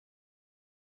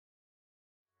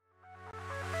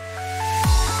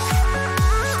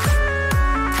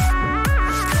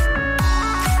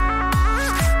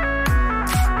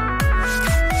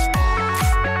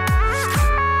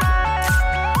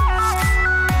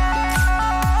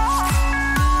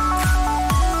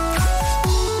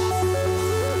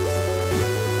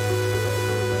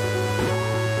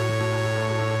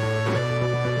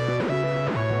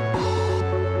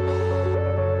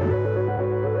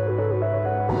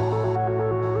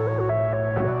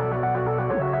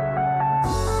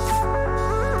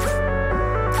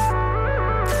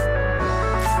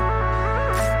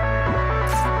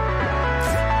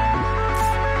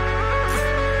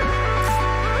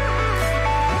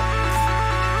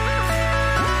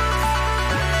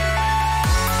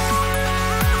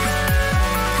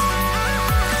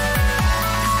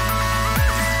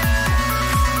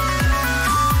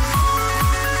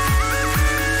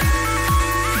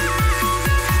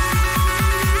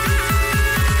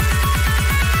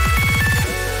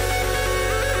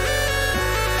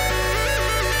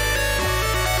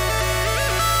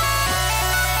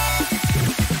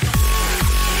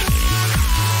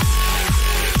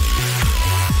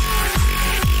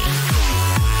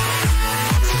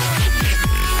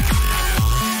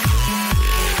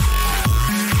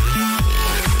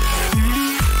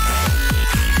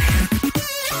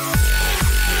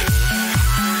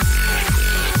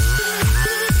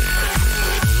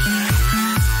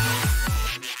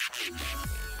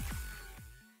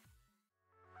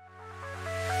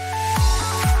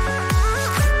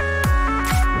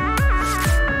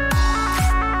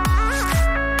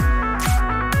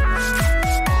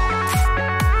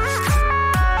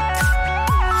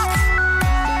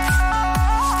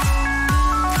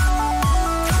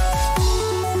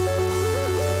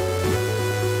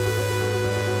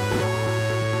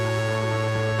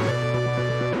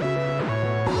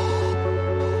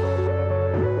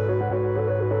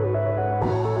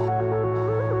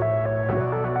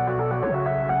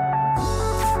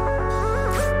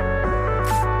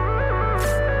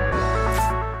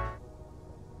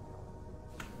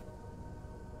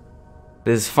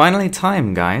It is finally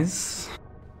time, guys.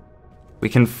 We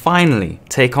can finally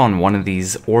take on one of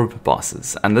these orb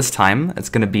bosses, and this time it's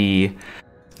gonna be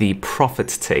the Profit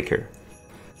Taker.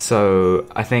 So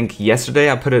I think yesterday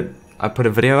I put a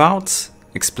video out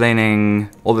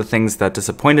explaining all the things that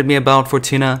disappointed me about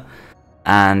Fortuna,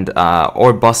 and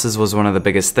orb bosses was one of the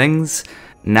biggest things.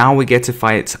 Now we get to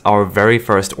fight our very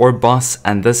first orb boss,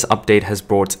 and this update has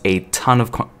brought a ton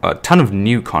of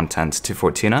new content to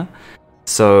Fortuna.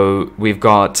 So we've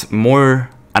got more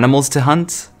animals to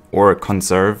hunt, or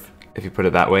conserve, if you put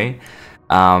it that way.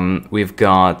 We've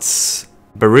got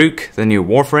Baruch, the new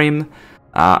Warframe.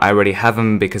 I already have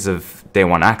him because of day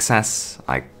one access.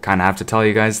 I kind of have to tell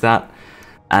you guys that.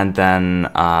 And then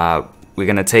we're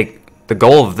gonna the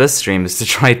goal of this stream is to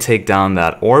try take down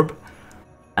that orb.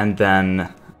 And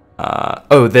then,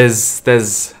 oh,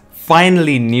 there's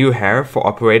finally new hair for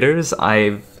operators.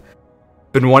 I've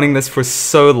been wanting this for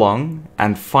so long,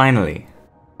 and finally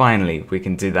we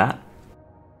can do that.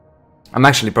 I'm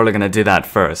actually probably gonna do that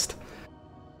first.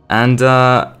 And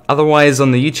otherwise,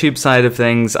 on the YouTube side of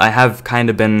things, I have kind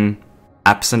of been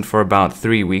absent for about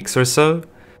 3 weeks or so,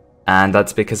 and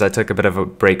that's because I took a bit of a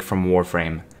break from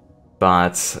Warframe.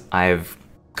 But I've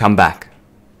come back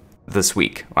this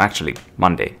week, or actually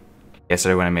Monday,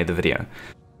 yesterday when I made the video.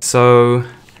 So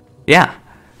yeah,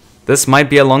 this might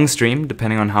be a long stream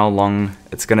depending on how long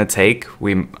it's gonna take.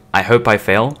 I hope I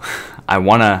fail. I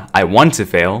want to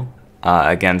fail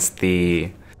against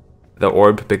the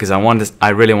orb, because I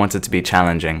really want it to be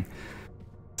challenging.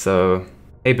 So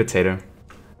hey potato,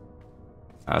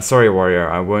 sorry warrior,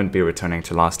 I won't be returning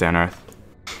to Last Day on Earth.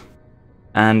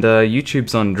 And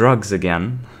YouTube's on drugs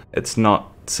again. It's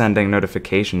not sending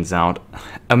notifications out.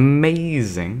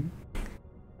 Amazing.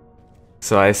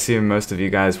 So I assume most of you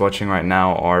guys watching right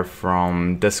now are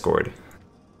from Discord.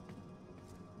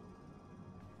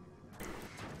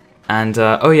 And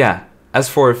oh yeah, as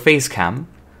for face cam,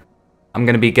 I'm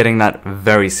gonna be getting that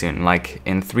very soon. Like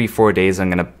in 3-4 days, I'm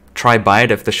gonna try buy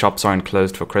it if the shops aren't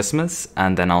closed for Christmas,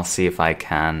 and then I'll see if I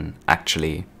can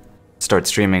actually start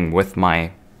streaming with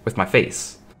my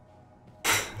face.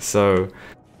 So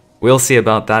we'll see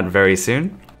about that very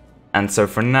soon. And so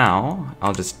for now,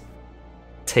 I'll just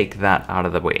take that out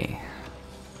of the way.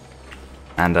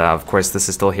 And of course, this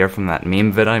is still here from that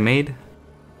meme vid I made.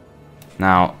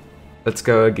 Now, let's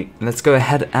go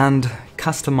ahead and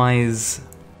customize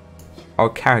our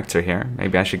character here.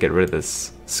 Maybe I should get rid of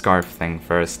this scarf thing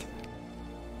first.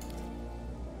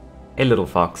 Hey, little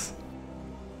fox.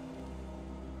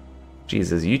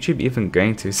 Jeez, is YouTube even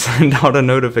going to send out a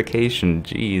notification?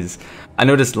 Jeez. I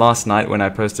noticed last night when I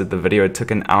posted the video, it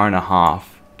took an hour and a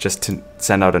half just to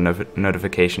send out a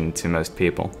notification to most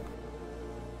people.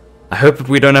 I hope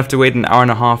we don't have to wait an hour and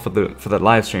a half for the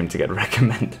live stream to get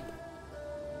recommended.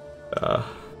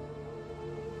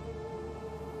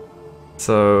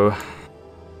 So,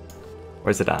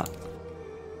 where's it at?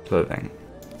 Clothing.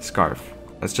 Scarf.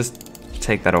 Let's just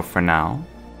take that off for now.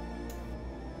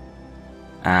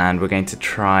 And we're going to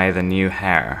try the new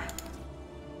hair.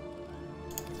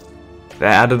 They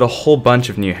added a whole bunch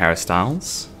of new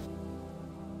hairstyles.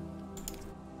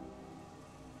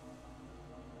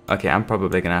 Okay, I'm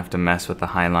probably gonna have to mess with the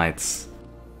highlights.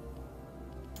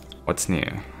 What's new?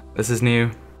 This is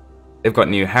new. They've got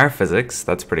new hair physics,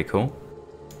 that's pretty cool.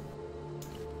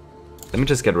 Let me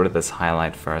just get rid of this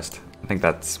highlight first. I think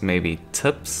that's maybe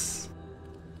tips.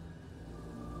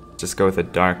 Just go with a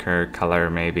darker color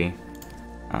maybe.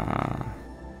 I'm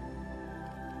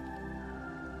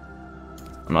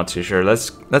not too sure. Let's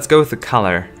go with the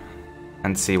color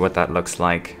and see what that looks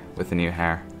like with the new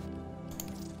hair.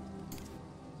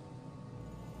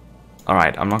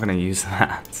 Alright, I'm not gonna use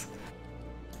that.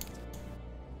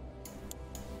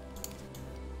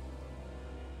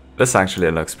 This actually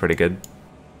looks pretty good.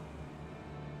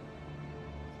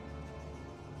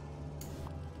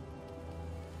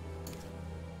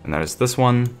 And there's this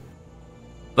one.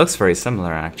 Looks very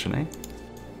similar actually.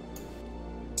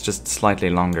 It's just slightly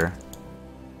longer.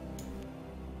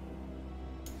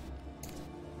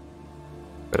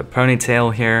 Got a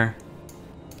ponytail here.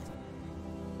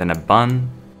 Then a bun.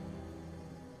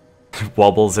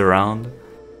 Wobbles around.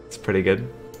 It's pretty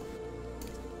good.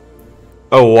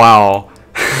 Oh wow.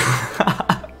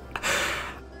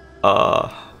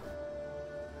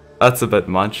 That's a bit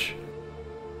much.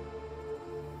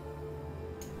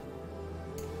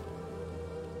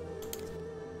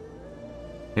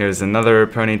 Here's another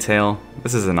ponytail.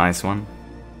 This is a nice one.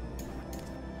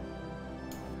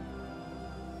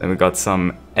 Then we got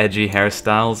some edgy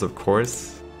hairstyles, of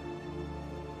course.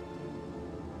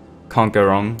 Can't go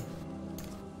wrong.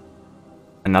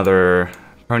 Another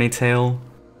ponytail.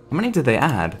 How many did they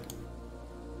add?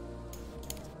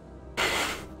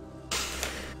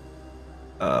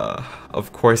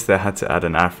 Of course they had to add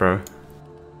an afro.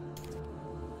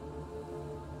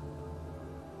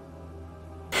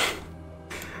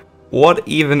 What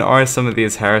even are some of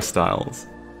these hairstyles?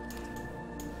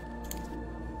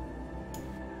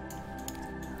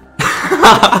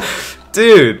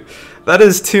 Dude, that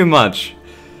is too much.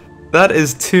 That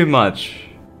is too much.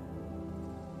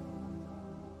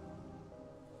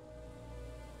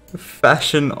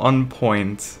 Fashion on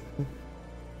point.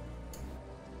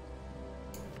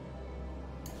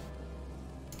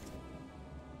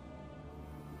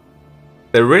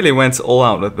 They really went all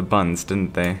out with the buns,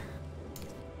 didn't they?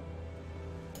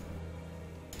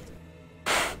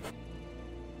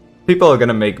 People are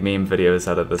gonna make meme videos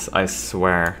out of this, I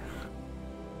swear.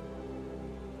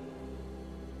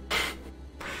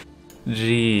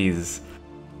 Jeez.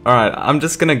 Alright, I'm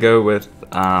just gonna go with,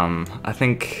 I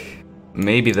think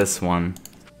maybe this one.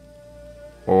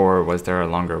 Or was there a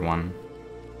longer one?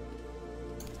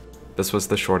 This was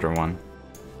the shorter one.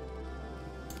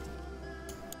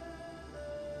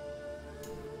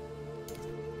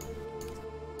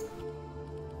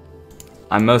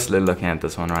 I'm mostly looking at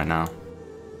this one right now.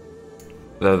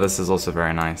 Though this is also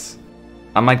very nice.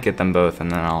 I might get them both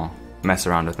and then I'll mess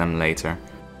around with them later.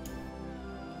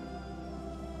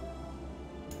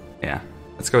 Yeah,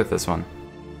 let's go with this one.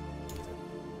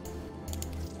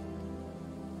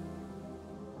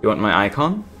 You want my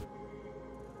icon?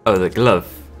 Oh, the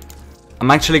glove.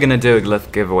 I'm actually gonna do a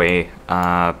glove giveaway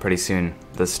pretty soon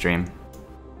this stream.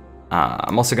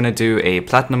 I'm also gonna do a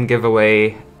platinum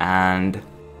giveaway, and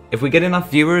if we get enough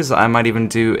viewers, I might even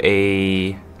do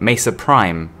a Mesa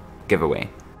Prime giveaway.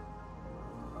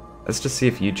 Let's just see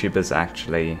if YouTube has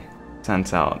actually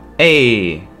sent out.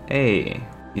 Hey!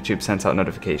 YouTube sent out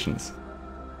notifications.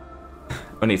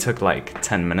 Only took like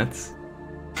 10 minutes.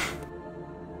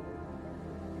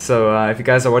 So if you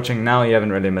guys are watching now, you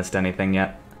haven't really missed anything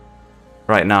yet.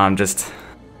 Right now I'm just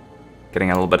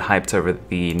getting a little bit hyped over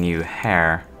the new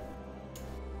hair.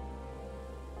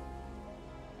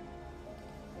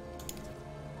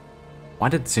 Why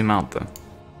did it zoom out though?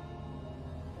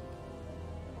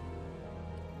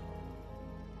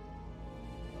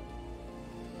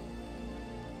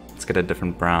 Let's get a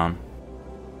different brown.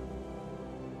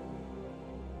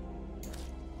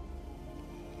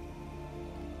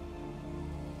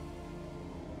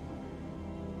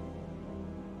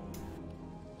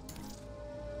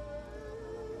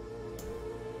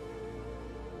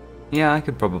 Yeah, I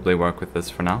could probably work with this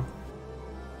for now.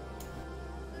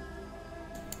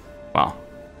 Wow,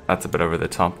 that's a bit over the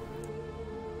top.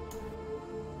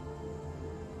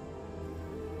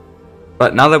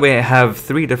 But now that we have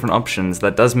 3 different options,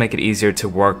 that does make it easier to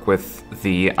work with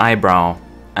the eyebrow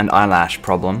and eyelash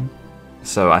problem.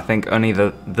 So I think only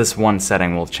this one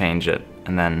setting will change it,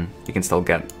 and then you can still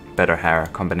get better hair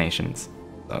combinations.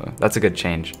 So that's a good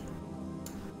change.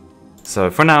 So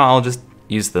for now, I'll just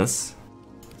use this.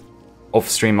 Off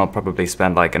stream, I'll probably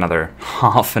spend like another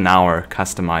half an hour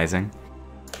customizing.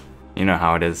 You know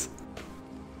how it is.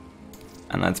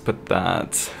 And let's put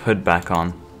that hood back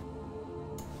on.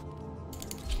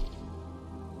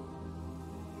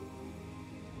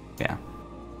 Yeah.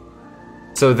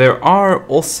 So there are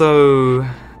also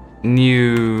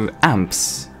new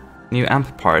amps, new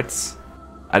amp parts.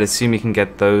 I'd assume you can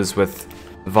get those with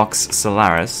Vox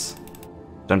Solaris.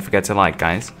 Don't forget to like,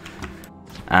 guys.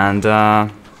 And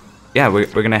yeah, we're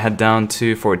gonna head down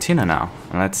to Fortuna now,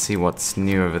 and let's see what's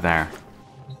new over there.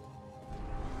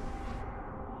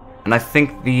 And I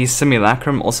think the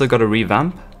Simulacrum also got a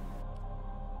revamp.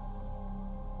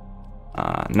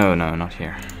 No, not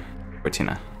here.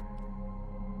 Fortuna.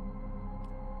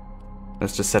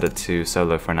 Let's just set it to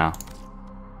solo for now.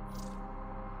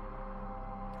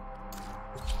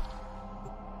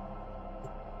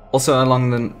 Also,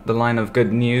 along the line of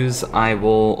good news, I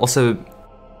will also,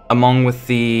 along with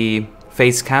the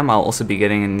face cam, I'll also be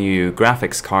getting a new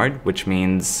graphics card, which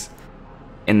means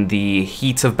in the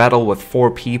heat of battle with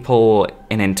 4 people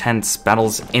in intense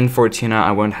battles in Fortuna,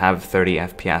 I won't have 30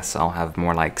 FPS, I'll have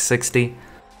more like 60.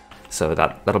 So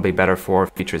that'll be better for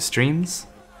future streams.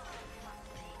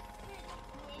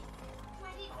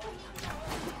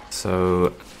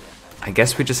 So I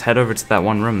guess we just head over to that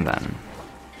one room then.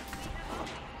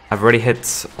 I've already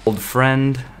hit Old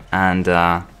Friend, and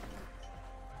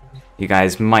you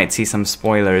guys might see some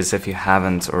spoilers if you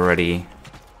haven't already.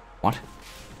 What?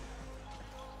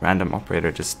 Random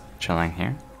operator just chilling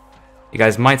here. You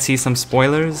guys might see some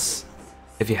spoilers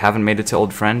if you haven't made it to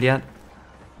Old Friend yet.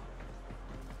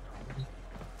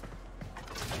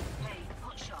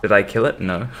 Did I kill it?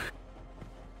 No.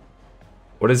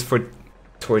 What is for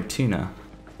Fortuna?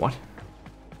 What?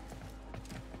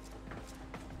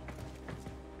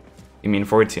 You mean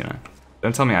Fortuna?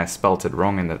 Don't tell me I spelt it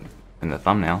wrong in the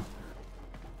thumbnail.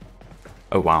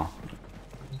 Oh wow.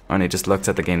 I only just looked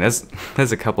at the game.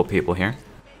 There's a couple people here.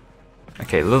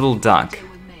 Okay, little duck.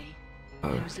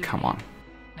 Oh, come on.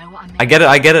 I get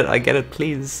it,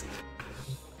 please.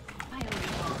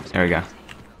 There we go.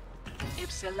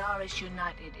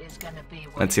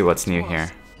 Let's see what's new here.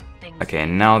 Okay,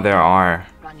 now there are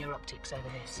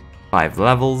 5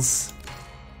 levels,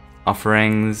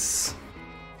 offerings.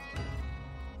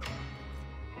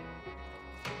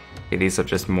 Okay, these are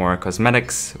just more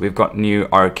cosmetics. We've got new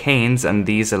arcanes, and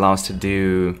these allow us to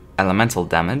do elemental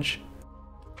damage.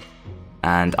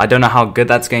 And I don't know how good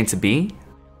that's going to be.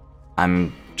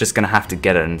 I'm just gonna have to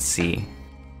get it and see.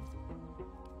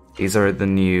 These are the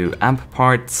new amp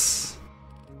parts.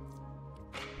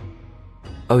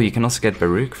 Oh, you can also get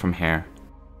Baruch from here.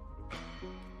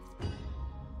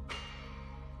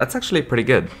 That's actually pretty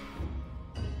good.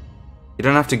 You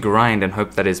don't have to grind and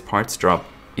hope that his parts drop.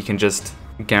 You can just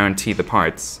guarantee the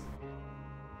parts.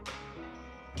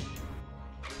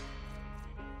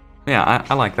 Yeah,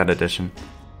 I like that addition.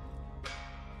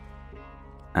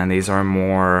 And these are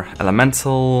more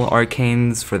elemental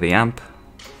arcanes for the amp.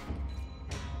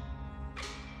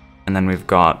 And then we've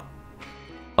got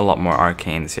a lot more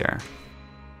arcanes here.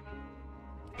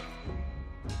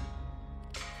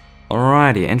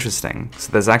 Alrighty, interesting.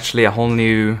 So there's actually a whole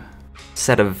new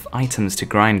set of items to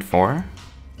grind for.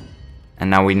 And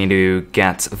now we need to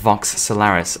get Vox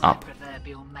Solaris up.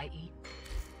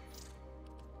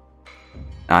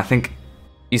 Now I think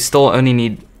you still only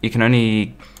need, you can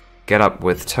only get up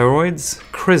with toroids.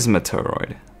 Charisma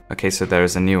toroid. Okay, so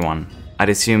there's a new one. I'd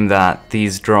assume that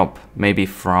these drop maybe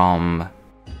from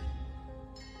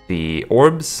the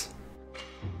orbs.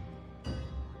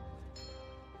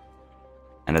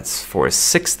 And it's for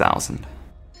 6,000.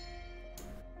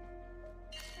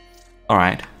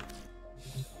 Alright.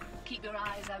 Keep your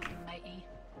eyes open, matey.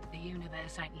 The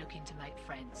universe ain't looking to make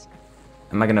friends.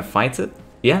 Am I gonna fight it?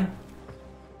 Yeah.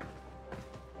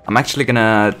 I'm actually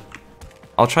gonna...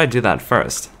 I'll try to do that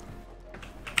first.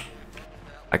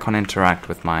 I can't interact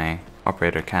with my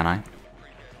operator, can I?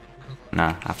 No,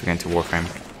 I have to go into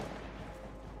Warframe.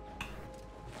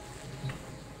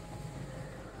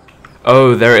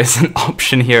 Oh, there is an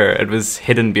option here. It was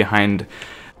hidden behind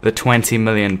the 20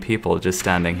 million people just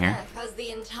standing here. Has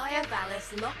the entire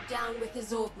Valis locked down with the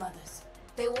Zorb mothers.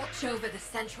 They watch over the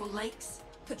central lakes,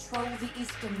 patrol the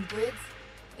eastern grids.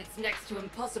 It's next to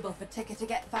impossible for Ticker to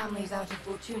get families out of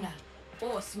Fortuna,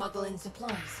 or smuggle in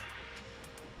supplies.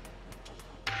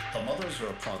 The mothers are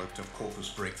a product of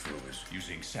Corpus breakthroughs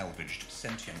using salvaged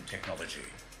sentient technology.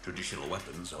 Traditional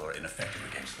weapons are ineffective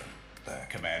against them. Their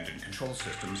command and control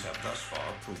systems have thus far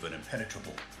proven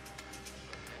impenetrable.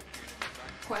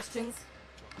 Questions?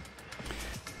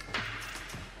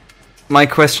 My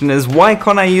question is, why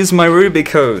can't I use my Ruby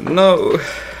code? No.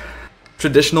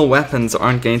 Traditional weapons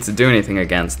aren't going to do anything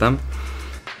against them.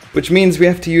 Which means we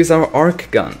have to use our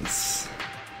arc guns.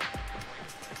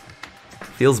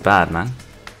 Feels bad, man.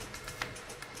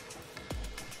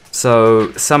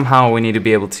 So somehow we need to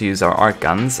be able to use our arc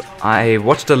guns. I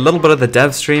watched a little bit of the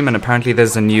dev stream, and apparently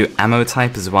there's a new ammo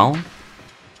type as well.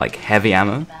 Like heavy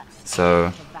ammo.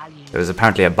 So there was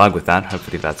apparently a bug with that.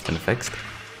 Hopefully that's been fixed.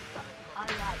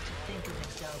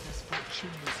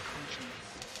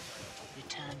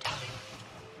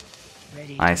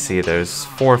 I see there's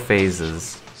 4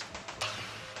 phases.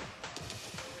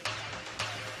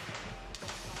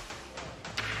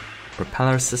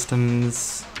 Propeller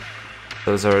systems.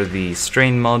 Those are the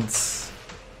strain mods.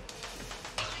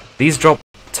 These drop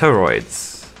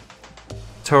toroids.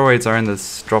 Toroids are in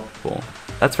this drop pool.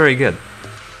 That's very good.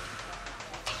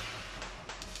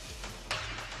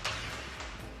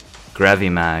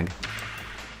 Gravimag.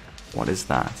 What is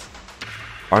that?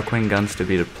 Arcwing guns to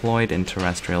be deployed in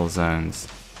terrestrial zones.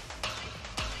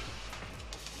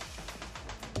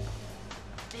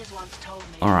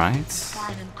 Alright.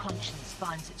 Conscience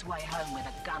finds its way home with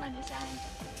a gun in his hand.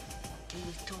 He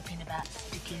was talking about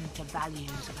sticking to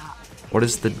values about... What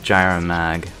is the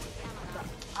Gyromag?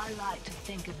 I like to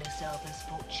think of myself as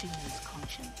Fortuna's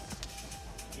conscience.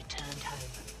 Returned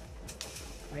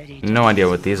home. Ready to No idea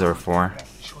what these are for.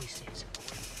 choices.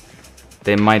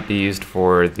 They might be used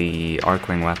for the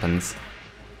Arcwing weapons.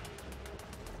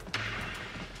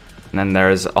 And then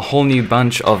there's a whole new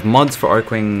bunch of mods for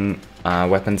Arcwing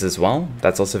weapons as well.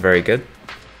 That's also very good.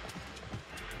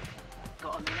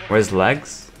 Where's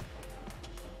Legs?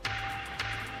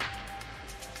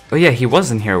 Oh yeah, he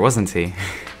was in here, wasn't he?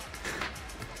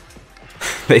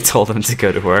 They told him to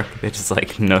go to work. They're just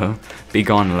like, no, be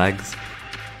gone, Legs.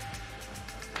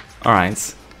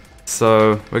 Alright,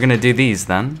 so we're gonna do these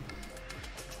then.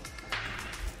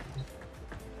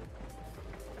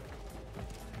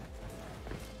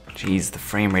 Jeez, the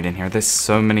frame rate in here. There's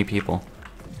so many people.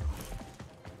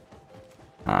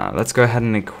 Let's go ahead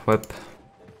and equip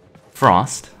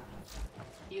Frost.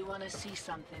 You want to see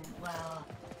something? Well,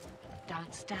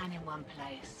 don't stand in one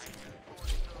place.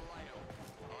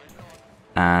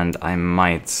 And I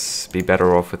might be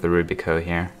better off with the Rubico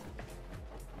here.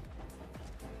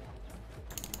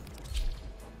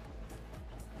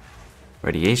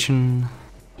 Radiation.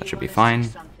 That should be fine.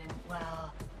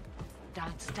 Well,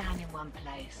 don't stand in one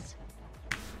place.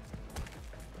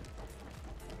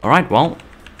 Alright, well,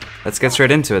 let's get straight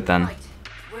into it then. Right,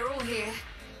 we're all here.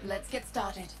 Let's get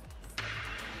started.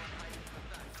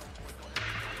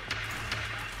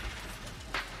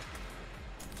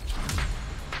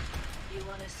 You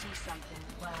want to see something?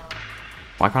 Well,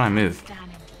 Why can't I move? stand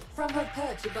in. From her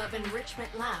perch above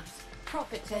Enrichment Labs,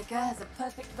 Profit Taker has a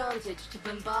perfect vantage to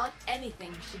bombard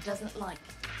anything she doesn't like.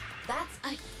 That's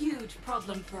a huge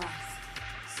problem for us.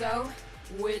 So,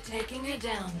 we're taking her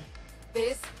down.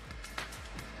 This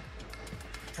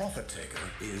Profit Taker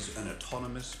is an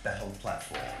autonomous battle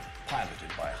platform piloted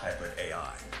by hybrid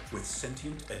AI with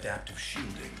sentient adaptive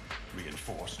shielding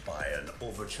reinforced by an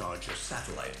overcharger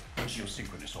satellite in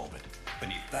geosynchronous orbit.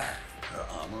 Beneath that, her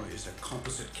armor is a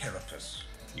composite carapace,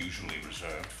 usually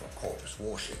reserved for Corpus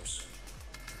warships.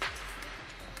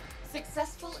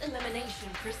 successful elimination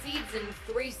proceeds in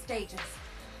 3 stages.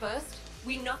 First,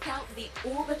 we knock out the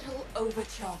orbital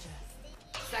overcharger.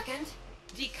 Second,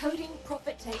 decoding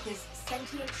Profit Taker's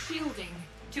sentient shielding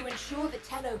to ensure the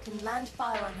Tenno can land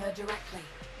fire on her directly.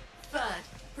 Third,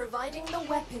 providing the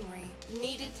weaponry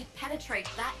needed to penetrate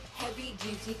that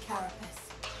heavy-duty carapace.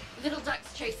 Little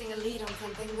Duck's chasing a lead on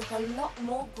something with a lot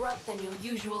more grunt than your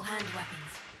usual hand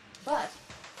weapons. But,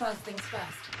 first things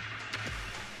first.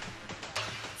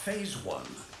 Phase 1.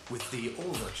 With the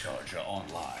overcharger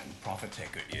online, Profit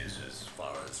Taker is, as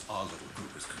far as our little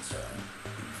group is concerned,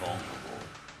 invulnerable.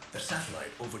 The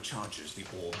satellite overcharges the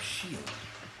orb shield.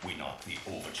 We knock the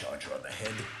overcharger on the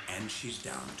head, and she's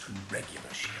down to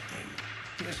regular shielding.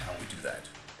 Here's how we do that.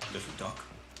 Little Duck.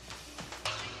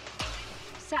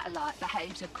 Satellite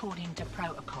behaves according to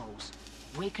protocols.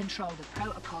 We control the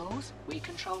protocols, we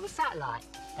control the satellite.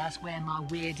 That's where my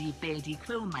weirdy-beardy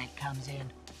quillmate comes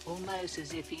in. Almost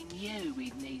as if he knew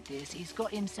we'd need this, he's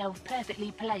got himself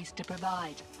perfectly placed to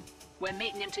provide. We're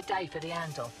meeting him today for the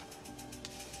handoff.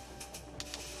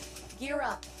 Gear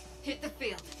up. Hit the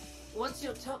field. Once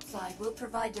you're topside, we'll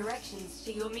provide directions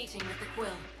to your meeting with the Quill.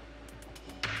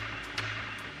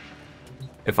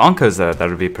 If Anko's there, that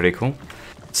would be pretty cool.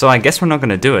 So I guess we're not going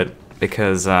to do it,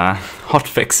 because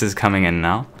Hotfix is coming in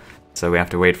now. So we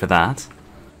have to wait for that.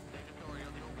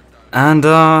 And,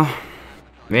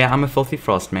 yeah, I'm a filthy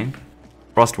Frost main.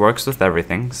 Frost works with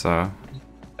everything, so...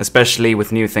 Especially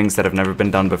with new things that have never been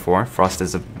done before, Frost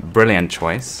is a brilliant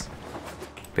choice.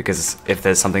 Because if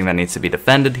there's something that needs to be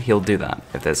defended, he'll do that.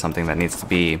 If there's something that needs to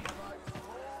be...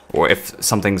 Or if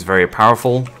something's very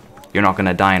powerful, you're not going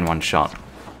to die in one shot.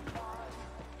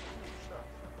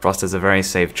 Frost is a very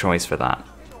safe choice for that.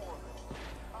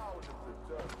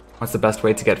 What's the best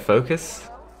way to get focus?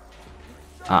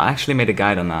 I actually made a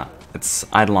guide on that. It's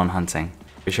Eidolon hunting.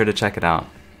 Be sure to check it out.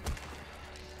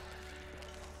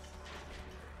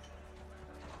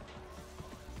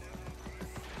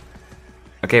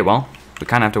 Okay, well, we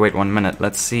kind of have to wait 1 minute.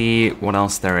 Let's see what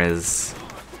else there is.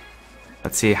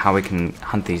 Let's see how we can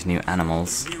hunt these new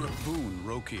animals. We're a boon,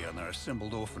 Roki and their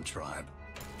assembled orphan tribe.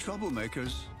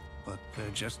 Troublemakers, but they're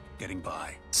just getting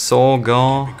by.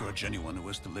 Sorghum. Can't begrudge anyone who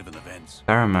has to live in events.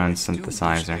 Pheromone I do wish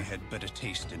synthesizer. they had better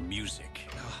taste in music.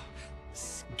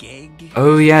 Skeg?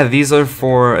 Oh yeah, these are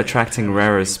for attracting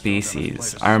rarer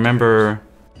species. I remember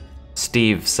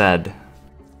Steve said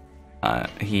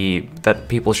that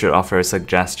people should offer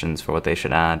suggestions for what they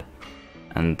should add,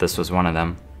 and this was one of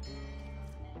them.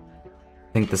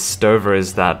 I think the Stover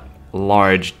is that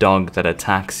large dog that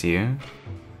attacks you.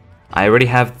 I already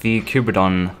have the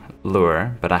Kubodon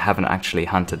lure, but I haven't actually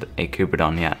hunted a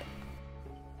Kubodon yet.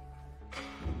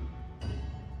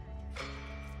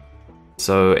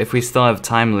 So if we still have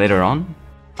time later on,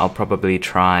 I'll probably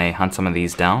try hunt some of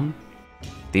these down.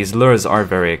 These lures are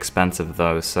very expensive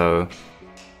though, so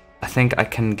I think I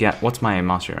can get, what's my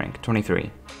mastery rank?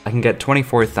 23. I can get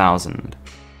 24,000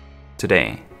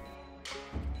 today.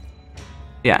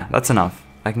 Yeah, that's enough.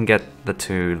 I can get the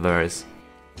 2 lures,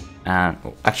 and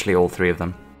actually all 3 of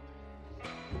them.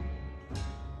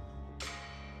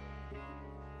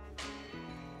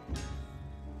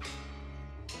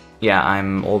 Yeah,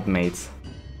 I'm old mate.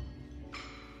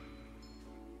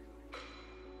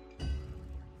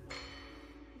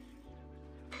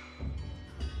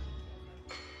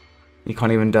 You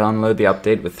can't even download the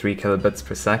update with 3 kilobits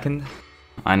per second.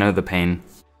 I know the pain.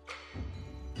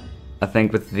 I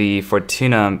think with the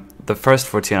Fortuna, the first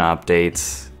Fortuna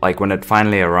update, like when it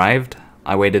finally arrived,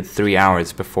 I waited 3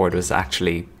 hours before it was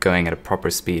actually going at a proper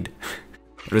speed.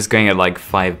 It was going at like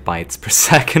 5 bytes per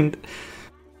second.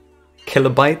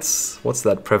 Kilobytes? What's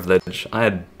that privilege? I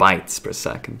had bytes per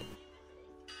second.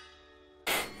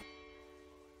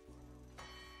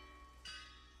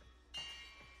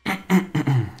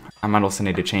 I might also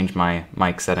need to change my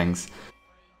mic settings.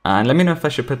 And let me know if I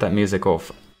should put that music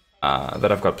off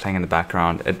that I've got playing in the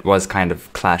background. It was kind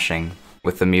of clashing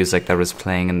with the music that was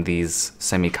playing in these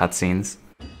semi-cutscenes.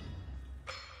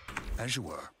 As you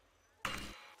were.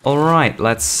 Alright,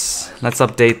 let's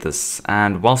update this.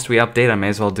 And whilst we update, I may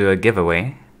as well do a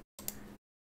giveaway.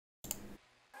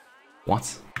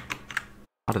 What?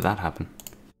 How did that happen?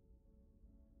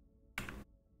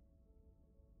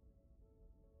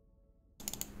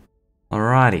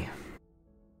 Alrighty.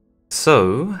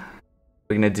 So,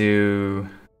 we're gonna do...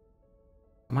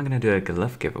 Am I gonna do a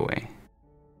glyph giveaway?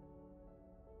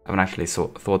 I haven't actually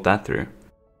thought that through.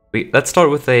 Let's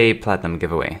start with a platinum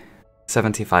giveaway.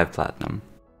 75 platinum.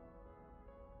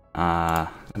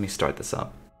 Let me start this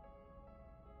up.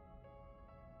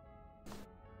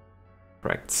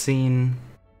 Correct scene.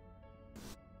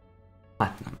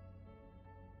 Platinum.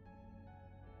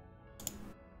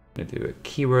 I'm gonna do a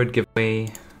keyword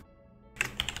giveaway.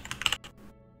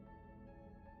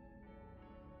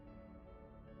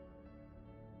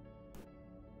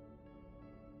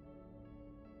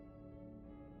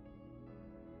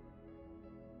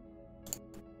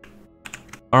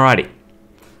 Alrighty.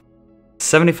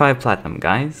 75 platinum,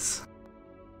 guys.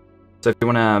 So if you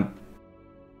wanna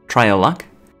try your luck,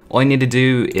 all you need to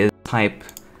do is type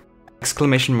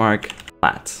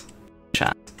 !plat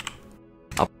chat.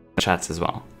 I'll put the chats as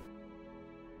well.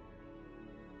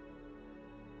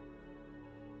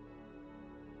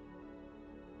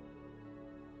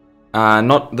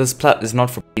 This plat is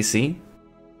not for PC.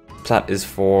 Plat is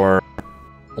for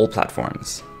all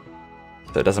platforms.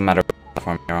 So it doesn't matter what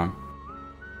platform you're on.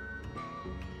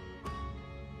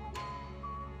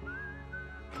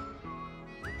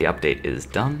 The update is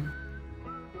done.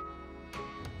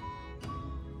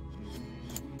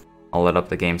 I'll let up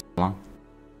the game so long.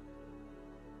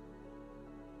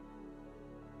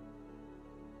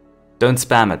 Don't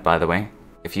spam it, by the way.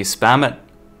 If you spam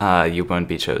it, you won't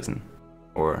be chosen.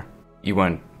 Or you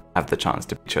won't have the chance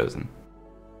to be chosen.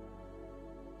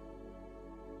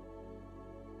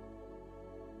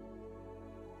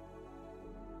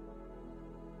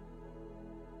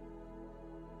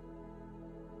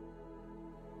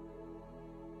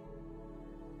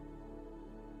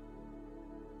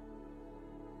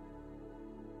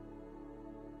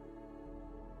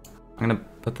 I'm gonna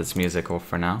put this music off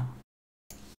for now.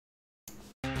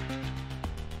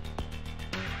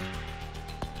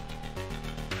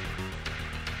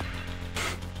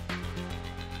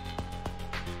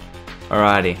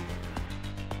 Alrighty.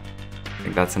 I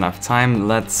think that's enough time.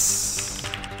 Let's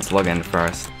log in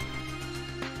first.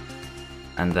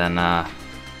 And then that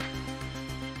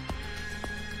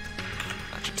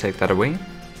should take that away.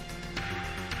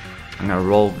 I'm gonna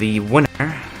roll the winner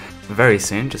very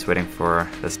soon, just waiting for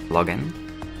this to log in.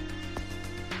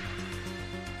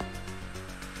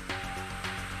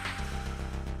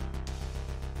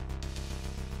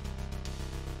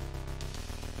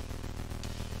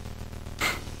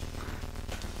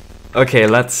 Okay,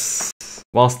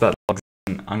 whilst that logs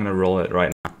in, I'm gonna roll it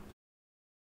right now.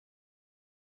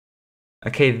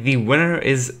 Okay, the winner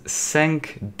is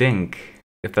Senk Dink,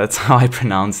 if that's how I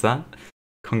pronounce that.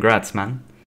 Congrats, man.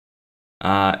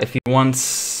 If you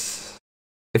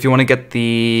want to get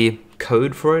the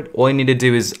code for it, all you need to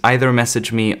do is either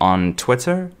message me on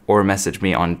Twitter or message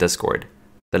me on Discord.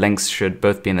 The links should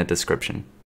both be in the description.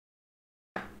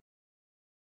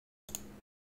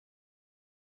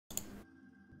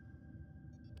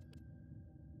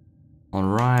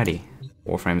 Alrighty,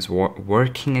 Warframe's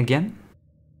working again.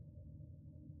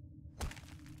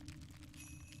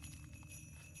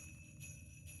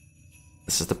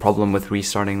 This is the problem with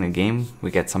restarting the game,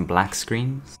 we get some black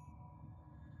screens.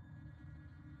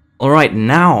 Alright,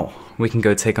 now we can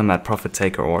go take on that Profit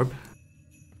Taker Orb.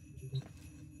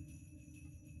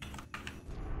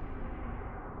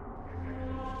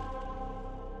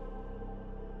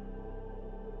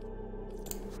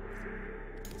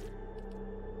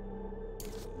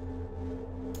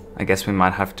 I guess we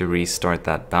might have to restart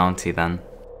that bounty then.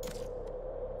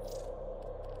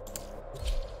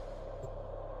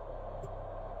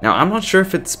 Now, I'm not sure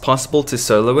if it's possible to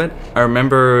solo it. I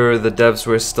remember the devs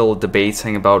were still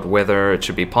debating about whether it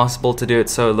should be possible to do it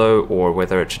solo or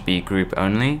whether it should be group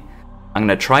only. I'm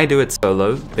gonna try do it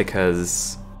solo,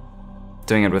 because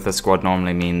doing it with a squad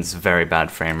normally means very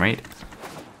bad frame rate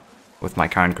with my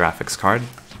current graphics card.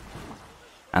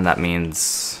 And that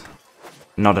means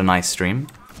not a nice stream.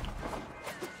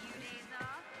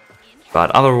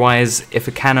 But otherwise, if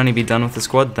it can only be done with the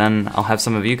squad, then I'll have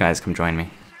some of you guys come join me.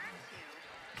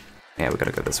 Yeah, we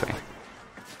gotta go this way.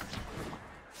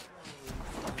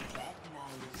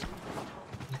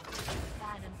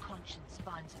 Man and conscience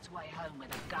finds its way home with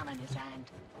a gun in his hand.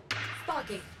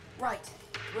 Sparky, right.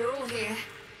 We're all here.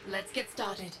 Let's get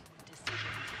started.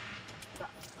 Decisions. But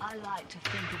I like to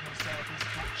think of myself as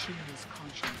Fortuna's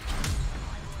conscience.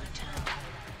 Returned home.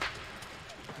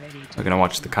 Ready to We're gonna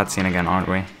watch the cutscene again, aren't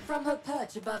we? From her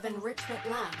perch above Enrichment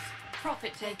Labs,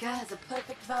 Profit Taker has a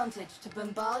perfect vantage to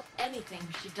bombard anything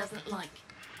she doesn't like.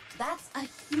 That's a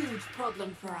huge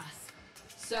problem for us.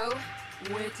 So,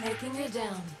 we're taking her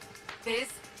down. Biz?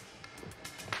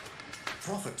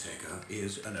 Profit Taker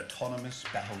is an autonomous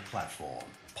battle platform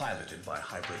piloted by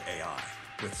hybrid AI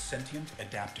with sentient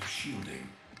adaptive shielding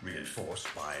reinforced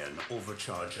by an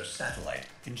overcharger satellite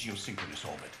in geosynchronous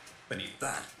orbit. Beneath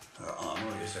that, her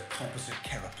armor is a composite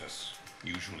carapace,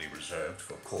 usually reserved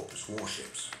for Corpus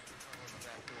warships.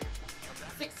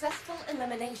 Successful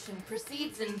elimination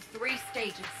proceeds in 3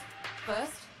 stages.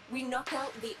 First, we knock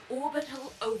out the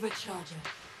orbital overcharger.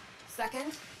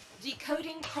 Second,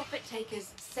 decoding Profit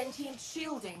Taker's sentient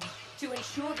shielding to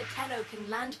ensure the Tenno can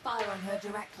land fire on her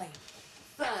directly.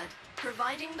 Third,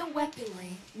 providing the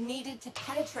weaponry needed to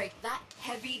penetrate that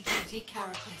heavy-duty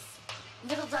carapace.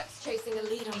 Little Duck's chasing a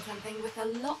lead on something with a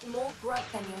lot more grub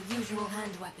than your usual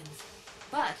hand weapons.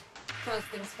 But, first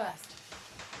things first.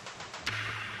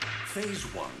 Phase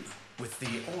 1. With the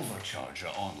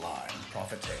overcharger online,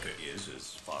 Profit Taker is,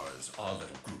 as far as our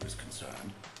little group is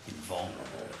concerned,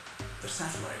 invulnerable. The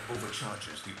satellite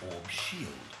overcharges the orb shield.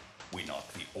 We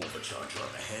knock the overcharger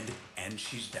on the head, and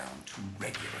she's down to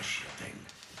regular shielding.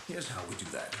 Here's how we do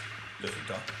that. Little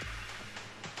Duck.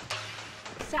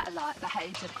 Satellite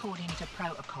behaves according to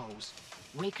protocols.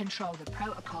 We control the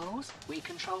protocols, we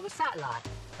control the satellite.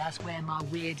 That's where my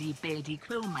weirdy-beardy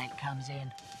quillmate comes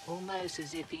in. Almost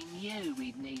as if he knew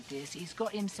we'd need this, he's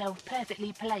got himself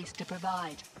perfectly placed to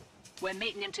provide. We're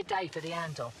meeting him today for the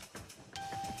handoff.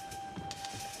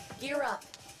 Gear up.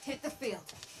 Hit the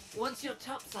field. Once you're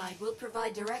topside, we'll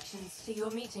provide directions to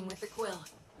your meeting with the Quill.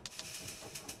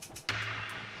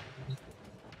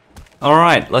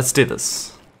 Alright, let's do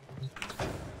this.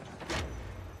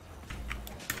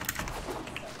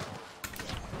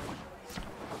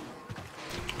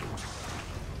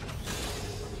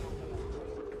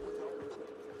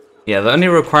 Yeah, the only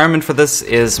requirement for this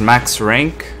is max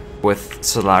rank with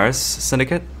Solaris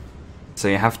Syndicate. So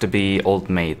you have to be old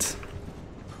mate.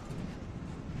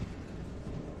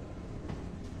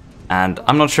 And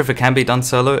I'm not sure if it can be done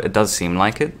solo, it does seem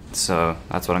like it, so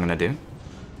that's what I'm gonna do.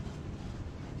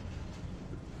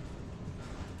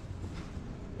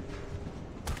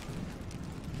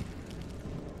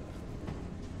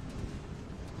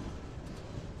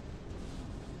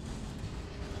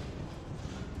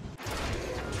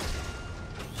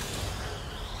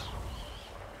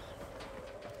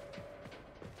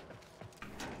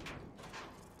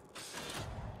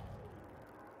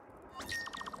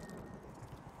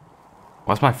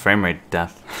 What's my frame rate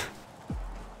death?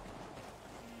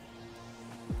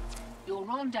 Your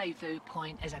rendezvous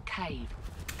point is a cave.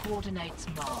 Coordinates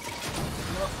marked.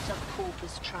 Lots of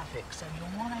corpus traffic, so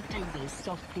you'll want to do this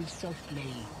softly.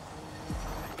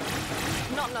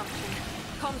 Not an option.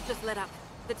 Comms just lit up.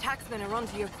 The taxmen are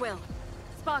onto your Quill.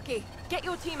 Sparky, get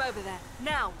your team over there,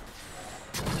 now!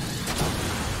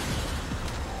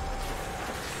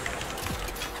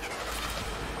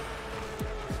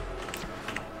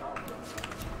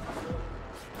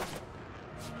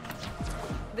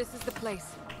 This is the place.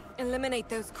 Eliminate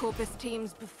those Corpus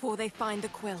teams before they find the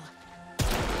Quill.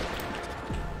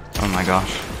 Oh my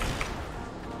gosh.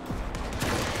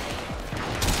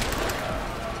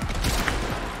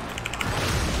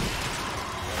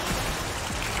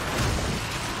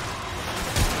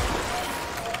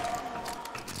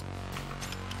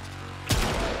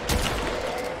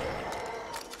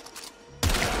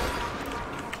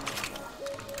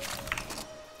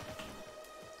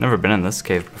 Never been in this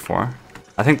cave before.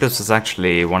 I think this was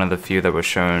actually one of the few that was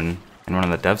shown in one of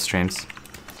the dev streams.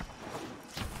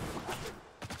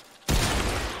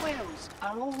 Quills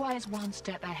are always one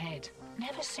step ahead.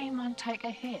 Never seen one take a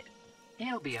hit.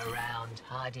 He'll be around,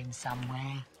 hiding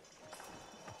somewhere.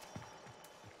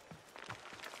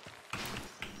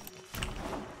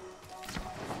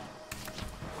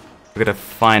 We're gonna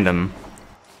find him.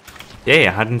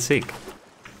 Yeah, hide and seek.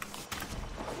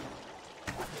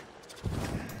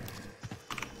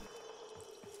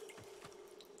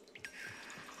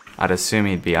 I'd assume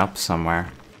he'd be up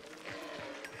somewhere.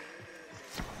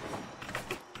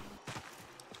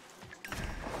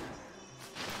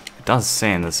 It does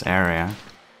say in this area.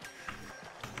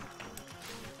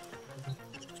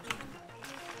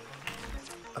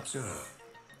 Observe.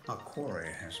 Our quarry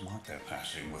has marked their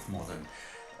passing with more than...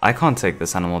 I can't take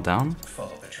this animal down.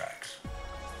 Follow the tracks.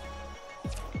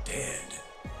 Dead.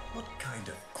 What kind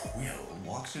of quill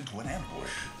walks into an ambush?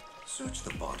 Search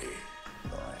the body.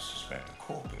 Though I suspect the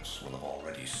corpus will have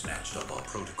already snatched up our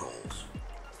protocols.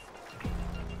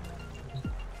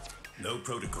 No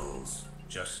protocols,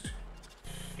 just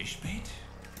fish bait?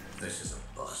 This is a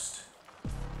bust.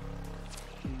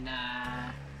 Nah.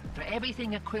 For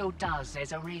everything a quill does,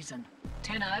 there's a reason.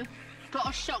 Tenno, got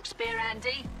a shock spear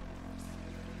handy?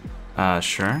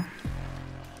 Sure.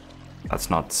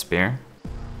 That's not the spear.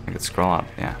 I could scroll up,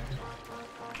 yeah.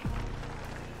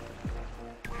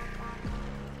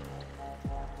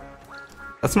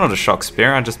 That's not a shock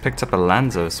spear, I just picked up a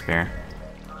Lanzo spear.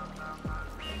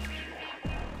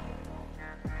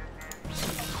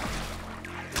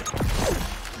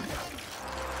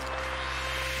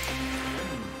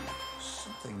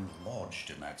 Something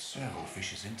lodged in that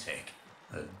servofish's intake.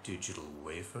 A digital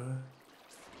wafer?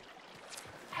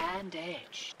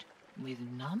 Hand-etched. With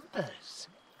numbers.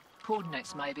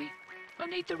 Coordinates, maybe. I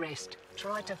need the rest.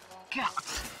 Try to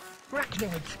gut.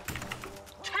 Bracknage.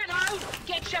 Tenno,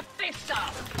 get your fists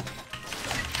up!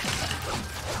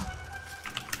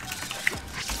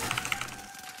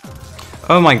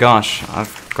 Oh my gosh,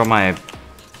 I've got my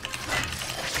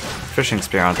fishing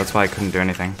spear out, that's why I couldn't do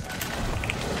anything.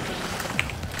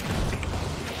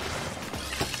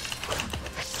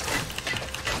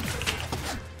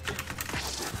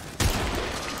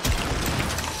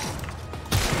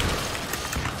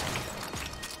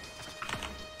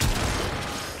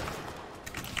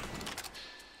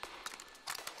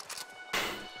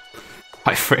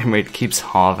 My frame rate keeps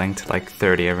halving to like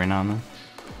 30 every now and then.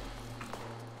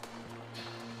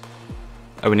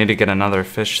 Oh, we need to get another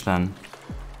fish then.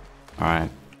 Alright.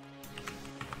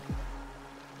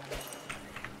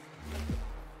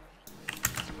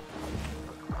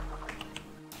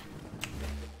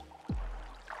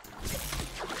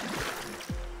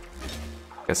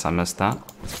 Guess I missed that.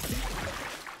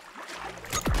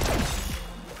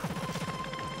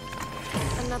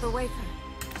 Another wafer,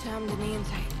 termed in the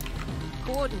intake.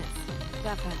 Coordinates,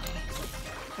 definitely.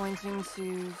 Pointing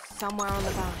to somewhere on the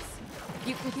ballast.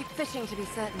 You can keep fishing to be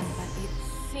certain, but it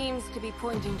seems to be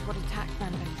pointing toward a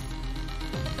taxman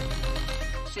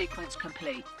base. Sequence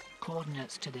complete.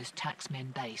 Coordinates to this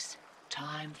taxman base.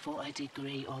 Time for a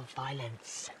degree of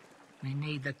violence. We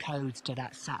need the codes to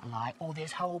that satellite, or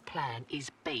this whole plan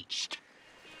is beached.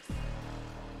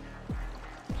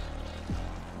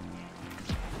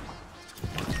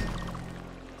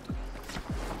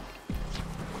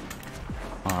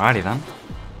 Alrighty then.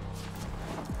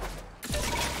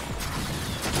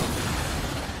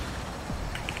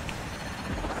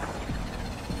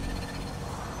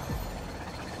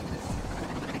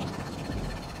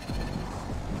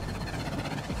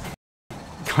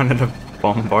 Kind of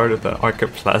bombarded the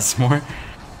Archiplasmor.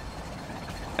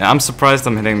 Yeah, I'm surprised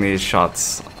I'm hitting these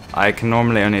shots. I can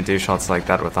normally only do shots like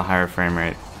that with a higher frame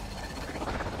rate.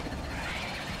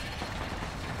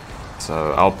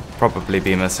 So I'll probably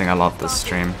be missing a lot this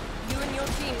stream. You and your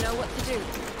team know what to do.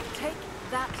 Take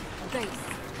that base.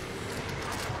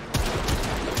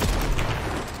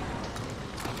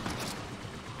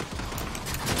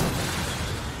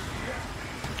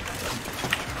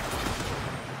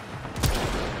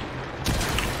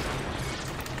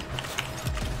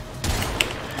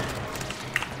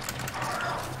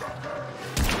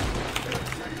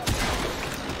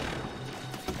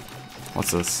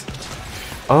 What's this?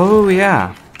 Oh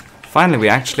yeah! Finally, we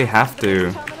actually have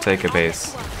to take a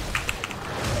base.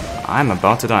 I'm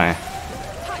about to die.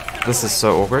 This is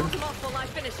so awkward.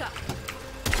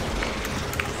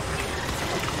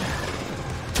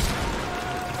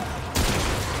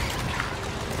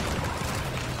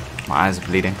 My eyes are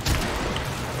bleeding.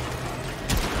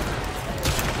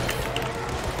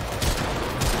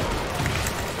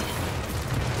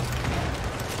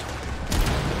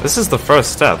 This is the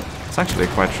first step. It's actually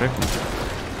quite tricky.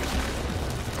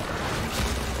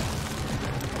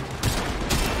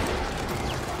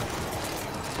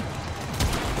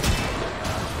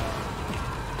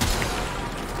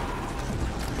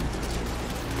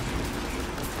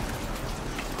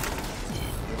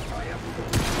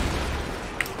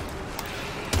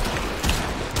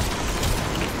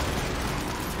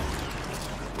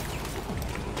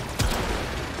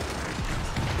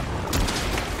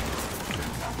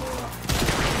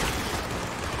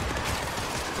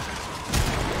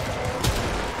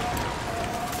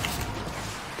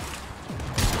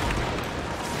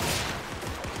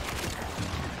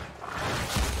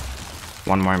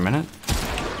 1 more minute.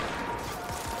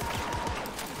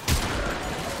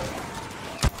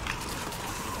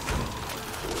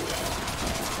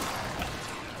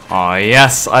 Oh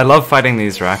yes, I love fighting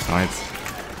these arachnoids.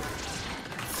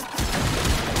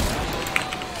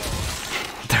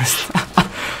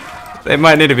 They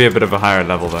might need to be a bit of a higher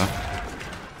level though.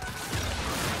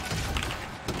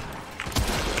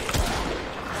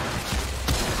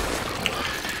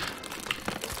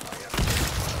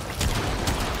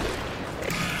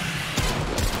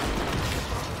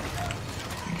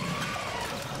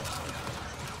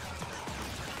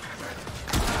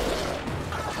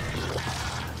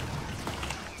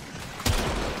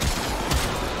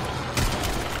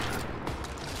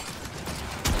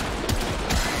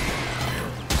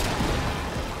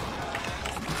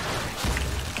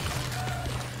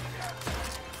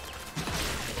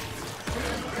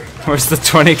 Where's the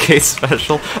 20k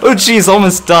special? Oh jeez,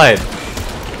 almost died.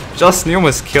 Justin, you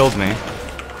almost killed me.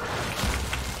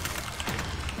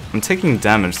 I'm taking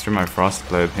damage through my frost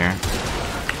globe here.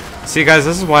 See guys,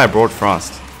 this is why I brought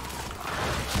frost.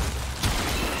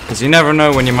 Because you never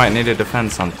know when you might need to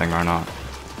defend something or not.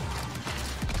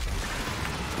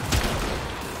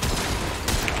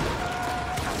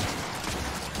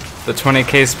 The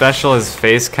 20k special is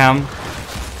face cam.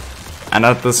 And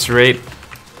at this rate,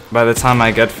 by the time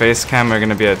I get face cam, we're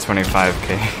gonna be at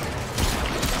 25k.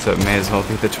 So it may as well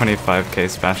be the 25k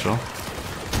special.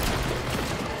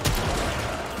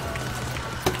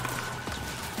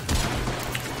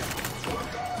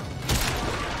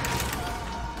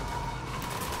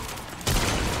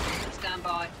 Stand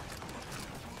by.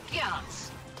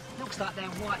 Guns! Looks like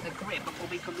they'll wipe the grip before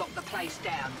we can lock the place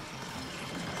down.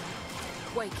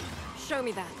 Wait, show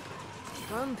me that.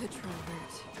 Drone patrol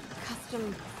route.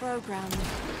 Custom programmed. In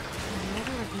the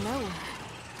middle of nowhere.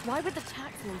 Why would the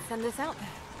taxman send us out there?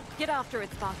 Get after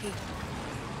it, Sparky.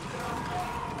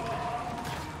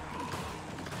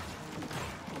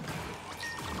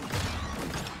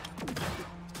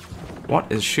 What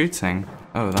is shooting?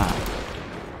 Oh, that.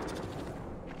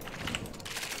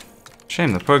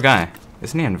 Shame, the poor guy.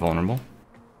 Isn't he invulnerable?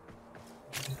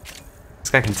 This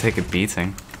guy can take a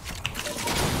beating.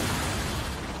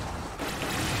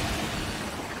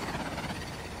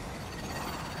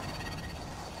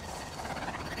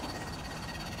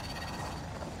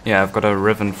 Yeah, I've got a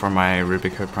ribbon for my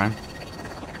Rubico Prime.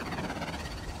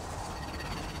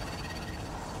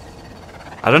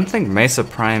 I don't think Mesa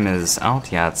Prime is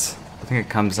out yet. I think it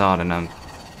comes out in a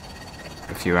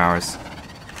few hours.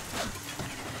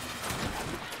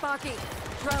 Sparky,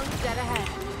 drone's dead ahead.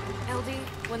 LD,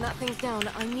 when that thing's down,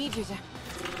 I need you to...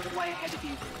 Way ahead of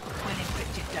you. An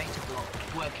encrypted data block.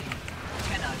 Working.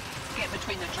 Tenno, get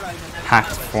between the drone and those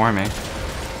Hacked mowers. for me.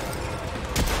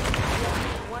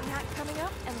 One hack coming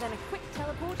up, and then a quick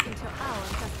teleport into our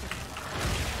sector.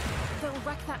 They'll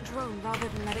wreck that drone rather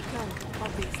than let it go,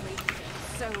 obviously.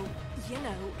 So, you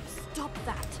know, stop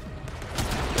that.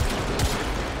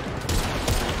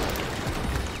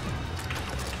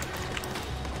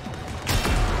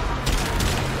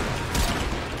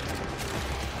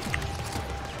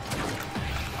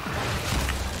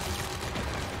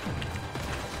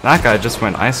 That guy just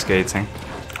went ice skating.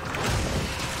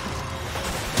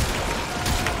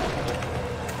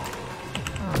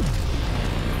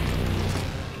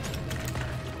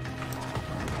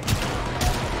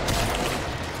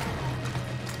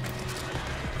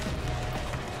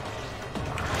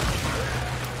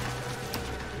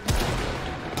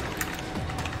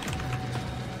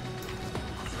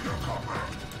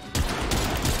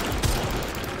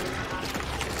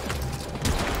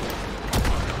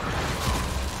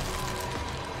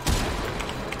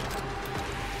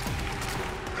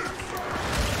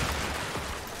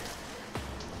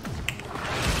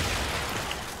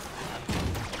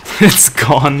 It's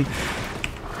gone.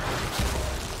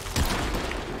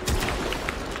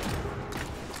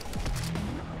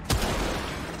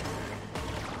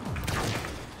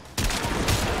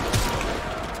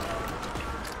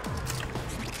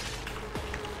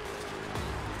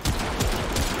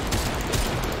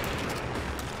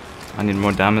 I need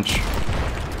more damage.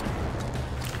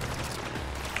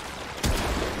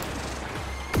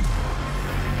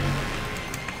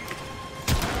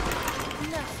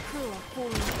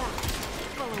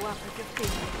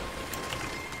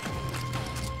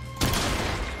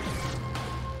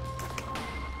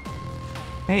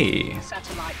 Hey.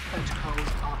 Satellite protocols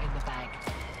are in the bag.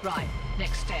 Right,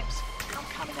 next steps. I'm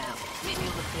coming out. Meet me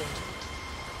on the field.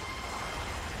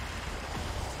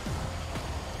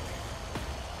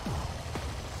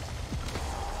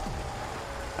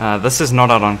 This is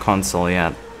not out on console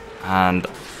yet, and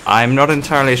I'm not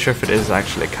entirely sure if it is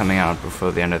actually coming out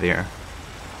before the end of the year.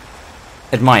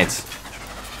 It might.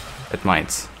 It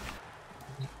might.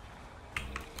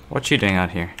 What you doing out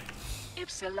here? If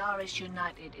Solaris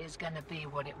United is gonna be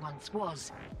what it once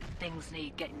was, things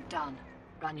need getting done.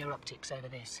 Run your optics over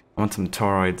this. I want some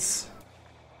toroids.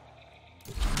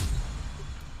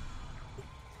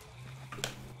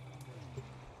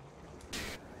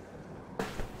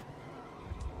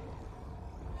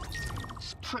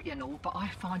 It's pretty and all, but I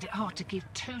find it hard to give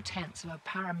 2/10 of a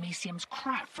paramecium's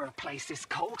crap for a place this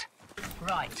cold.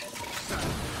 Right, so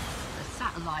the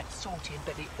satellite's sorted,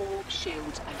 but the orb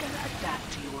shields are gonna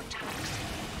adapt to your attacks.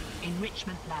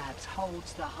 Enrichment Labs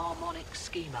holds the harmonic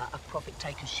schema of Profit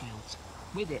Taker shields.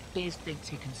 With it, Biz thinks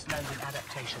he can slow the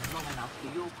adaptation long enough for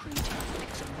your crew to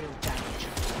inflict some real damage.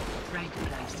 Raid the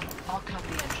place. I'll cover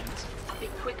the entrance. I'll be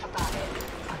quick about it.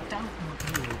 I don't want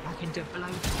you having to blow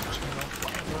torch me off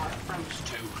whatever I froze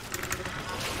to.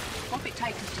 Profit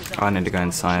Taker's design I need to go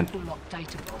inside.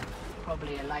 Dateable.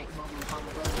 Probably a late model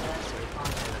homegrown nursery by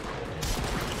the corners.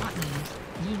 That means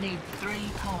you need 3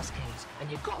 passkeys, and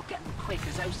you've got to get them quick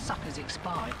as those suckers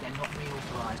expire if they're not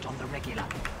reauthorized on the regular.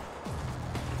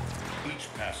 Each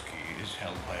passkey is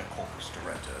held by a corpus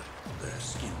director. They're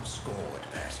skin-scored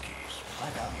passkeys, high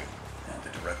value, and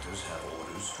the directors have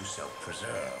orders to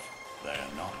self-preserve. They're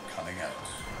not coming out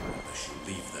unless you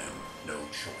leave them no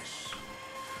choice.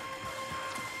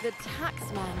 The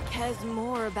taxman cares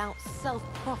more about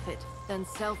self-profit than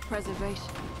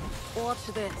self-preservation. Watch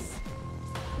this.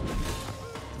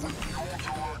 With your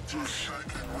directors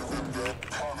shaking within their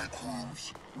panic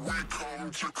rooms, we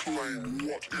come to claim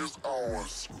what is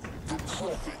ours. The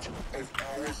profit of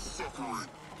our suffering.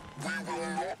 We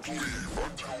will not leave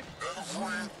until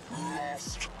every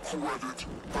last credit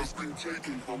has been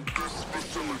taken from this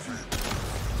facility.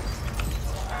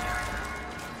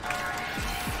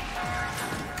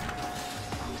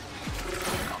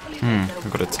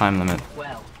 We've got a time limit.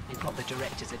 Well, you've got the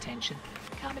director's attention.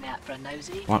 Coming out for a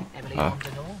nosy. What? Emily Oh.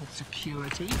 London with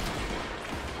security.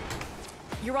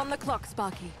 You're on the clock,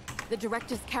 Sparky. The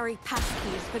directors carry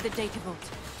passkeys for the data vault.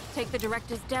 Take the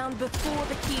directors down before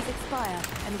the keys expire.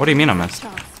 And What do you mean I missed?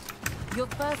 chance. Your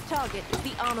first target is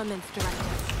the armaments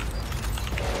director.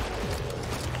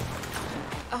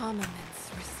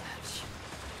 Armaments research.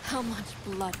 How much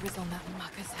blood was on that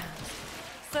mucker's hands?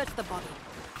 Search the body.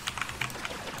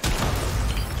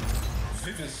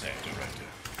 Vivisect director.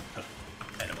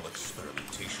 Animal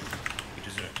experimentation. He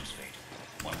deserved his fate.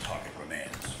 One target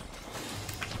remains.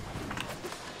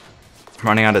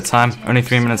 Running out of time. Only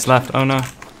 3 minutes left. Oh no.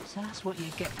 So that's what you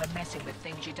get for messing with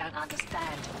things you don't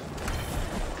understand.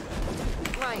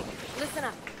 Right, listen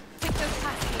up. Take those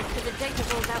passkeys to the data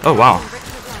vault out Oh, wow. in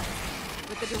Richmond Labs.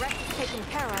 With the directors taken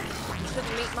care of, you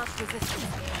shouldn't meet much resistance.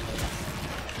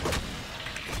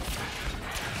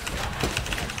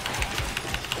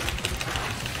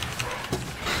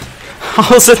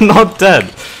 How is it not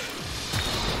dead?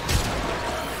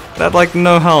 That like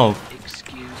no health.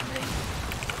 Excuse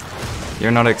me.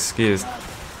 You're not excused.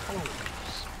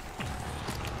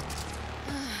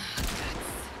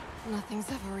 Nothing's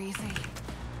ever easy.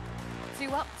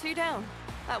 2 up, 2 down.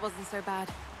 That wasn't so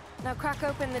bad. Now crack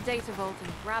open the data vault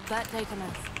and grab that data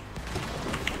mass.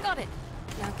 Got it.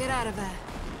 Now get out of there.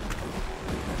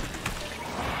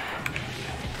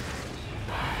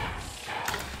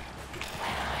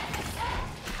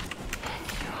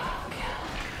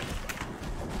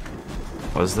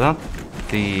 Was that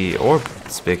the orb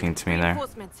speaking to me there?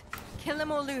 Reinforcements. Kill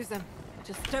him or lose him.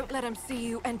 Just don't let him see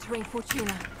you entering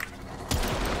Fortuna.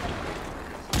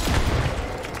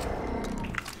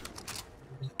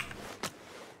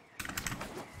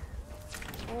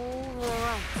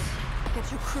 Alright. Get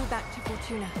your crew back to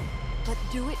Fortuna. But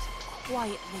do it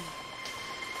quietly.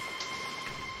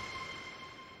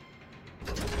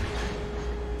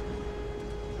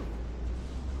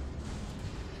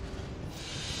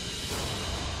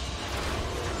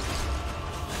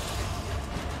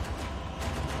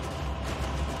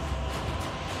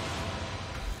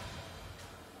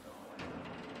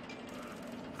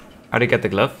 How do you get the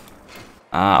glove?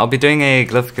 I'll be doing a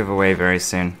glove giveaway very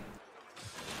soon.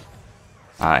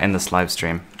 In this live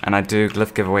stream. And I do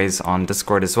glove giveaways on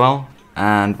Discord as well.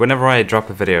 And whenever I drop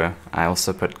a video, I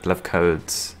also put glove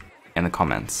codes in the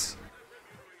comments.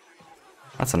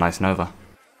 That's a nice Nova.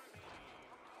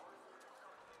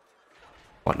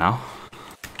 What now?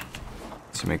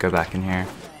 So let me go back in here.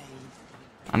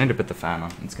 I need to put the fan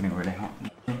on. It's getting really hot.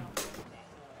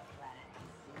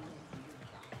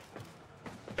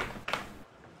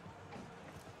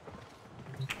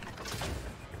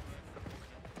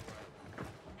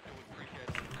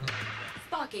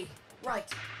 Sparky, right.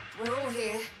 We're all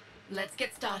here. Let's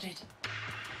get started.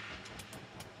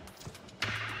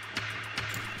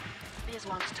 Biz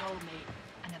once told me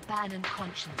an abandoned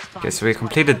conscience. Okay, so we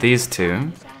completed these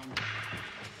two.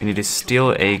 We need to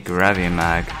steal a gravity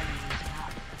mag.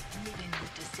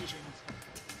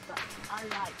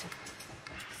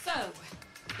 So,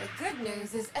 the good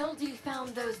news is LD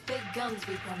found those big guns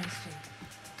we promised you.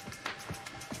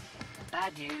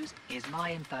 Bad news is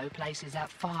my info places out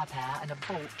firepower in a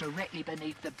vault directly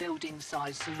beneath the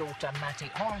building-sized slaughter-matic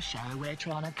horror show we're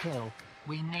trying to kill.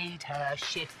 We need her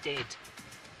shifted.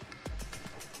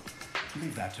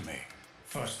 Leave that to me.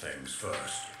 First things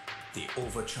first. The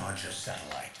Overcharger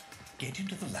satellite. Get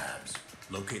into the labs,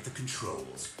 locate the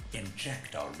controls,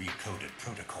 inject our recoded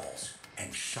protocols,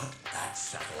 and shut that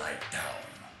satellite down.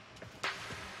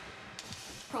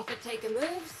 Profit Taker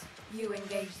moves, you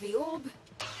engage the orb.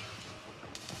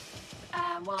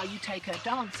 And while you take her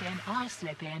dancing, I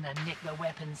slip in and nick the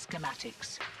weapons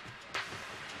schematics.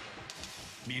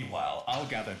 Meanwhile, I'll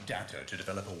gather data to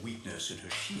develop a weakness in her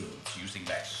shields using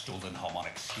that stolen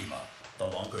harmonic schema. The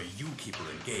longer you keep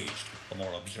her engaged, the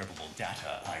more observable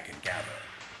data I can gather.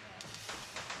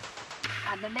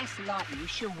 And the less likely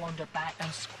she'll wander back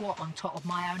and squat on top of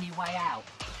my only way out.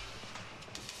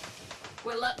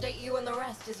 We'll update you on the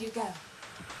rest as you go.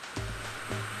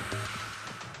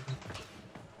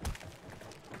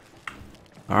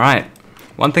 Alright,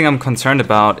 one thing I'm concerned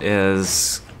about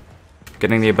is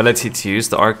getting the ability to use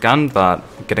the arc gun, but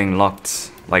getting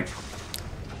locked, like,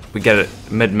 we get it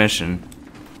mid-mission.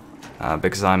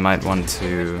 Because I might want to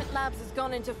Enrichment Labs has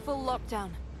gone into full lockdown.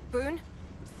 Boone?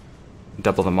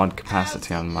 double the mod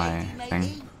capacity on my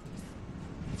thing.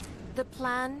 The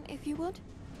plan, if you would?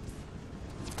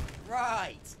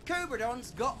 Right,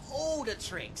 Cobradon's got all the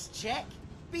tricks, check.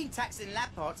 Been taxing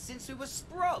lab parts since we were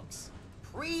sprogs.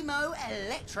 Primo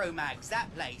electromags,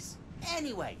 that place.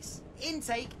 Anyways,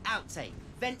 intake, outtake,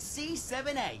 vent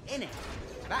C7A, innit?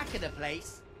 Back of the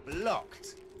place,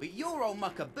 blocked. But your old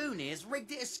mucker Boonier's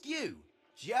rigged it askew.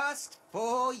 Just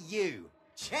for you.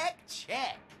 Check,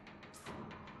 check.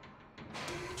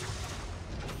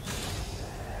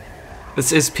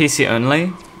 This is PC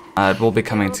only. It will be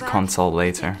coming to console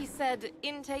later. He said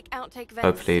intake, outtake, vent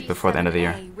Hopefully before the end of the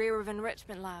year. C7A, rear of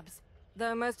enrichment labs.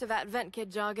 Though most of that vent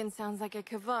kid jargon sounds like a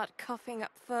cavart coughing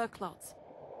up fur clots.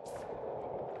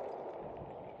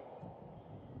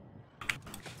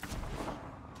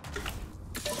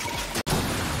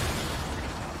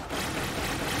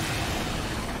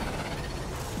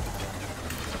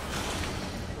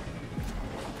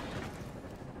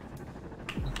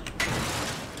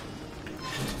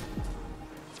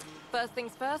 First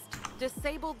things first,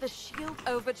 disable the shield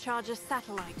overcharger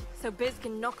satellite so Biz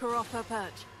can knock her off her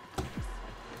perch.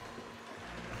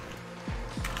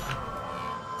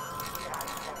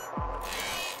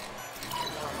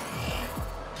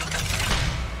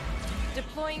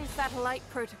 Deploying satellite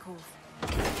protocols.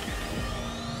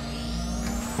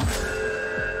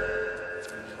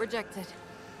 Rejected.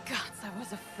 Gods, I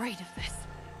was afraid of this.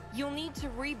 You'll need to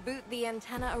reboot the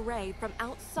antenna array from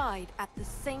outside at the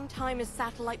same time as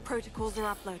satellite protocols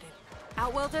are uploaded.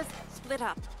 Outworlders, split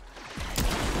up.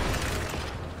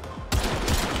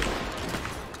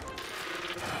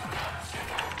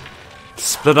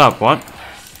 Split up, what?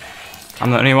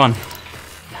 I'm the only one.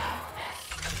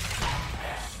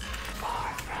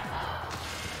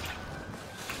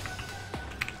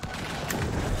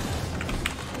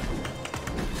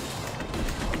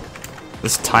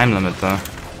 This time limit though.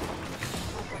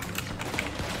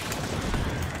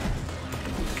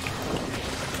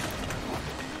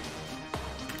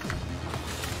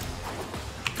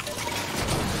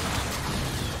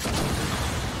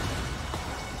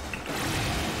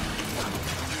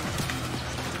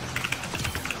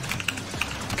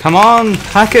 Come on,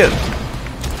 hack it!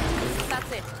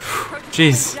 That's it.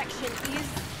 Jeez. Projection is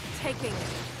taking.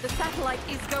 The satellite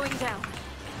is going down.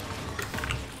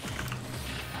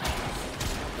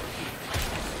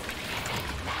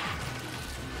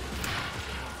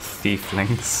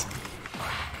 Thieflings.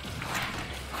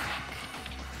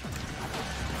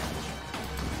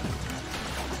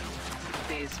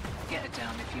 Biz, get it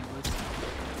down if you would.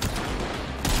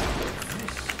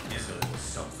 This is a little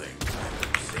something I've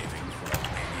been saving for a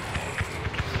rainy day.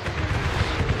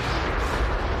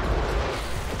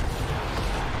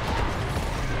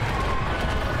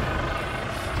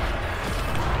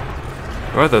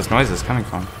 Where are those noises coming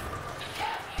from?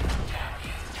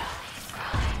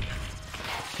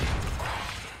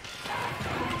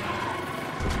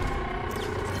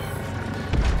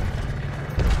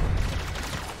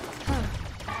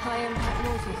 High impact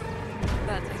mortars.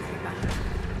 That takes me back.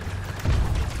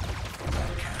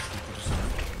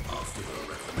 After the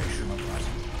reclamation of that.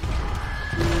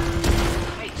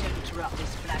 I hate to interrupt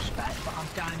this flashback, but I'm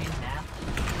going in now.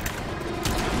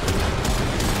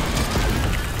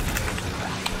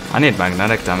 I need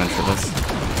magnetic damage for this.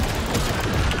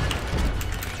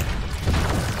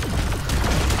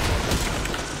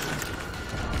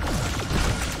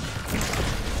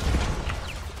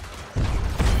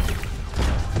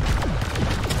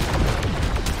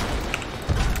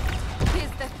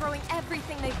 They're throwing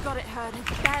everything they've got at her and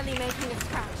barely making a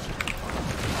scratch.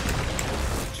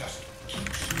 Just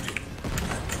keep shooting.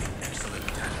 I'm getting excellent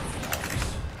data from all this.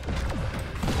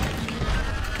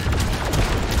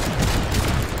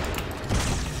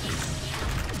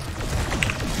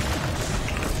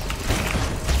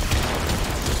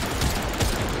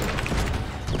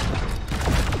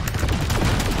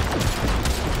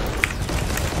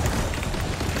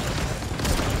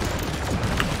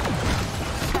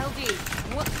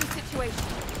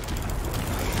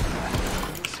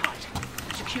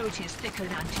 Security is thicker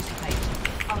than anticipated.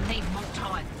 I'll need more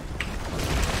time.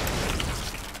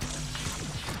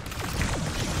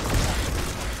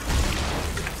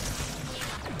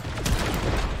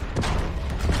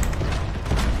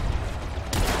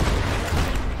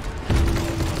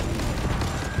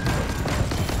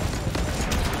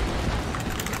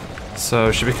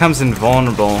 So she becomes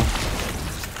invulnerable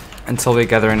until we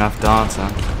gather enough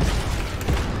data.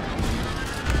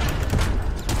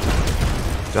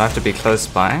 Do I have to be close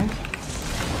by?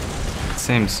 It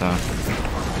seems so.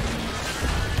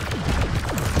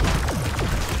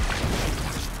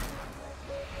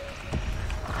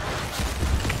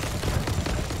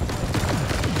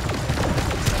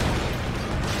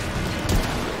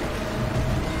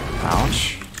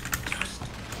 Ouch.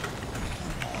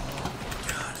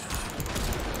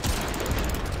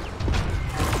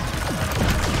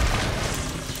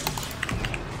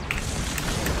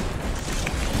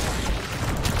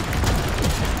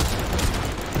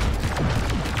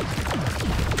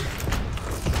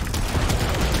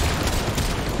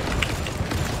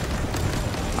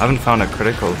 I haven't found a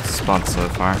critical spot so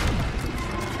far.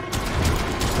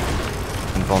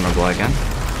 Invulnerable again.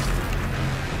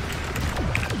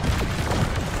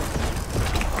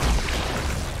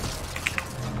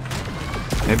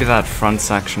 Maybe that front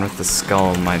section with the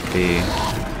skull might be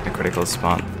a critical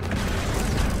spot.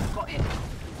 Got it.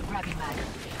 Grab him, mag.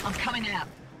 I'm coming out.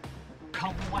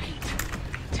 Can't wait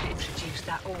to introduce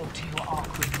that orb to your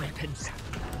arc-wing weapons.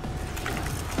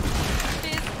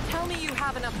 Biz, tell me you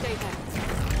have an update then.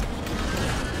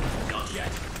 Not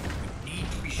yet. We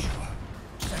need to be sure.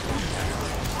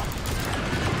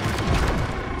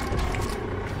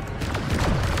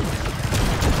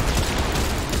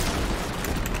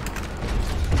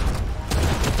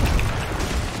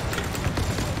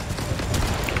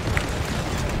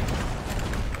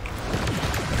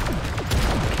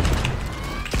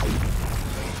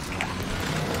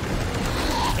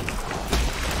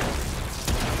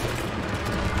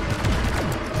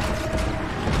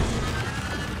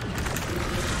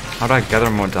 How do I gather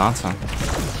more data?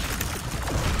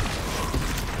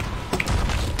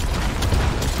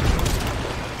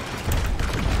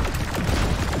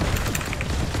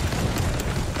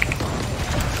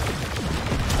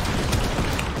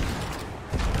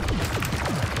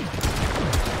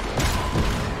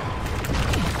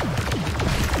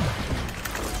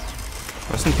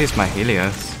 Rest in peace, my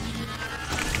Helios.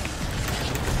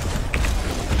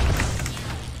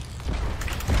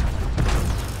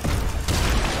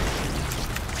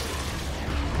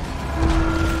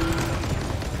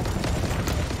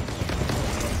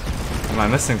 Am I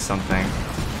missing something?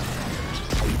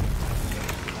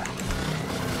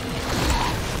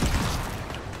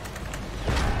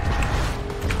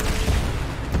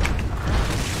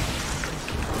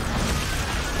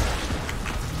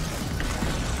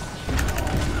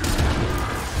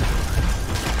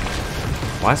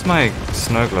 Why is my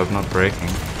snow globe not breaking?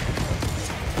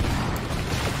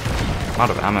 I'm out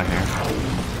of ammo here.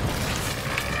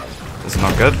 This is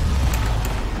not good.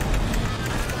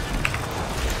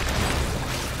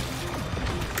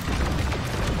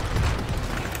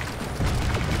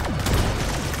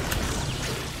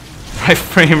 High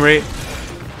frame rate.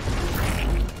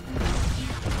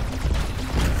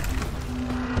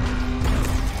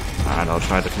 Alright, I'll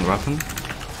try a different weapon.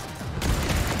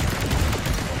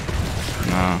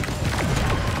 No.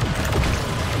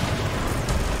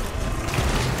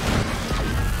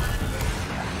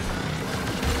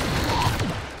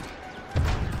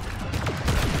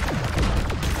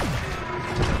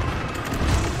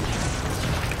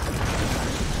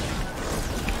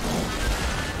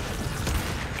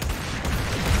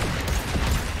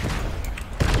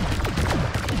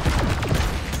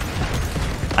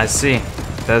 I see.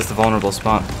 There's the vulnerable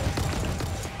spot.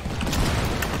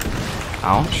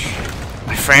 Ouch.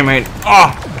 My frame rate.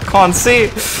 Oh! I can't see!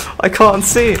 I can't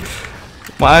see!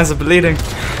 My eyes are bleeding.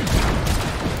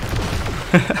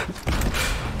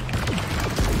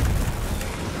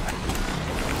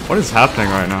 What is happening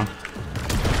right now?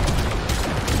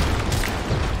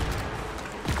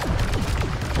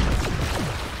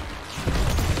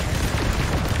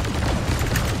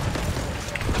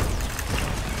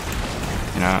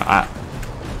 You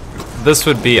know, this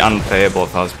would be unplayable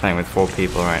if I was playing with 4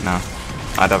 people right now.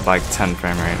 I'd have like 10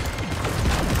 frame rate.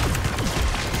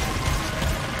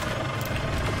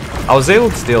 I was able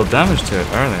to deal damage to it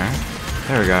earlier.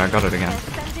 There we go, I got it again.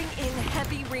 Sending in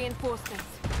heavy reinforcements.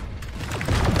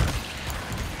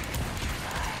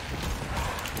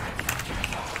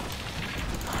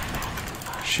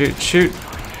 Shoot, shoot.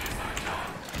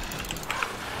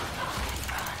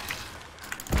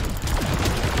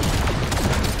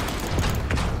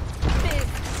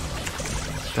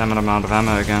 Damn it, I'm out of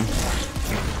ammo again.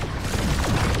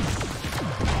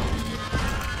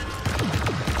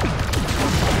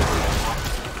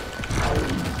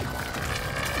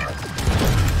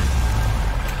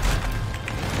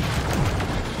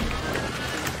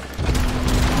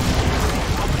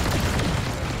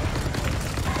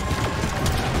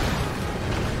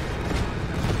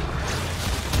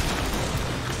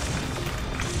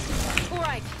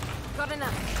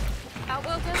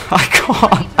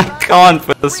 I can't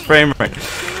with this frame rate.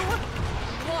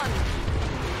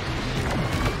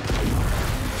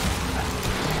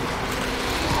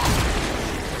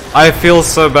 I feel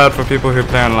so bad for people who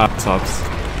play on laptops.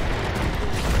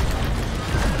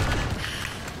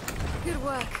 Good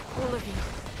work, all of you.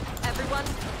 Everyone,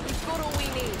 we've got all we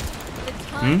need. The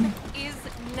time is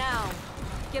now.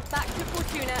 Get back to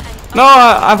Fortuna and... No,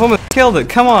 I've almost killed it.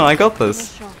 Come on, I got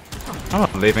this. I'm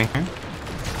not leaving here.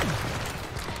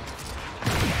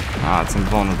 Ah, it's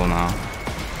invulnerable now.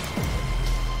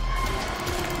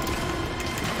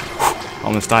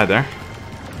 Almost died there.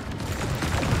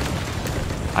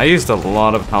 I used a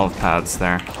lot of health pads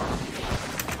there.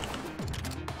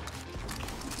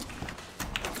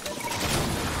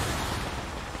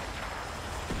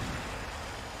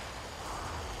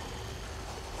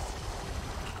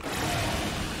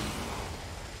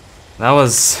 That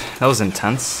was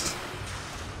intense.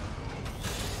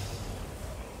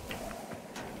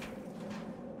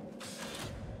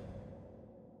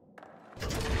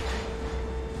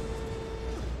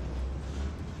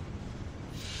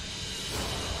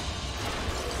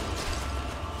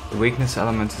 The weakness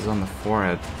element is on the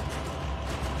forehead.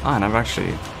 Ah, I never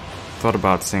actually thought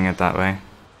about seeing it that way.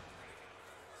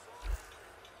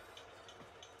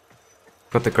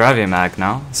 Got the Gravia Mag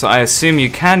now, so I assume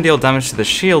you can deal damage to the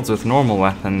shields with normal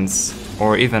weapons,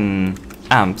 or even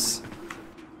amps.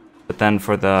 But then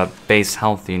for the base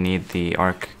health you need the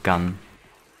arc gun.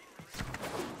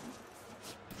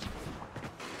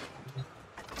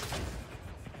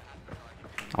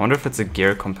 I wonder if it's a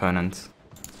gear component.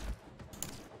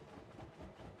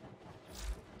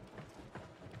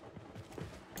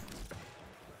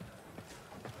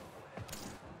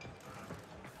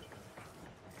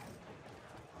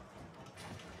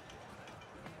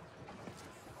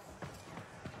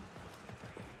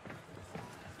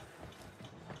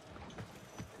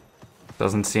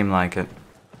 Doesn't seem like it.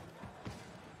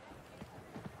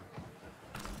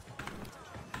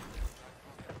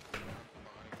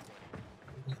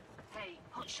 Hey,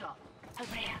 hotshot,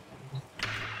 over here.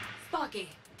 Sparky,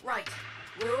 right.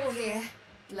 We're all here.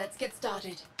 Let's get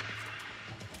started.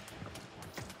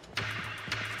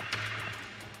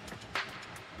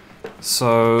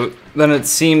 So then it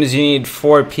seems you need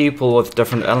 4 people with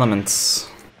different elements.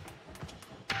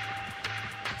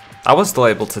 I was still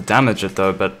able to damage it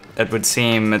though, but it would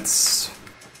seem it's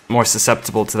more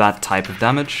susceptible to that type of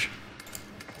damage.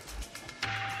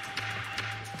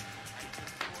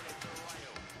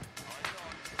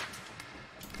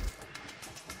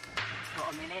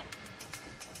 Got a minute?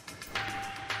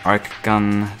 Arc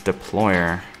gun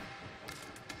deployer.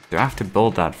 Do I have to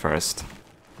build that first?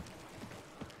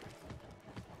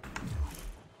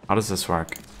 How does this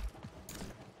work?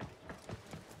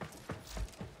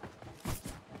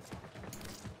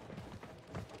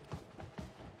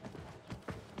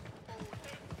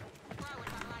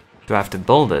 Do I have to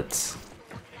build it?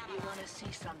 You want to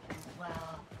see something?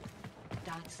 Well,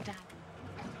 don't stand.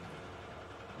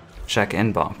 Check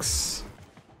inbox.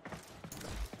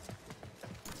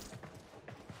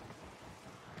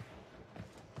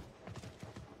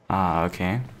 Ah,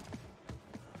 okay.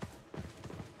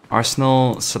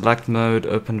 Arsenal, select mode,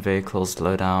 open vehicles,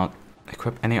 loadout.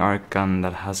 Equip any arc gun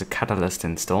that has a catalyst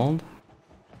installed.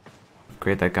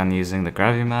 Upgrade that gun using the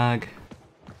Gravia Mag.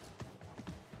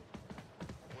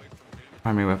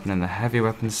 Primary weapon in the heavy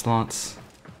weapon slots.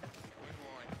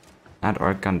 Add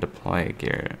arc gun deploy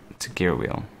gear to gear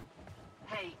wheel.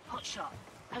 Hey, hotshot,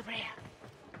 over here.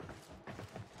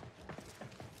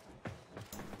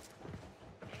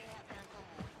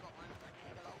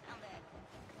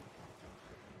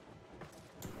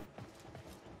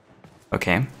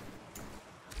 Okay.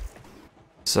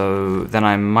 So then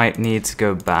I might need to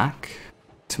go back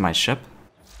to my ship.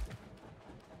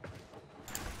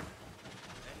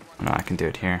 No, I can do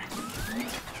it here.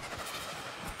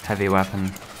 Heavy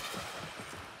weapon.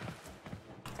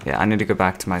 Yeah, I need to go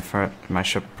back to my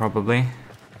ship probably,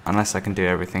 unless I can do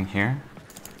everything here.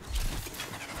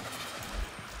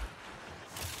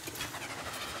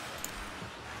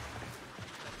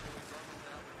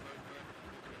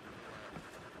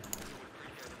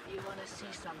 You want to see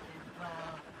something?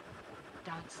 Well,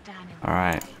 don't stand in All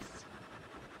right. the place.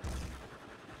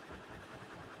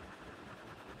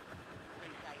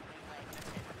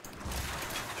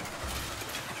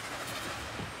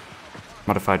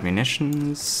 Modified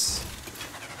munitions.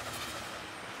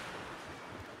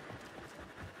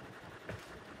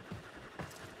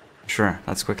 Sure,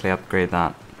 let's quickly upgrade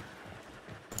that.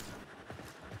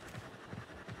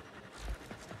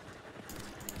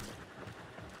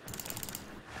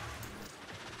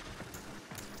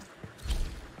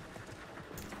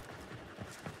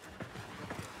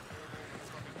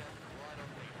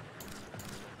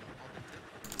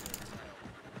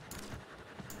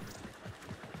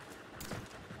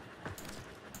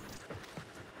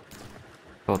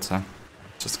 Thought so.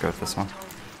 Just go with this one.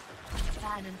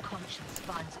 Man and conscience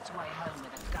finds its way home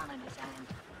with a gun in his hand.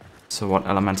 So what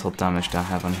elemental damage do I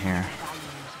have on here?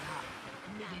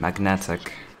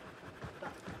 Magnetic.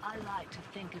 But I like to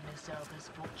think of myself as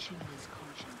Fortuna's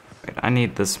conscience. Wait, I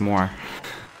need this more.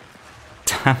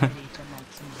 Damn it. Ready to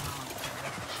make some hard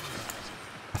choices.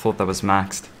 I thought that was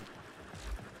maxed.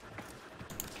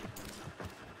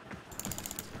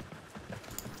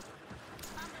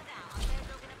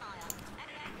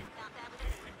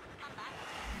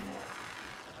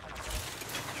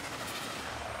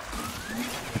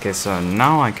 Okay, so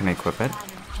now I can equip it. Man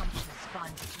and conscience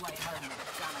finds its way home with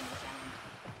a gun in his hand.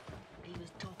 He was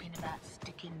talking about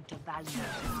sticking to values,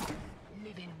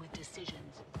 living with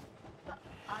decisions. But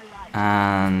I like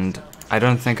And I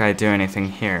don't think I do anything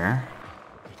here.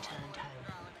 returned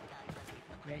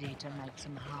home. Ready to make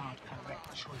some hard,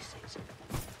 correct choices.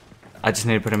 I just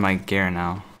need to put in my gear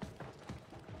now.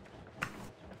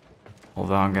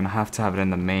 Although I'm gonna have to have it in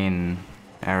the main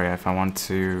area if I want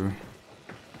to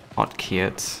hotkey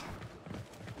it.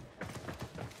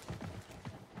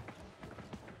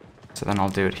 So then I'll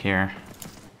do it here.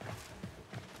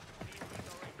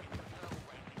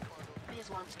 Piers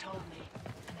once told me,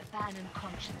 an abandoned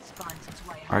conscience finds its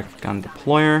way home. Arc gun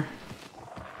deployer.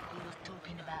 He was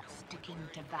talking about sticking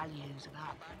to values,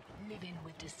 about living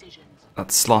with decisions.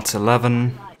 That's slot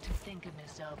 11. I like to think of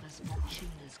myself as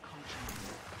Fortuna's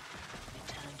conscience.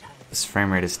 Returned home. This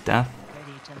frame rate is death.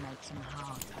 Ready to make some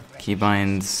hard, correct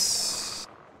Keybinds.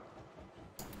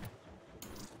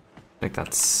 I think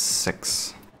that's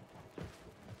 6.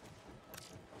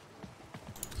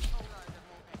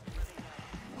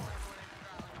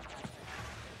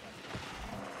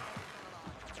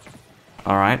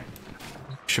 Alright.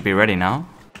 Should be ready now.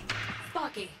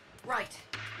 Sparky, right.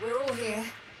 We're all here.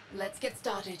 Let's get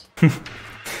started.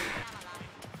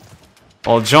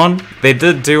 Well, John, they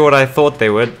did do what I thought they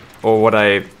would, or what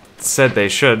I said they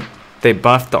should. They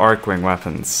buffed the Arcwing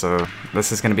weapons, so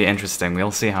this is going to be interesting.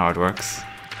 We'll see how it works.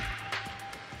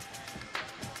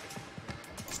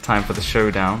 It's time for the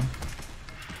showdown.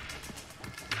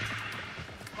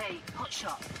 Hey,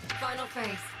 hotshot. Final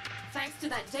phase. Thanks to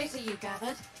that data you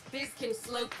gathered, Biz can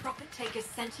slow Profit Taker's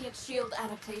sentient shield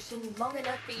adaptation long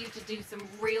enough for you to do some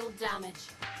real damage.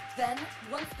 Then,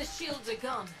 once the shields are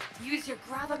gone, use your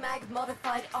Gravamag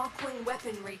modified Arcwing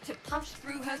weaponry to punch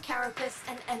through her carapace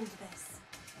and end this.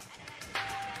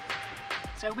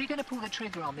 So we're going to pull the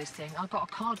trigger on this thing. I've got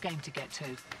a card game to get to.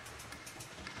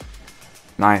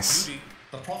 Nice. Rudy,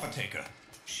 the Profit Taker.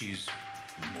 She's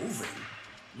moving.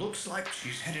 Looks like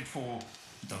she's headed for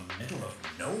the middle of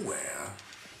nowhere.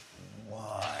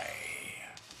 Why?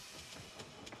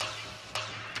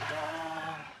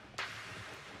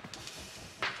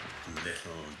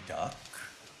 Little duck?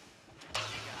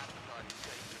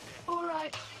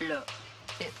 Alright, look.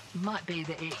 It might be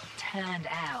that it turned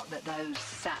out that those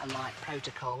satellite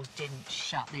protocols didn't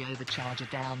shut the overcharger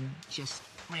down, just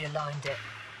realigned it.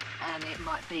 And it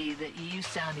might be that you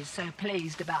sounded so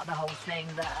pleased about the whole thing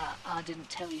that I didn't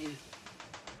tell you.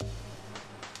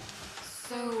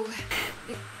 So,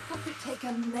 if Profit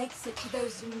Taker makes it to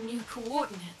those new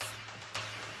coordinates,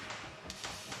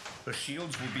 The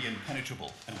shields will be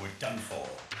impenetrable, and we're done for.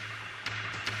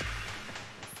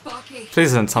 Okay.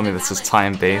 Please don't tell me this is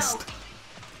time-based.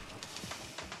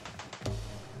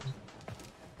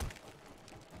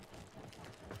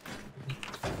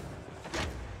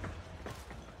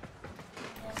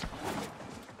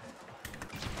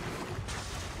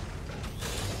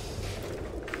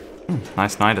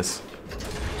 Nice MitiS.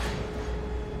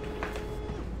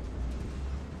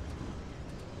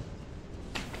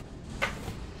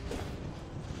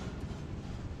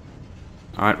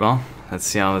 Alright, well, let's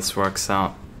see how this works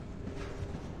out.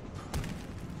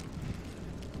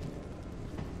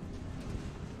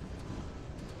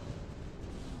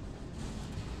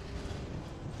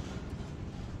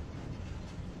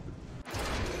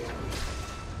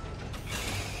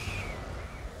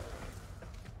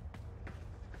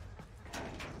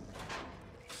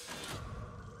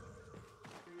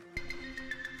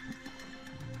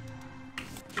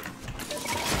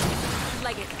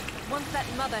 Once that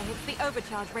mother hits the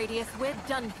overcharge radius, we're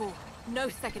done for. No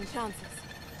second chances.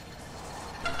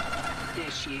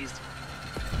 There she is.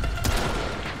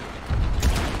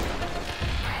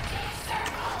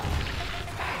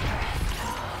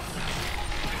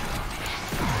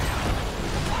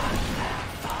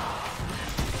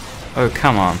 Oh,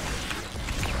 come on.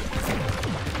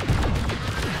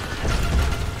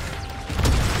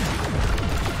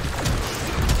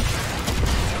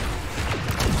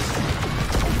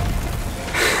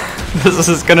 This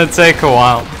is gonna take a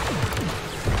while.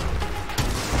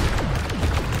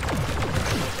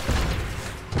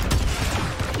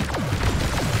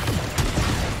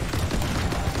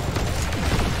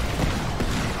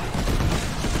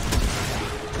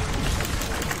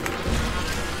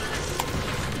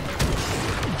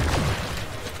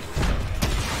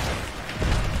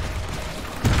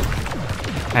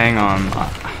 Hang on.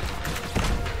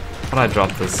 How'd I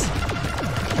drop this?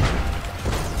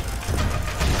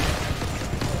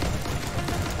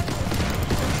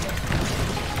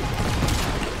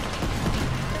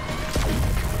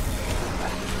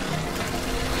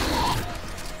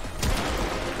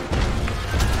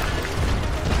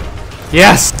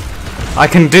 Yes! I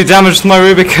can do damage to my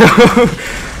Rubico!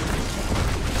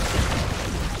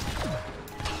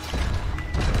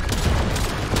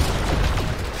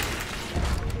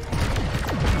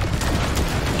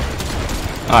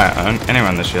 Alright,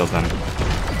 anyone the shield then.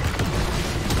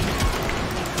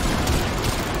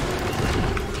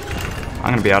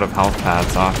 I'm gonna be out of health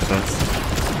pads after this.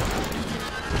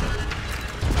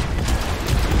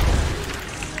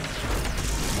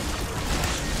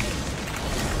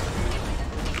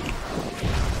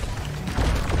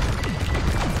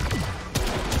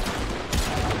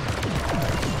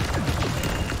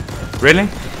 Really?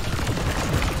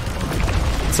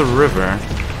 It's a river.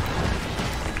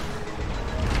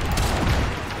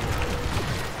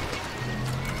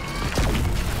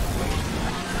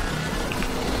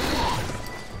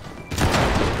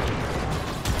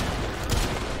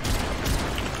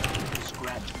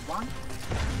 Scratch one.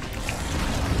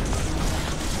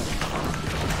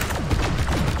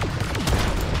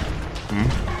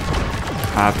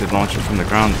 I have to launch it from the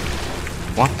ground.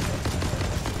 What?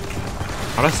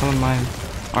 How do I summon my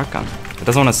arc gun? It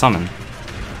doesn't want to summon.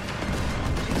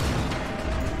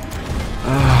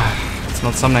 It's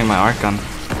not summoning my arc gun.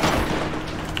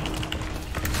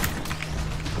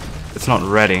 It's not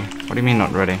ready. What do you mean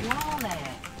not ready?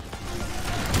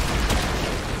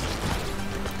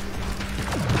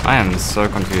 I am so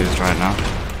confused right now.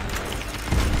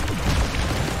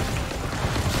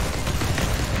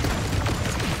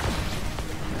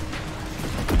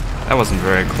 That wasn't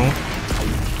very cool.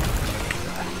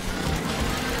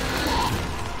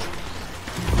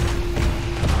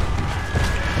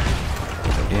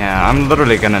 Yeah, I'm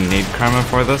literally gonna need Karma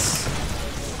for this.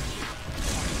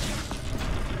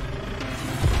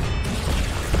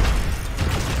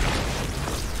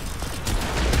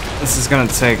 This is gonna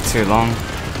take too long.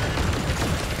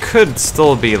 Could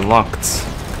still be locked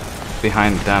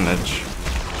behind damage.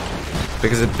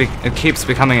 Because it keeps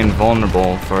becoming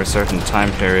invulnerable for certain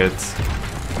time periods.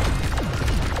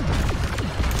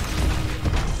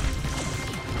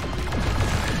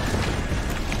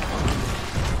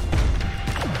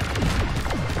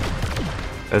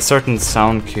 There's certain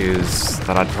sound cues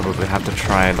that I'd probably have to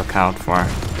try look out for.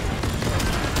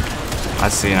 I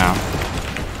see now.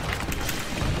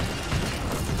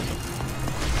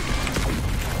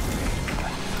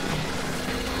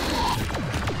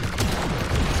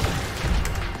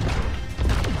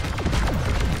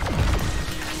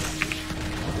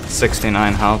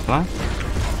 $69 health left.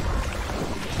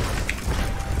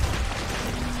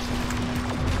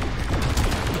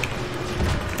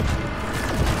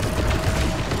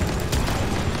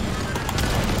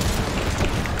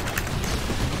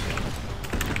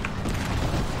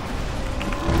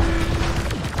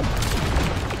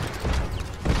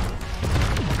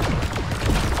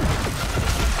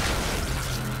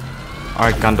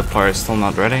 Alright, gun deployer is still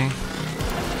not ready.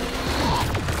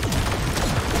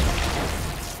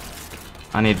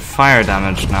 I need fire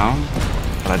damage now,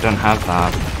 but I don't have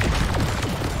that.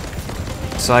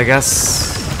 So I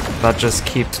guess that just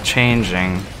keeps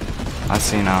changing. I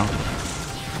see now.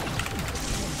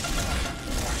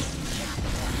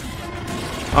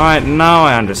 Alright, now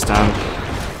I understand.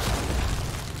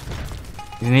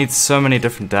 You need so many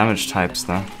different damage types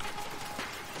though.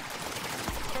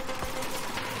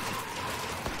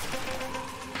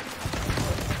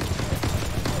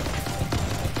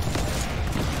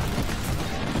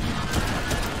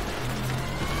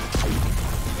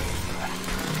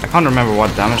 I can't remember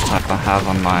what damage type I have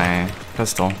on my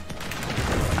pistol.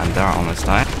 And there I almost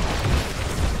died.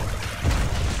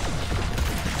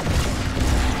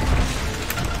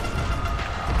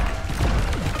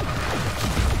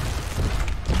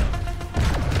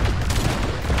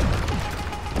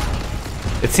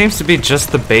 It seems to be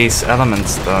just the base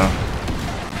elements though.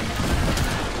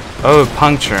 Oh,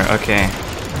 puncture, okay.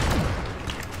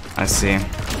 I see.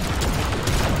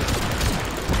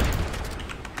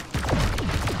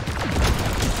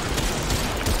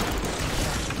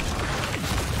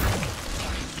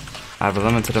 I have a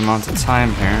limited amount of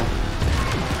time here.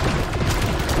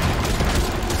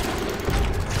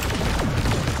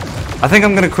 I think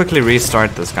I'm gonna quickly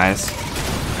restart this, guys.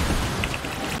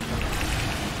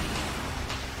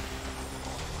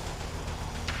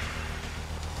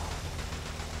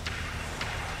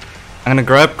 I'm gonna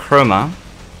grab Chroma,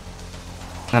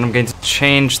 then I'm going to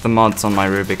change the mods on my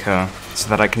Rubico so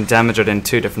that I can damage it in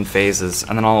 2 different phases,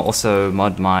 and then I'll also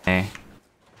mod my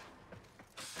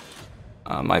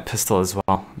my pistol as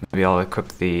well. Maybe I'll equip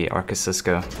the Arca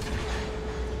Cisco.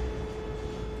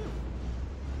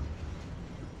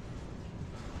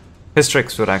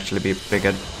 Hystrix would actually be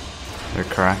bigger. You're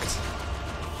correct.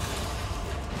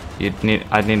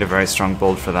 I'd need a very strong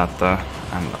build for that though,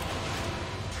 and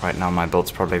right now my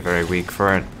build's probably very weak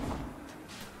for it.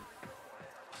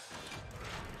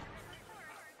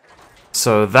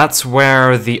 So that's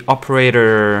where the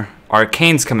operator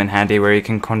arcanes come in handy, where you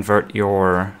can convert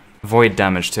your void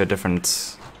damage to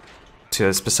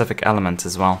a specific element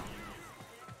as well.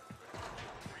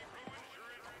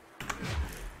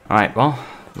 Alright, well,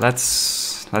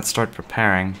 let's start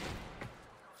preparing.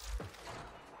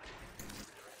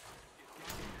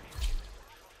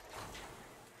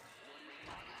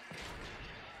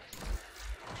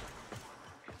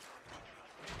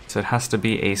 So it has to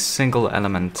be a single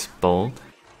element build.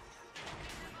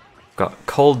 Got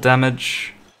cold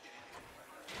damage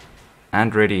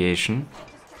and radiation.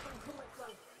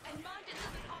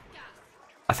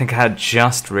 I think I had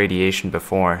just radiation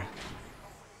before.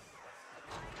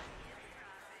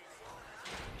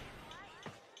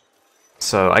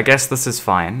 So I guess this is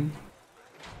fine.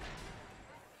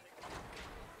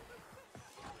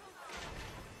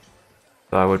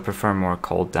 But I would prefer more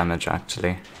cold damage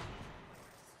actually.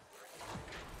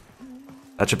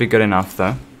 That should be good enough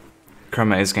though.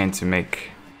 Chroma is going to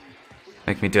make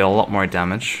me do a lot more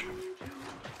damage.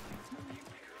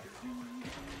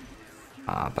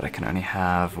 But I can only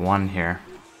have 1 here.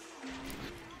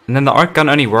 And then the arc gun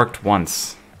only worked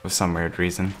once, for some weird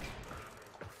reason.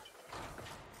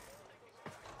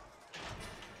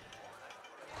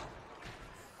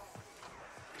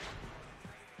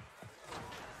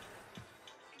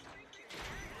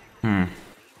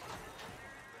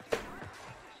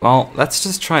 Well, let's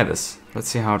just try this. Let's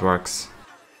see how it works.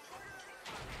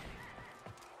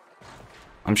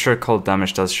 I'm sure cold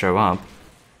damage does show up.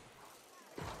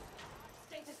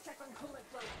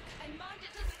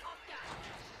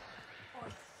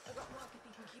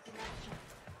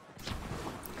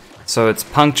 So it's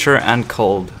puncture and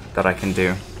cold that I can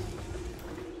do.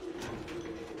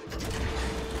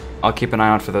 I'll keep an eye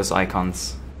out for those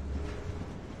icons.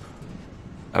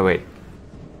 Oh wait.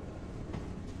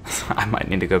 I might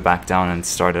need to go back down and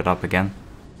start it up again.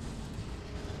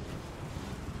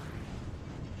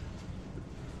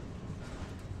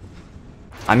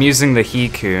 I'm using the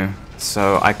Hiku,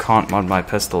 so I can't mod my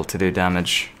pistol to do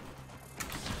damage.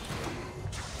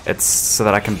 It's so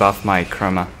that I can buff my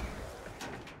Chroma.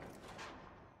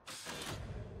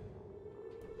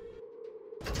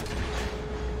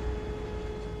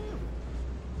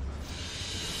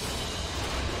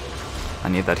 I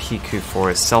need that Hiku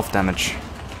for self-damage.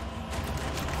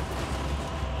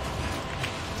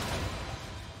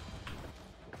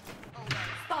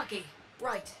 Sparky,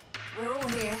 right. We're all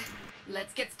here.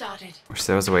 Let's get started. Wish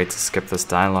there was a way to skip this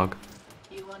dialogue.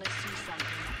 You want to see something?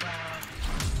 Well,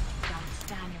 don't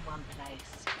stand in one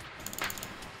place.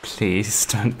 Please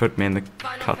don't put me in the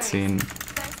Final cutscene. phase.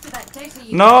 Thanks to that data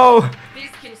you No!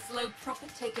 This can slow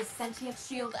Profit Taker make a sentient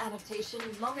shield adaptation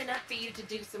long enough for you to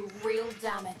do some real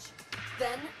damage.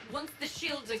 Then, once the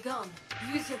shields are gone,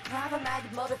 use your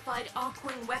Gravamag modified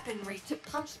Arcwing weaponry to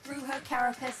punch through her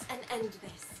carapace and end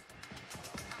this.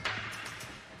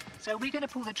 So we're going to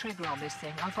pull the trigger on this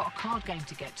thing. I've got a card game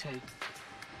to get to.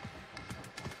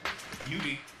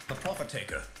 Yeti, the Profit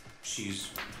Taker.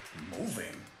 She's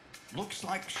moving. Looks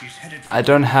like she's headed for I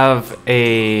don't have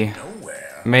a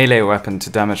nowhere. melee weapon to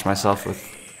damage myself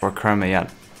with or Chroma yet.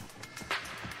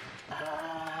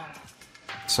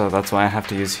 So that's why I have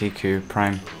to use Hiku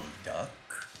Prime. Duck.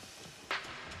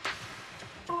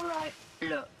 Alright,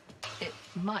 look, it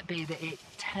might be that it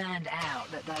turned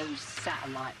out that those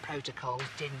satellite protocols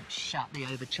didn't shut the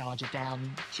overcharger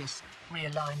down, just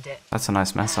realigned it. That's a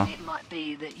nice mess up. And it might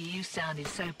be that you sounded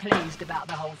so pleased about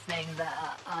the whole thing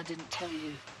that I didn't tell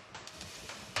you.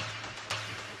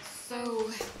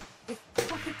 So, if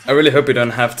Profit I really hope we don't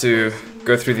have to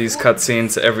go through these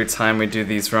cutscenes every time we do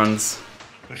these runs.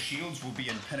 The shields will be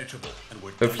impenetrable, and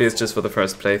we're Hopefully it's just for the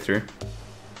first playthrough.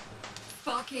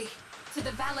 Sparky, to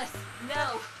the Valis,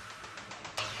 no!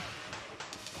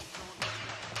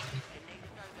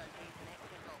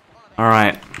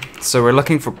 Alright, so we're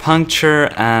looking for puncture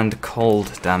and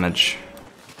cold damage.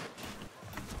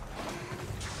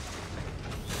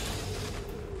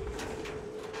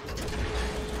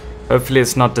 Hopefully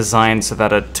it's not designed so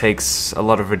that it takes a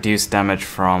lot of reduced damage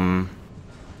from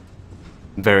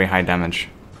very high damage.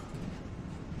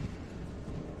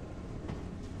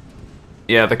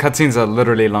 Yeah, the cutscenes are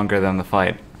literally longer than the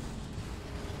fight.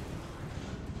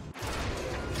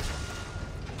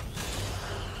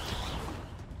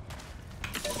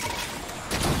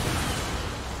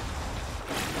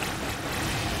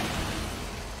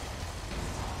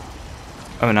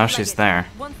 Oh, now she's there.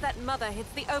 Once that mother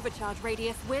hits the overcharge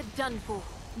radius, we're done for.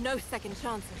 No second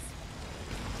chances.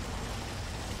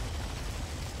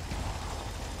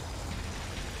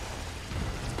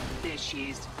 There she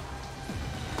is.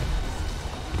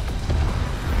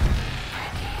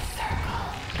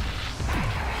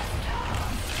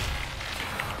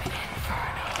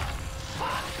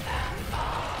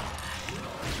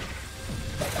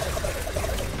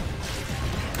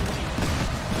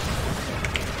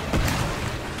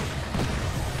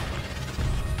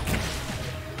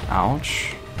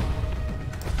 Ouch.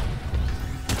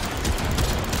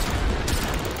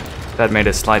 That made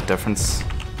a slight difference.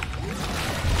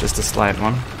 Just a slight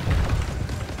one.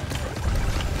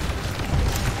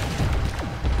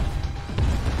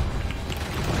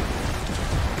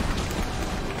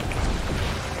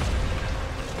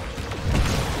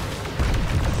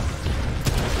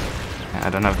 Yeah, I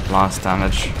don't have blast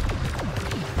damage.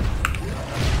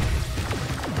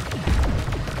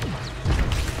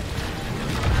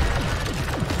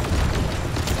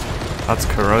 That's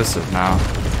corrosive now.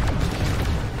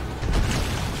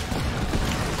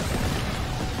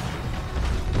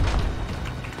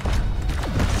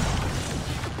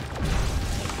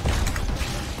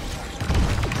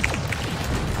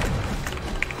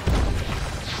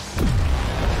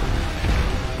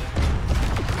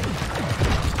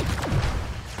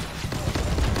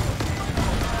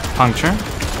 Puncture.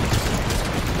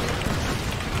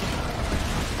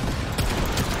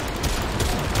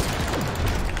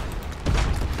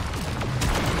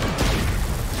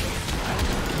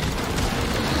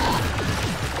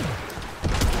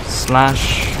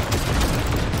 Slash.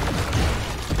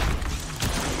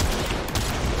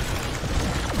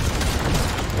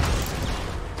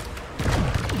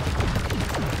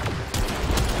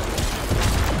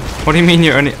 What do you mean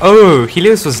you're only— oh,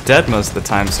 Helios was dead most of the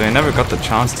time, so he never got the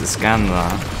chance to scan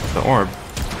the orb.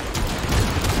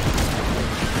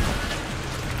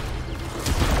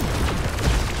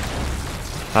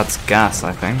 That's gas,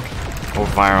 I think. Or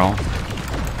viral.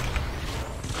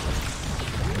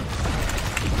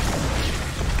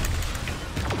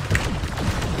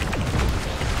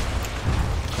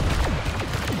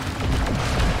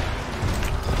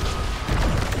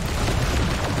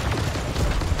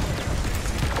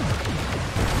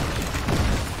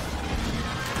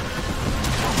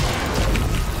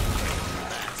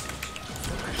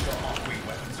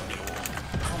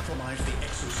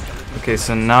 Okay,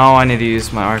 so now I need to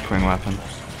use my Arcwing weapon.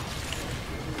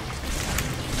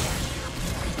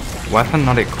 Weapon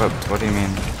not equipped, what do you mean?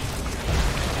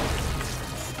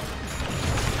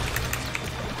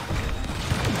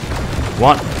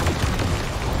 What?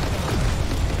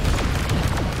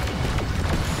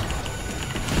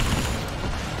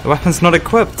 The weapon's not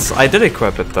equipped! I did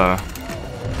equip it though.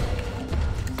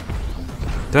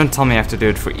 Don't tell me I have to do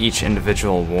it for each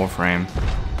individual Warframe.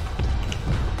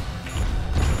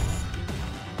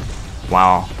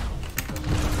 Wow.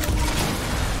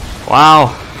 Wow.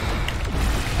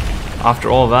 After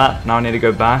all that, now I need to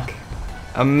go back.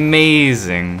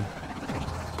 Amazing.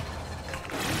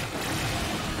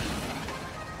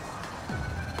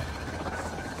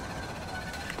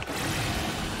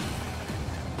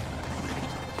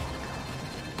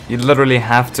 You literally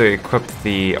have to equip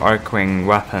the Arcwing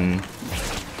weapon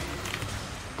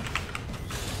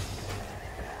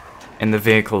in the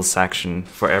vehicles section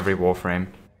for every Warframe.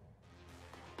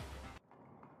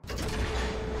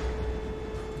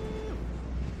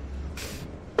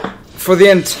 For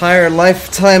the entire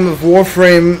lifetime of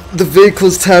Warframe, the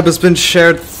vehicles tab has been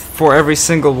shared for every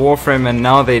single Warframe, and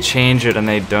now they change it and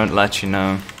they don't let you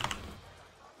know.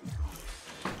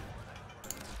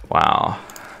 Wow.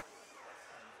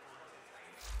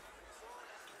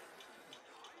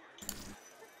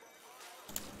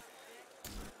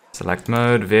 Select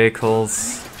mode,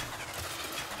 vehicles.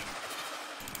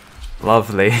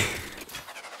 Lovely.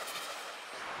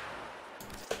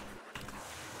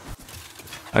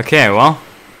 Okay, well,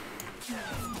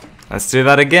 let's do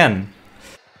that again.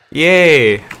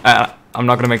 Yay! I'm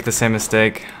not gonna make the same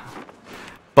mistake.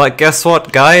 But guess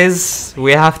what, guys?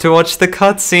 We have to watch the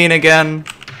cutscene again.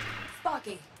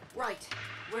 Sparky, right.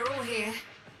 We're all here.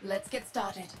 Let's get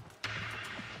started.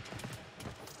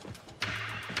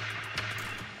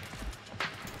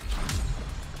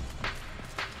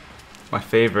 My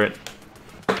favorite.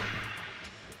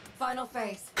 Final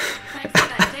phase. Thanks for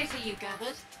that data you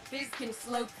gathered, Biz can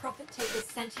slow Profit Taker's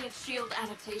sentient shield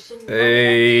adaptation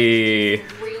Hey.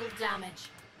 real damage.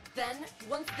 Then,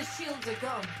 once the shields are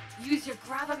gone, use your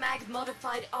Gravamag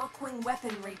modified Arcwing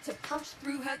weaponry to punch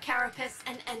through her carapace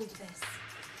and end this.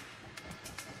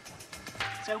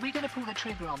 So we're going to pull the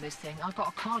trigger on this thing. I've got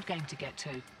a card game to get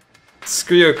to.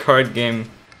 Screw your card game.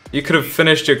 You could have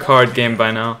finished your card game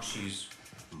by now. She's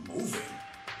moving.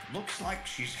 Looks like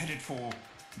she's headed for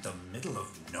the middle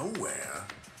of nowhere.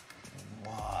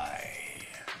 Why?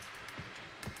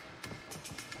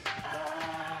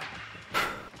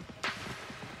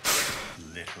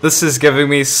 This is giving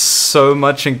me so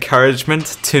much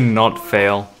encouragement to not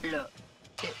fail. Look,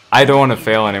 I don't want to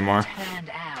fail anymore.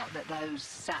 Turned out that those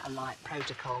satellite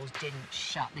protocols didn't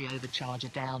shut the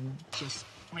overcharger down, just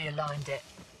realigned it.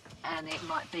 And it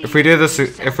might be... If we do this,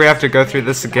 if we have to go through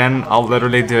this again, I'll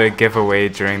literally do a giveaway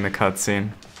during the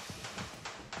cutscene.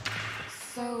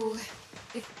 So,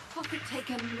 if Profit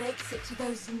Taker makes it to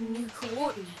those new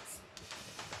coordinates...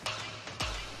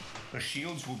 The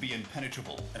shields will be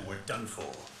impenetrable, and we're done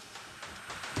for.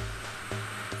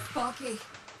 Sparky,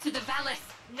 to the Vallis,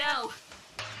 now!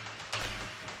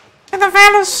 To the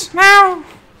Vallis, now!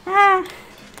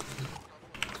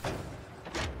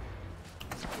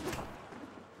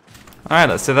 Alright,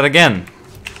 let's do that again.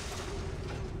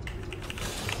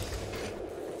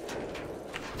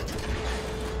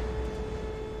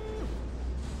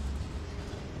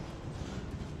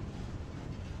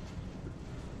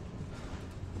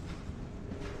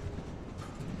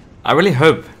 I really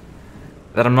hope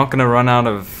that I'm not gonna run out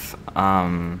of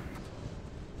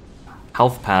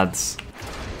health pads.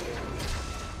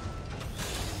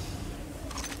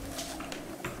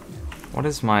 What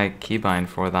is my keybind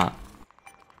for that?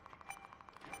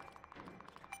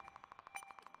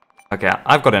 Okay,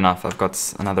 I've got enough. I've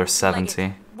got another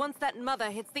 70. Once that mother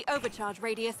hits the overcharge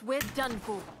radius, we're done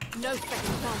for. No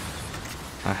second chance.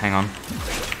 Oh, hang on.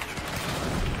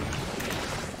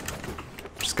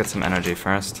 Just get some energy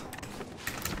first.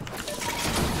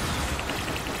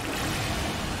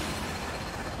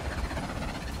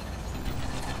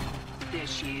 There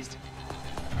she is.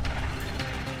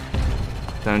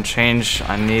 Don't change.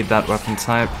 I need that weapon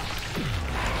type.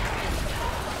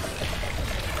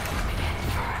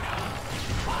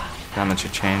 Damn it, you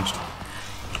changed.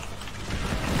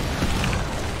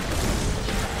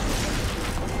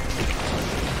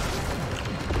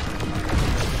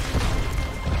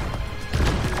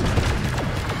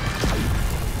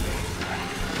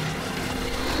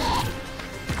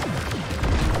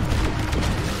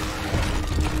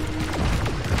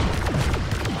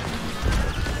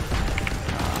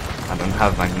 I don't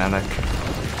have magnetic.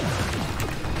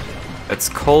 It's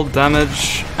cold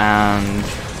damage and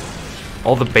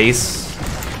all the basic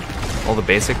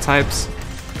types.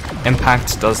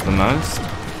 Impact does the most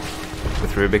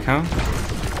with Rubico.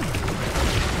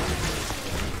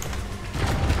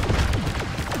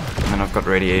 And then I've got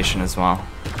radiation as well.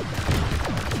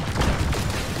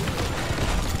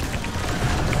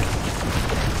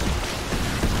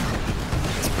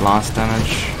 It's blast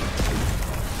damage.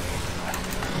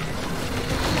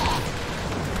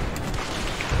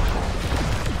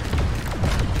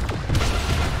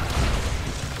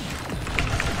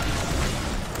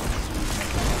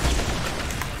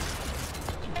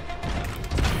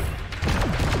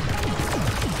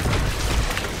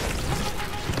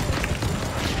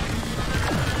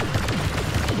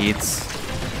 overheats.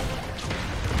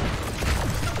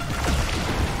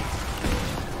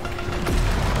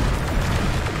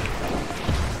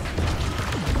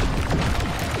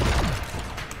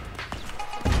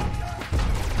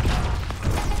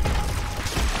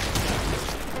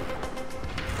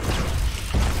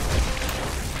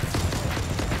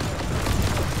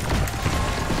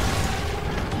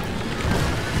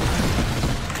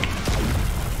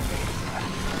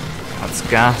 That's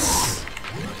gas.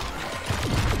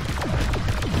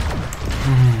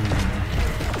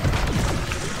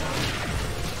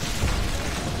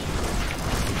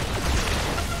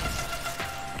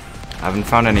 I haven't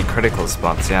found any critical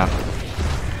spots yet,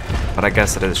 but I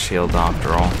guess it is shield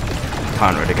after all.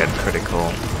 Can't really get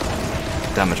critical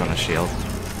damage on a shield.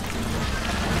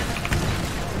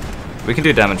 We can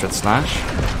do damage with slash.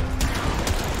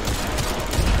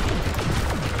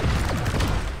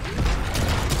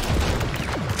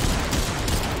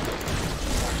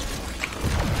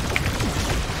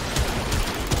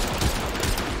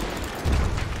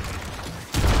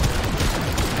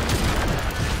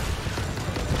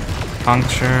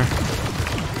 Puncture.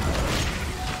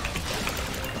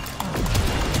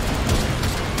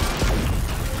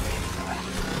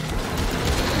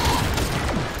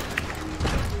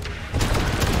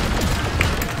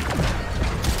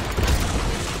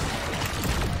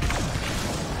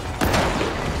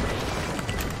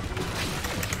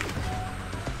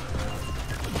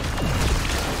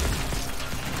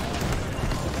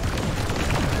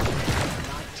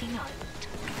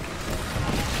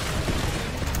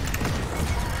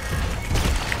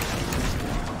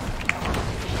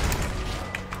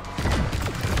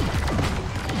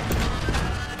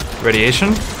 Radiation.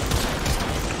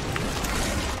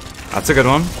 That's a good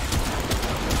one.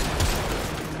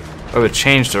 Oh, it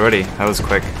changed already. That was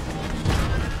quick.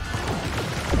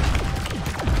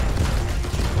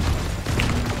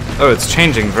 Oh, it's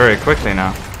changing very quickly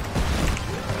now.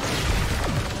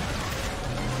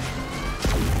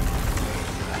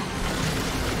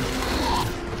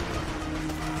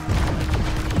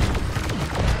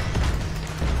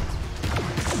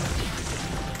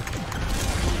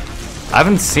 I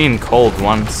haven't seen cold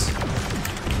once.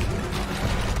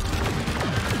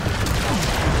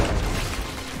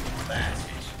 That's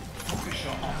it. Focus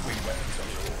your off-wing weapons on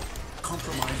your orb.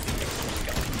 Compromise the exhaust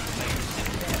government flames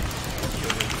and then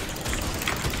you're over the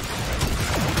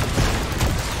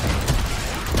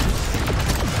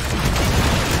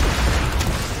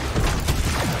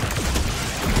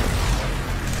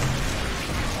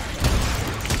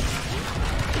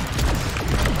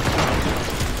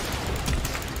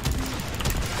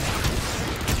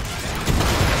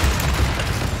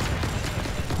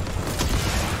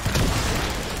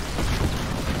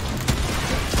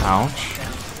Ouch.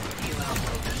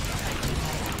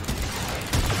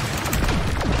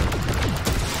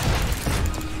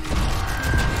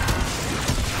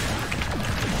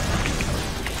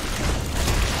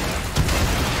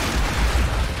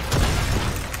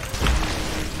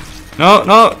 No,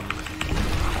 no!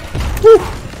 Woo!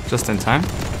 Just in time.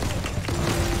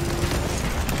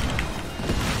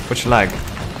 Which leg?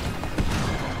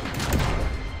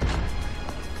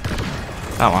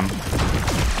 That one.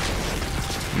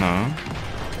 No.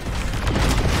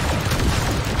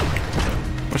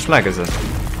 Which leg is it?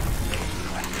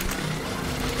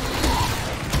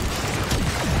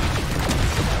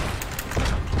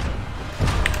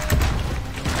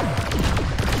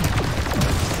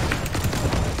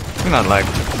 Look at that leg.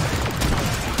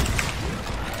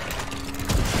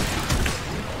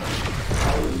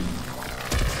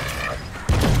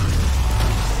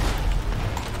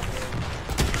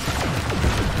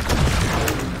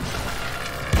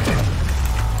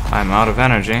 I'm out of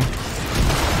energy.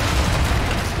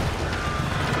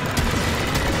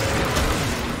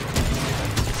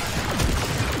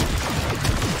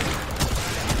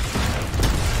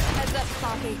 Heads up,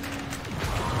 Sparky.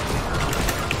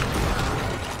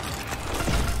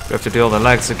 We have to deal the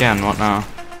legs again, what now?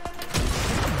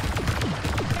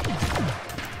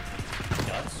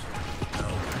 nuts. No,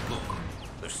 look.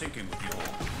 They're sinking with the orb.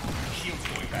 Shields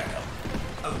going back up.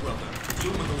 Oh, brother.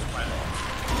 Deal with those pylons.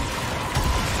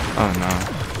 Oh no.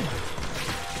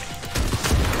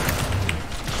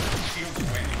 Shields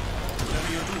waning.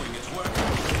 Whatever you're doing, it's working.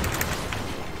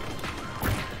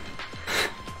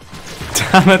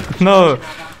 Damn it, no!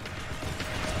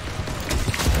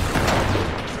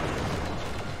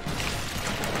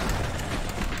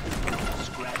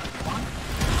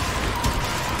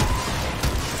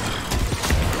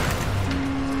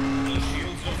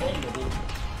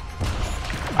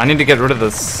 I need to get rid of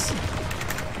this.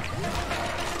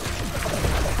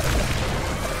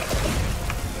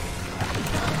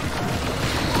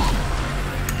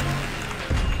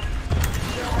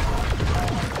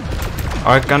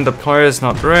 Arc gun deployer is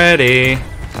not ready.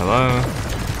 Hello.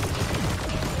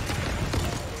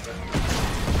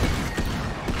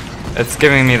 It's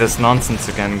giving me this nonsense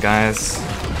again, guys.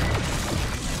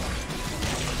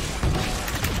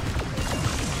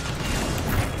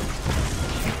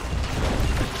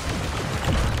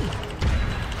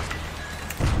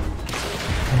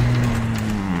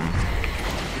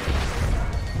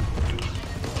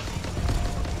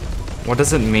 What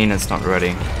does it mean it's not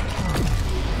ready?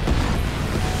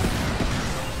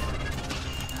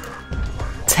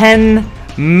 "10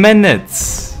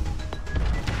 minutes!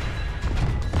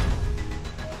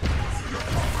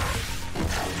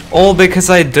 All because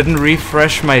I didn't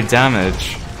refresh my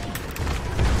damage.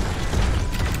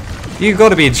 You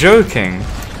gotta be joking.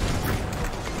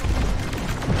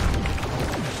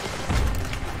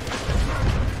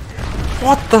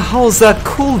 What the hell is that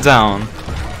cooldown?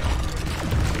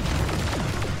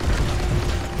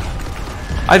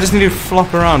 I just need to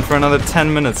flop around for another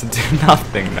 10 minutes and do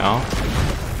nothing now.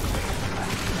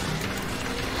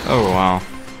 Oh wow.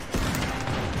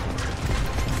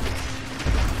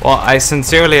 Well, I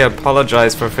sincerely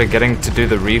apologize for forgetting to do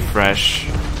the refresh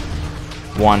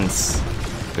once,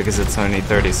 because it's only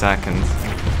 30 seconds.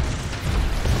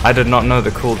 I did not know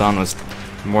the cooldown was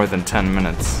more than 10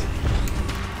 minutes.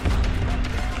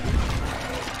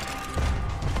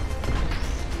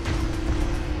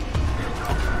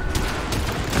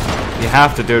 You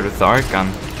have to do it with the arc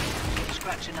gun.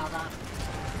 Scratch another.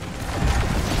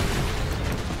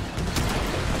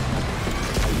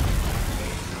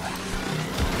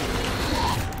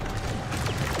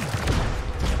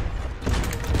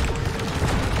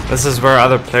 This is where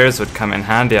other players would come in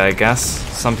handy, I guess.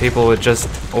 Some people would just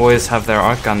always have their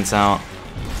arc guns out.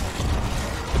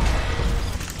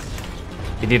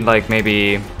 You need like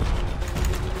maybe,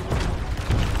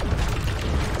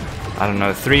 I don't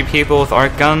know, 3 people with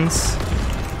arc guns,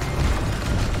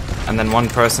 and then 1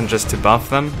 person just to buff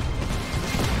them.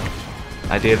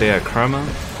 Ideally a chroma.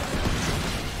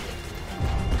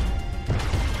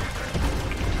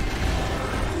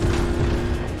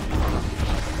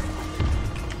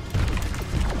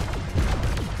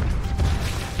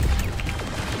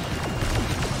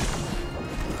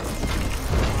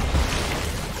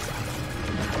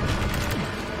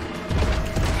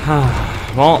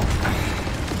 Well,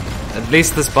 at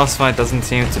least this boss fight doesn't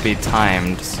seem to be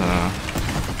timed, so...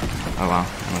 Oh wow,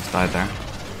 almost died there.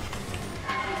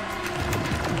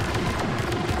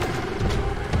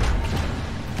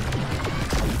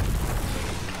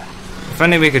 If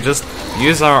only we could just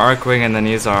use our arc wing and then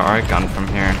use our arc gun from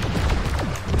here.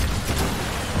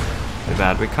 Too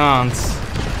bad we can't.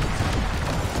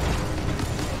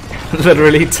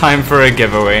 Literally time for a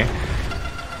giveaway.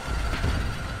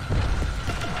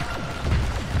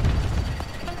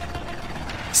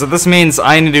 So this means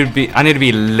I need to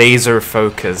be laser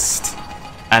focused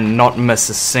and not miss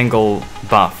a single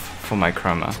buff for my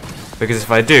chroma, because if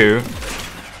I do,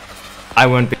 I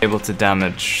won't be able to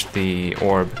damage the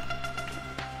orb.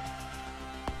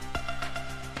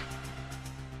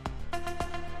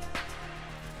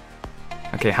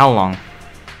 Okay, how long?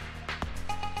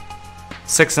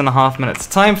 6.5 minutes.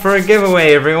 Time for a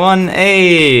giveaway, everyone!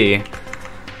 Hey!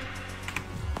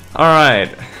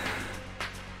 Alright.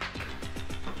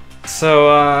 So,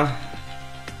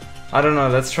 I don't know,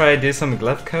 let's try to do some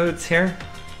glyph codes here.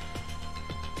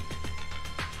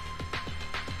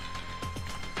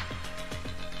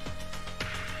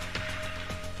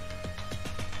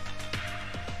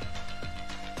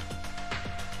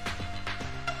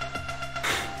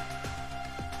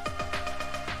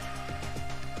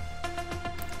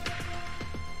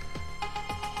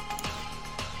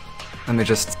 Let me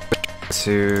just switch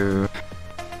to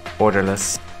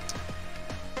orderless,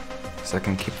 so I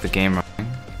can keep the game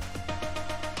running.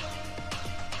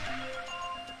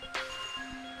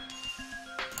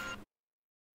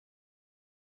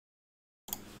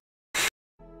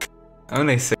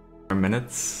 Only 6 more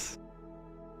minutes.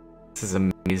 This is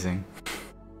amazing.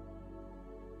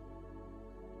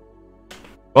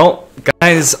 Well,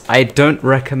 guys, I don't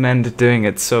recommend doing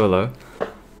it solo.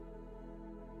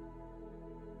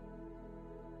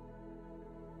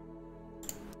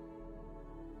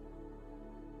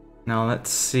 Now let's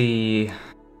see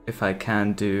if I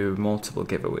can do multiple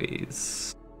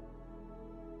giveaways.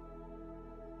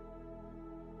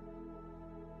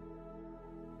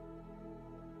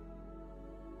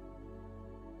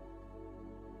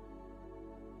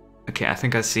 Okay, I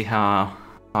think I see how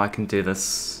I can do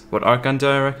this. What arc gun do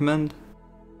I recommend?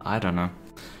 I don't know.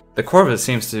 The Corvus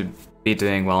seems to be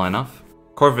doing well enough.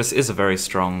 Corvus is a very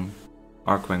strong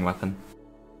arc wing weapon.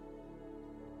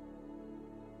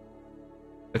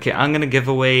 Okay, I'm gonna give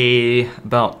away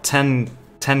about 10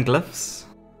 glyphs.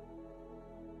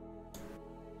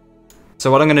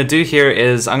 So what I'm gonna do here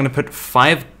is I'm gonna put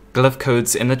 5 glyph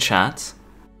codes in the chat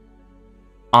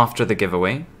after the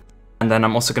giveaway, and then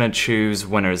I'm also gonna choose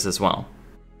winners as well.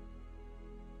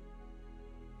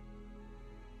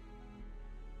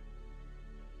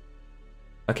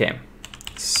 Okay,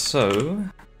 so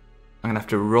I'm gonna have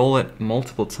to roll it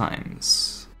multiple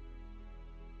times.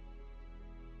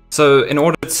 So in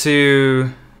order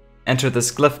to enter this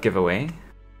glyph giveaway,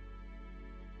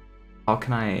 how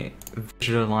can I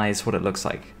visualize what it looks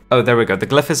like? Oh, there we go. The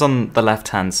glyph is on the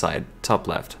left-hand side, top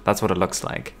left. That's what it looks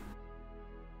like.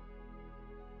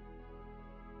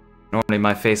 Normally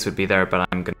my face would be there, but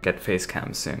I'm gonna get face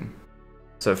cam soon.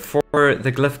 So for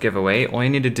the glyph giveaway, all you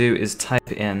need to do is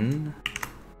type in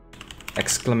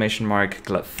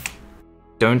 !glyph.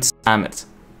 Don't spam it.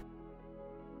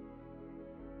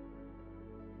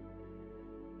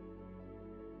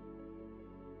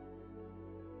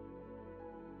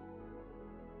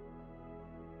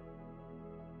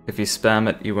 If you spam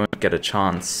it, you won't get a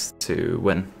chance to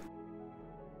win.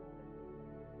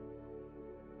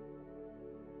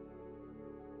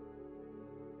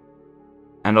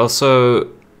 And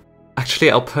also,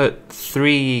 actually I'll put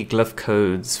 3 glyph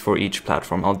codes for each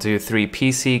platform. I'll do 3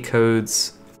 PC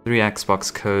codes, 3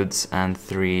 Xbox codes, and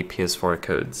 3 PS4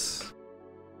 codes.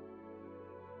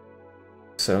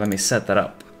 So let me set that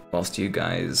up whilst you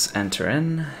guys enter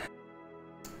in.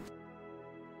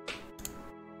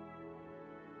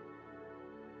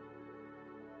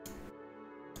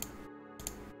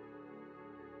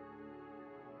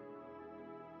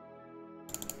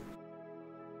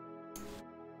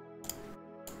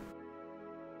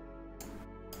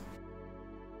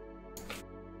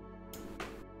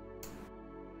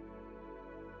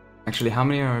 Actually, how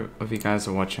many of you guys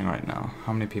are watching right now?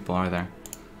 How many people are there?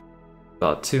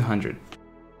 About 200.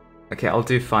 Okay, I'll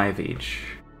do 5 each.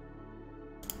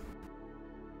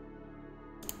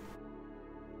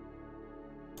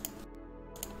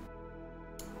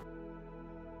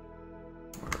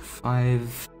 Or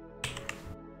 5.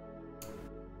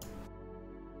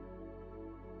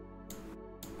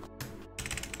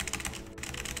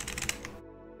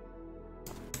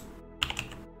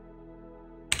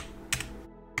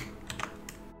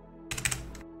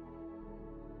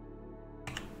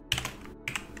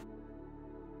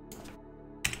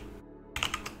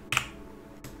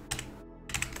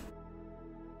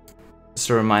 Just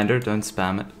a reminder, don't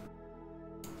spam it.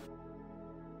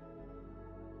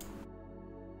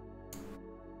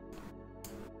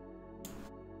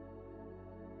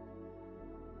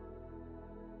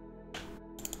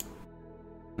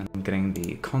 And I'm getting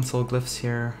the console glyphs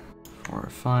here, 4 or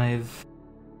 5.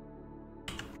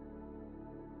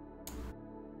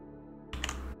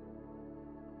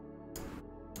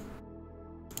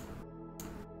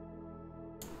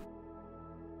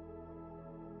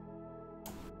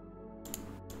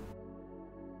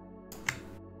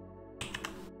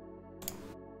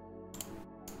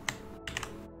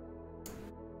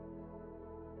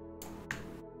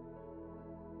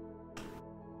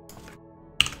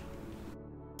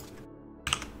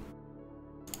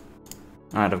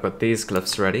 Alright, I've got these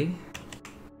glyphs ready.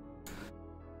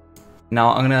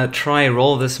 Now I'm gonna try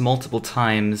roll this multiple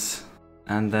times,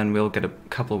 and then we'll get a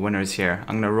couple winners here.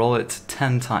 I'm gonna roll it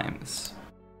 10 times.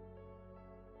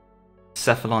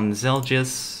 Cephalon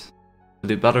Zelgius,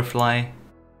 Blue Butterfly,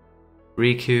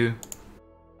 Riku,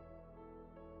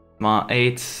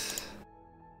 Ma8,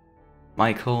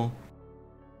 Michael.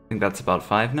 I think that's about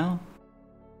 5 now.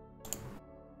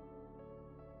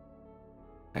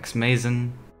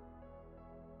 X-Mason,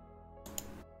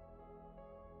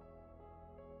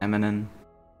 Eminem.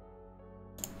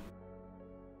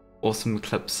 Awesome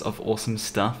clips of awesome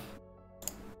stuff.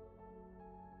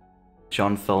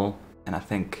 John Phil, and I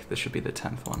think this should be the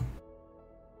 10th one.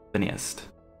 Funniest.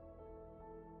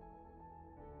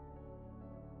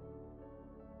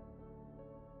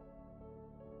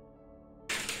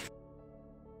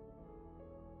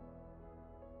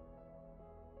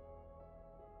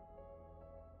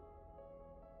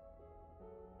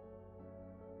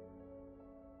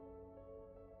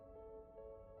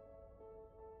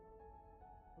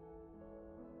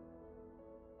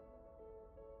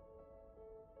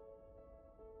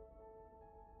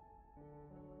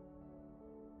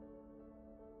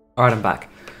 Alright, I'm back.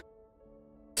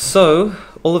 So,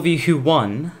 all of you who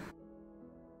won,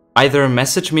 either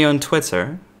message me on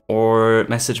Twitter or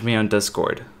message me on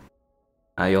Discord.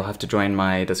 You'll have to join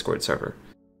my Discord server.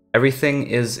 Everything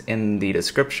is in the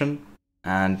description,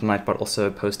 and Nightbot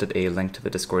also posted a link to the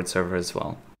Discord server as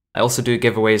well. I also do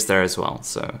giveaways there as well,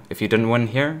 so if you didn't win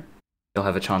here, you'll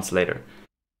have a chance later.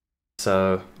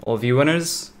 So all of you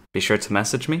winners, be sure to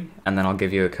message me and then I'll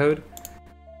give you a code.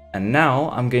 And now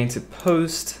I'm going to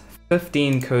post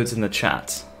 15 codes in the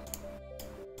chat.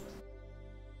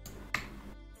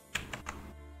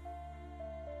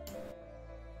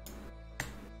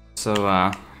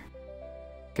 So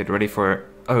get ready for,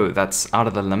 oh, that's out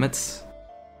of the limits?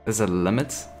 Is it a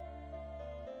limit?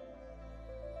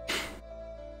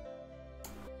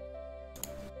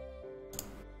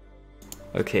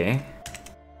 Okay.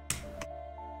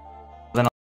 Then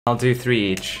I'll do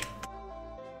 3 each.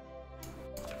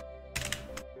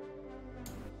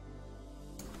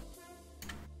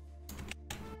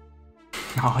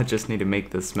 Oh, I just need to make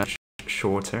this much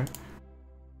shorter.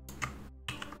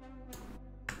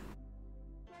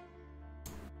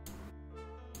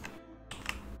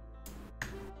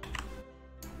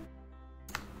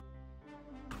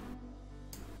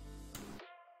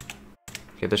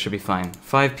 Okay, this should be fine.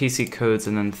 5 PC codes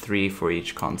and then 3 for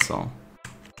each console.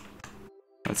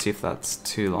 Let's see if that's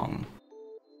too long.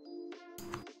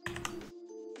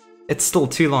 It's still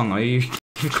too long, are you?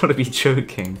 You've got to be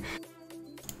joking.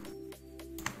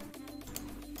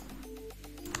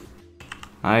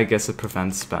 I guess it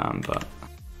prevents spam, but...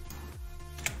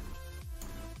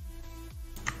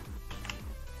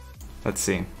 Let's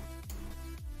see.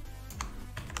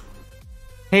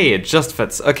 Hey, it just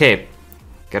fits. Okay.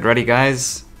 Get ready,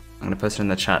 guys. I'm gonna post it in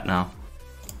the chat now.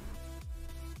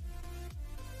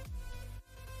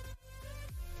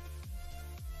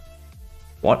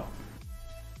 What?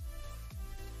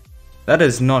 That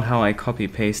is not how I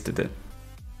copy-pasted it.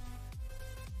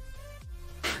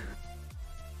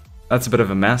 That's a bit of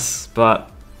a mess,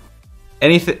 but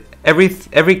every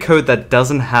code that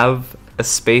doesn't have a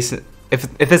space,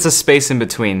 if there's a space in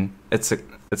between, it's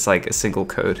like a single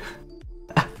code.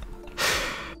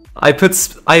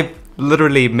 I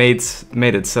literally made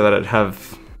it so that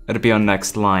it'd be on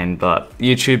next line, but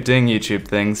YouTube doing YouTube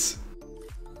things.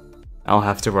 I'll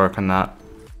have to work on that.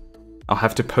 I'll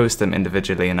have to post them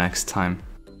individually next time.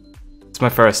 It's my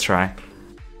first try.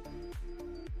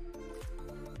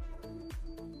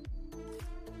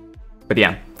 But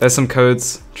yeah, there's some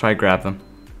codes, try grab them.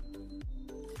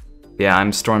 Yeah,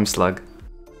 I'm Storm Slug.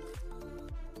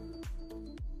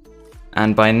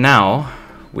 And by now,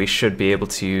 we should be able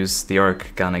to use the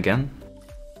arc gun again.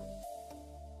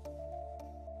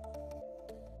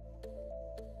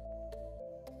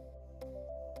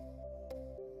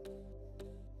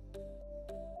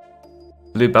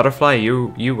 Blue Butterfly,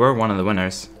 you were one of the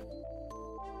winners.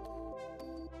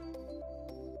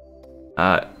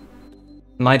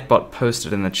 Nightbot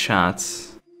posted in the chat.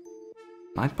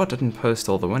 Nightbot didn't post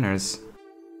all the winners.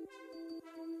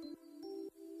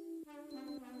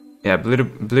 Yeah,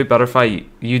 Blue Butterfly,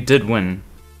 you did win.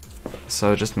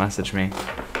 So just message me.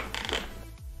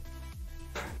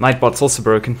 Nightbot's also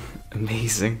broken.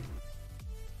 Amazing.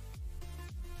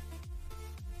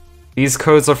 These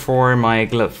codes are for my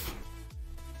glyph.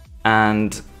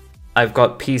 And I've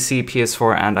got PC,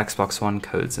 PS4, and Xbox One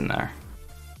codes in there.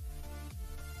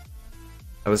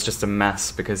 It was just a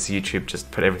mess because YouTube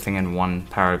just put everything in one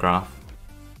paragraph.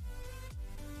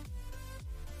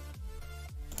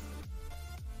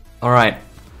 Alright.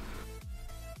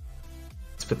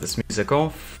 Let's put this music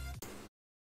off.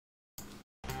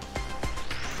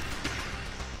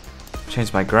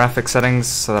 Change my graphic settings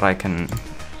so that I can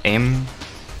aim.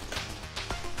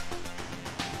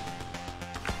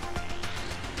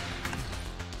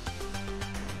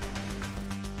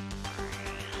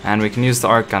 And we can use the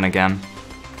arc gun again.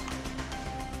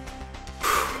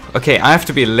 Okay, I have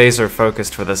to be laser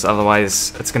focused for this,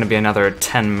 otherwise it's gonna be another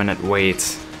 10-minute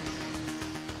wait.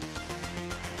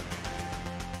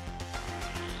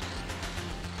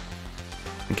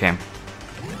 Okay.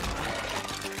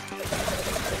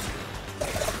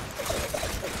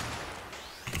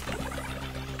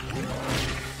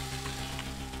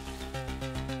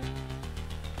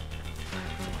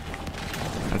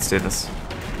 Let's do this.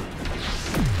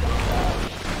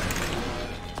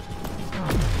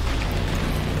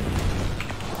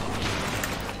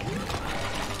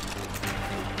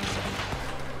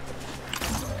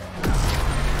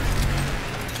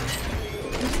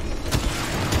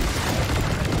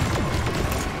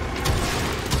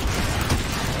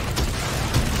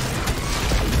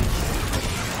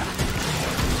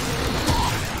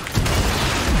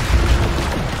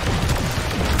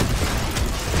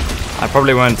 I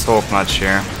probably won't talk much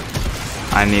here.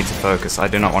 I need to focus. I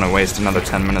do not want to waste another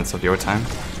 10 minutes of your time.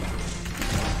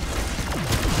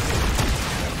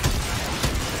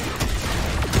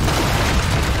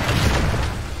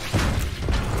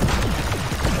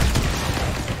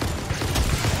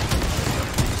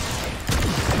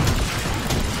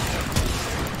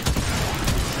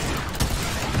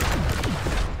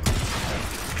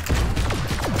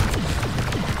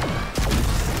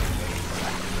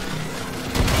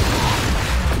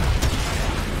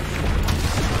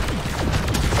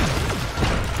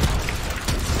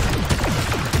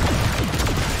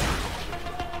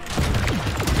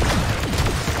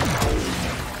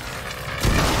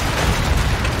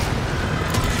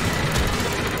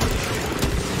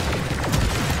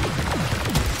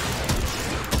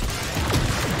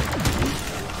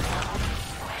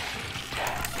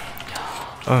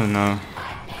 Oh no.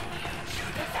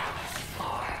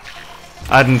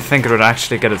 I didn't think it would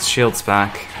actually get its shields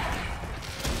back.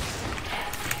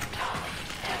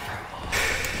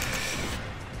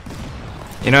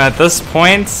 You know, at this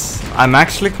point, I'm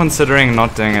actually considering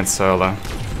not doing it solo.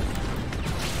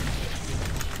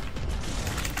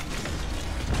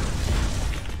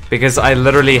 Because I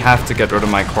literally have to get rid of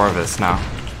my Corvus now.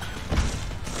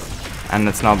 And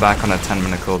it's now back on a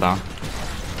 10-minute cooldown.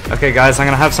 Okay guys, I'm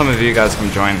gonna have some of you guys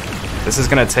come join. This is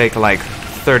gonna take like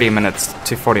 30 minutes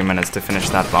to 40 minutes to finish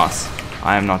that boss.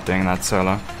 I am not doing that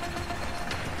solo.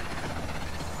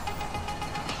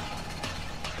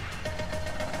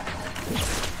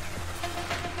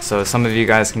 So some of you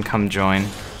guys can come join.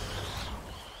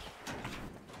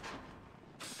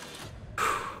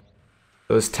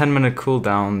 Those 10-minute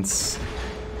cooldowns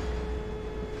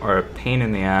are a pain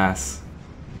in the ass.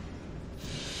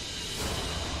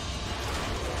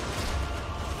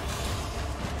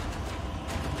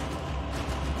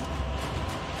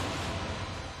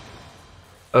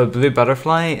 Oh, Blue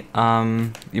Butterfly,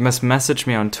 you must message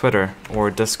me on Twitter or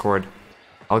Discord.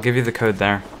 I'll give you the code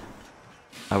there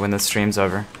when the stream's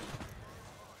over.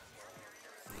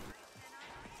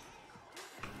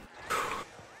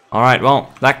 Alright,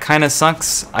 well, that kinda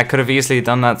sucks. I could have easily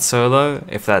done that solo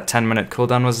if that 10-minute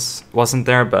cooldown wasn't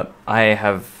there, but I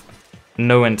have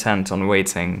no intent on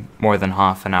waiting more than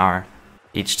half an hour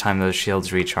each time those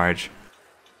shields recharge.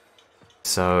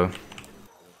 So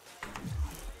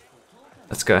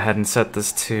let's go ahead and set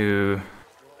this to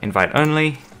invite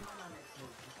only.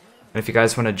 And if you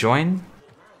guys want to join,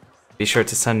 be sure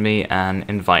to send me an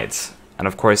invite. And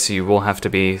of course you will have to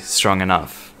be strong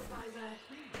enough.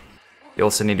 You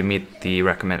also need to meet the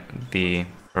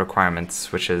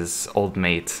requirements, which is old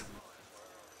mate.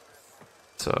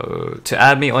 So to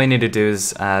add me, all you need to do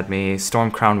is add me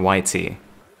Stormcrown Yeti.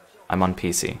 I'm on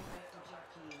PC.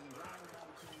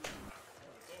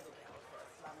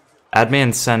 Add me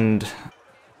and send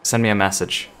me a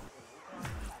message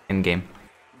in game.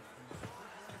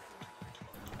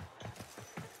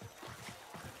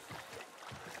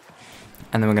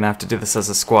 And then we're gonna have to do this as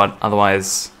a squad,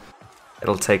 otherwise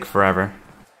it'll take forever.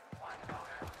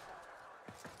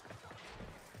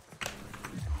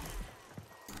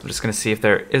 I'm just gonna see if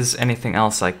there is anything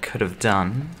else I could have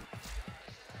done.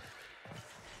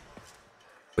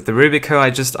 With the Rubico,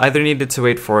 I just either needed to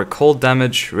wait for cold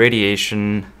damage,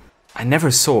 radiation. I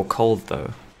never saw cold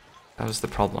though. That was the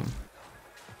problem.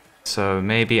 So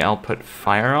maybe I'll put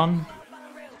fire on?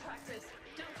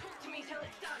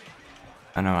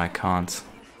 Oh no, I can't.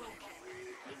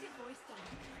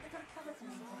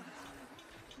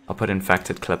 I'll put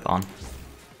infected clip on.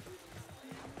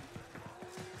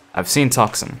 I've seen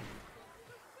toxin.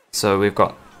 So we've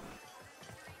got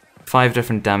 5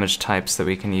 different damage types that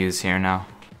we can use here now.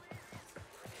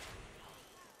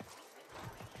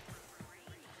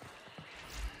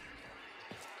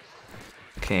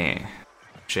 Okay,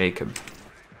 Jacob.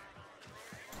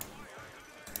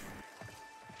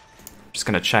 Just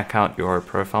gonna check out your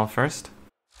profile first.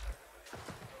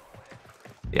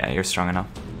 Yeah, you're strong enough.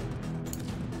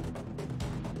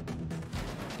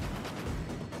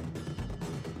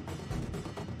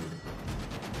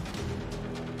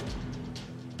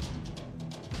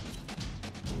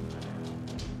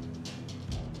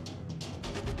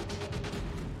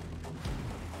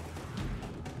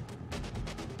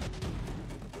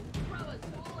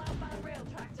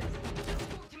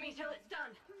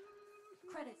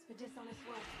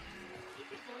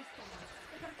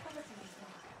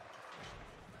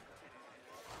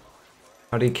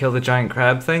 How do you kill the giant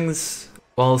crab things?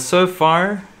 Well, so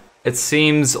far, it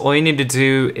seems all you need to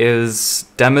do is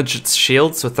damage its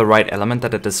shields with the right element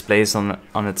that it displays on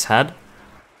its head.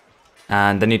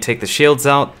 And then you take the shields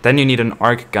out, then you need an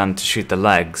arc gun to shoot the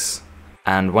legs.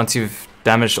 And once you've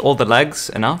damaged all the legs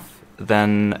enough,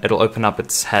 then it'll open up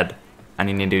its head. And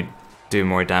you need to do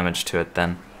more damage to it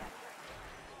then.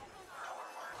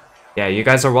 Yeah, you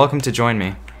guys are welcome to join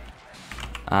me.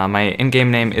 My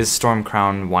in-game name is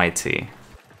Stormcrown YT.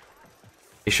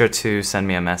 Be sure to send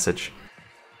me a message.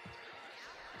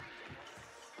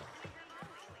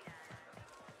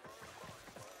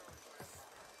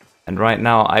 And right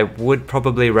now I would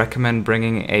probably recommend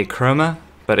bringing a chroma,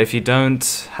 but if you don't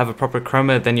have a proper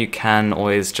chroma, then you can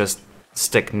always just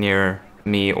stick near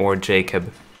me or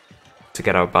Jacob to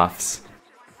get our buffs.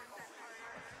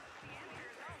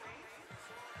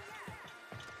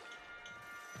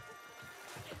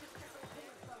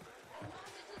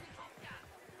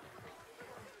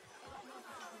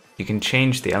 You can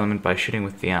change the element by shooting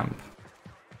with the amp.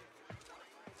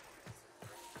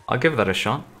 I'll give that a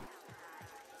shot.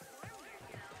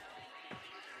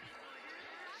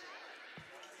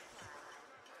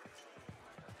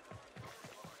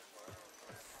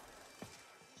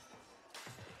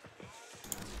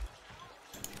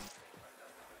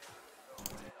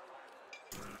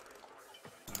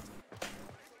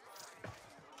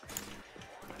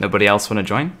 Nobody else want to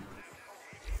join?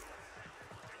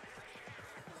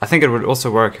 I think it would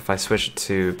also work if I switch it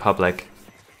to public.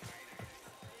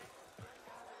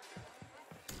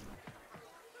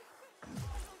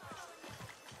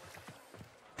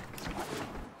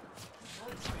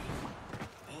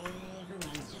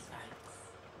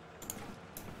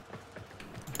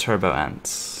 Turbo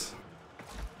ants.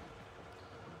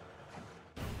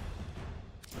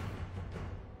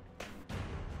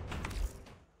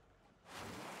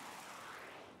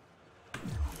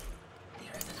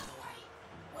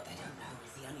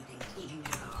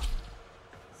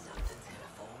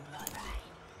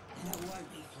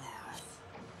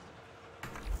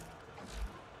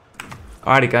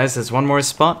 Alrighty guys, there's one more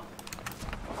spot.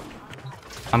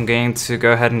 I'm going to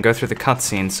go ahead and go through the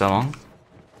cutscene so long.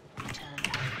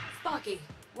 Sparky,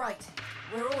 right.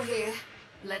 We're all here.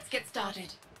 Let's get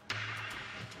started.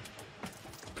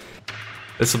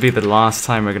 This will be the last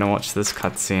time we're gonna watch this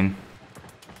cutscene.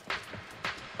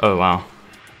 Oh wow.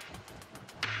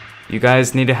 You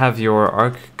guys need to have your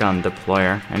arc gun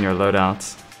deployer and your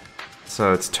loadouts.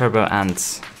 So it's turbo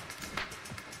ants.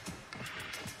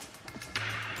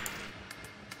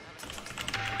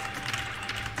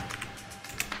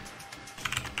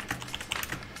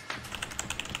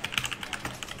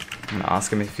 I'm gonna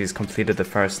ask him if he's completed the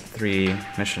first 3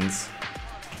 missions.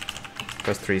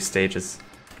 First 3 stages.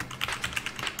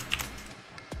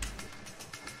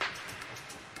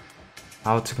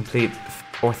 How to complete the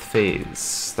 4th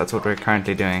phase. That's what we're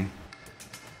currently doing.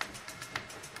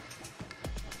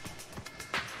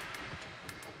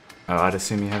 Oh, I'd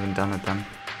assume you haven't done it then.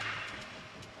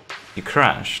 You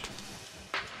crashed.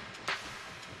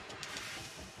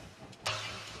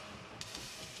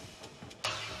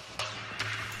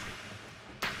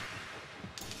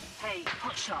 Hey,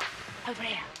 hotshot, over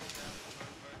here.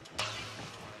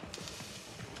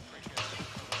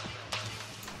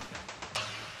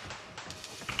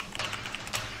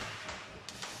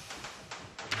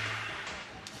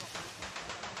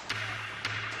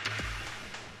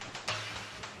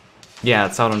 Yeah,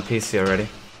 it's out on PC already.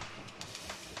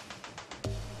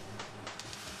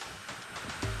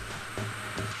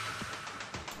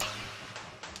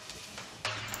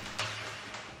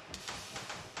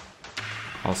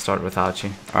 I'll start without you.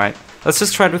 Alright, let's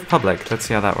just try it with public. Let's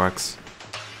see how that works.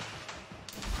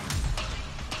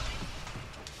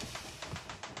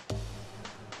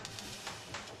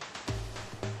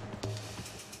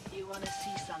 You want to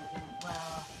see something?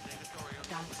 Well,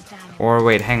 don't stand. Or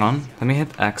wait, hang on. Let me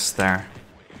hit X there.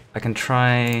 I can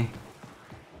try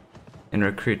in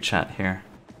recruit chat here.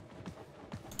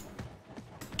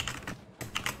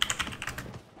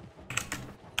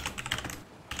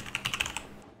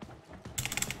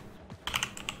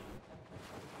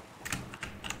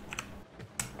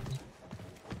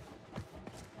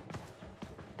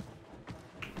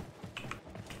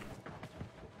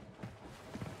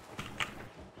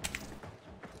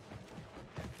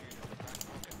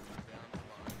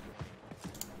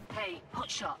 Hey,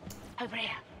 hotshot, over here.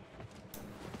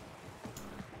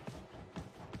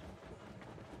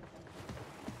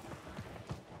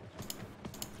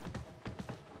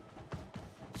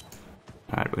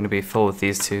 Alright, we're gonna be full with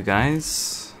these 2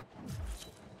 guys.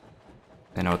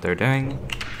 They know what they're doing.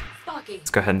 Sparky,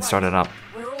 Let's go ahead and start it up.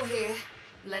 We're all here.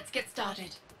 Let's get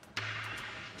started.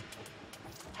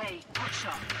 Hey,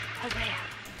 hotshot, over here.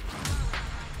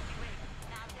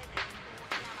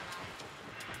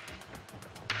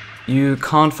 You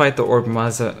can't fight the Orb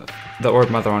Mother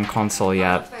on console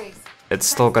yet. It's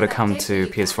still gotta come to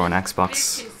PS4 and This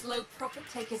Xbox. can slow Profit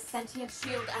Taker's sentient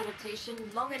shield adaptation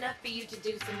long enough for you to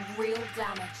do some real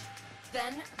damage.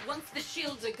 Then, once the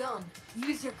shields are gone,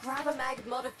 use your Gravamag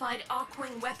modified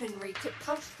Arcwing weaponry to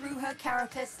punch through her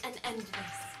carapace and end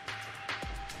this.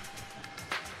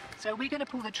 So we're going to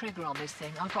pull the trigger on this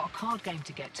thing. I've got a card game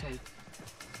to get to.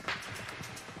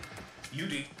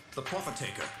 Yeti, the Profit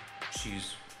Taker.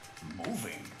 She's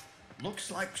moving.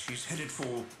 Looks like she's headed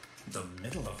for the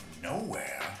middle of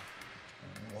nowhere.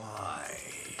 Why?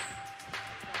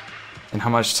 In how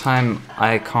much time,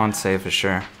 I can't say for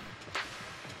sure.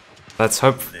 Let's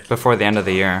hope before the end of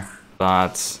the year,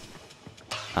 but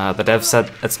the dev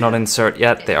said it's not in cert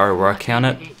yet, they are working on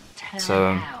it,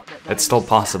 so it's still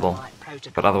possible.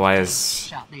 But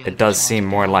otherwise, it does seem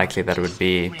more likely that it would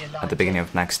be at the beginning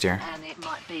of next year. And it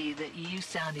might be that you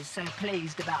sounded so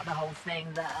pleased about the whole thing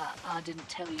that I didn't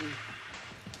tell you.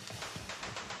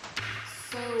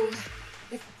 So,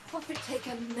 if Profit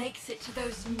Taker makes it to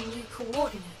those new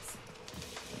coordinates,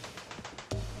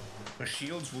 Her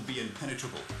shields will be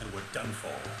impenetrable and we're done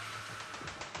for.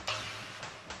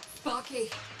 Sparky,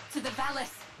 to the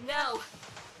Valis, now!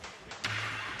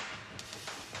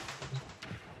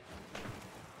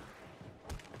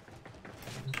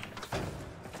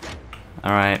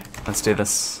 Alright, let's do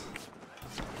this.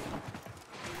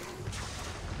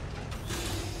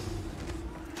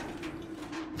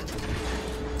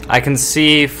 I can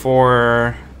see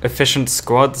for efficient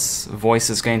squads, voice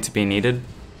is going to be needed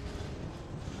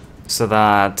so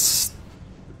that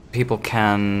people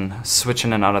can switch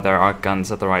in and out of their arc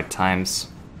guns at the right times.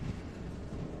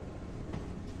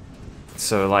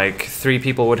 So like 3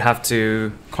 people would have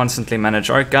to constantly manage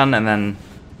arc gun, and then,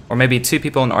 or maybe 2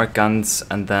 people in arc guns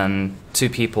and then 2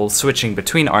 people switching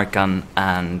between arc gun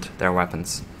and their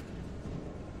weapons.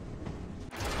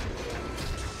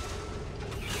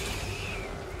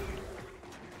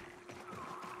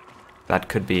 That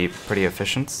could be pretty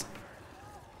efficient.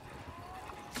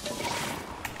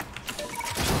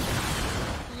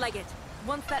 Leg it.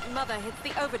 Once that mother hits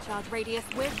the overcharge radius,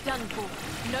 we're done for.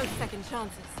 No second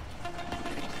chances.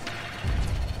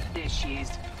 There she is.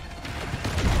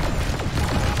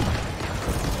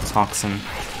 Toxin.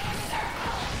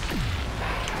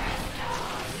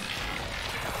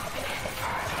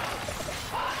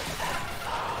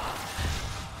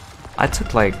 I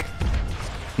took like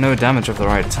no damage of the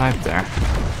right type there.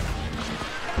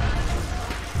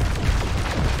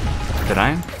 Did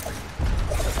I?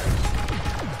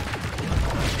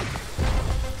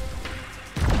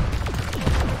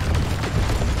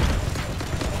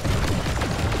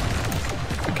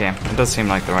 Okay, it does seem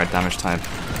like the right damage type.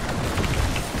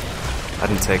 I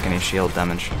didn't take any shield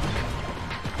damage.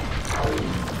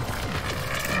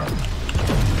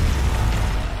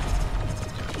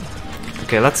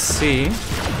 Okay, let's see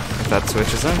if that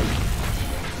switches in.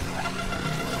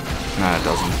 No, it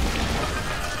doesn't.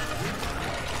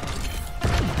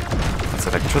 That's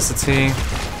electricity.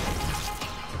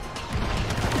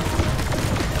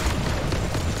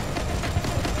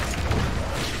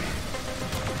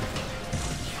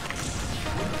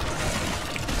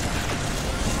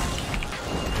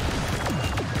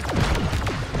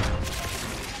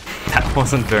 That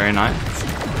wasn't very nice.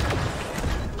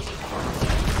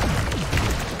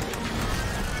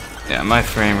 Yeah, my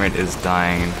frame rate is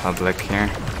dying in public here.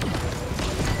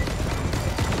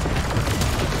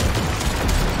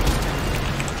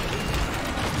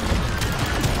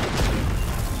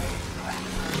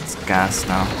 It's gas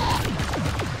now.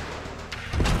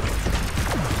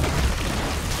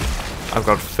 I've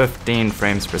got 15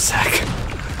 frames per second.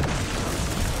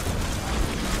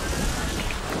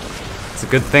 It's a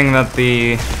good thing that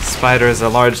the spider is a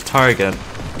large target.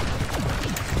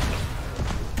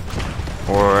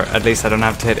 Or at least I don't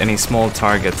have to hit any small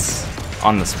targets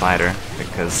on the spider,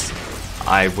 because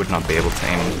I would not be able to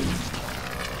aim.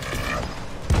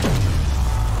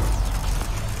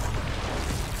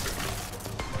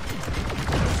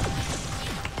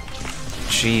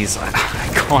 Jeez, I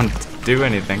can't do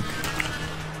anything.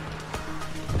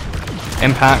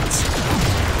 Impact.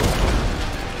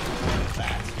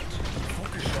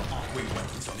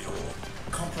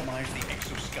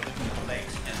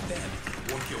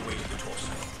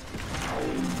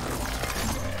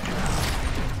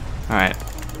 Alright.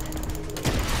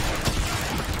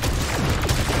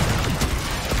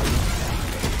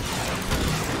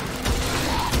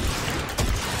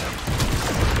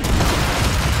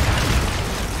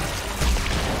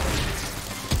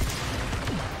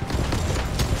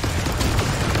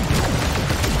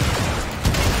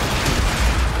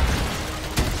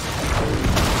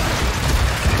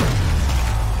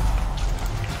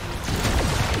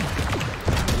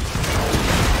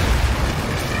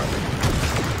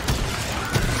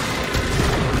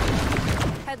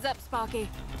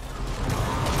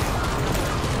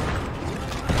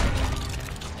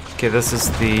 Okay, this is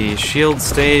the shield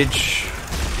stage.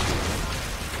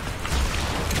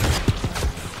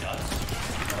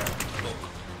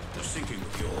 They're sinking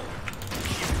with the ore.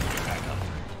 Keep back up.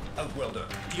 Outwelder,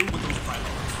 deal with those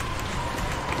pylons.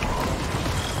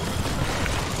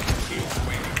 Keep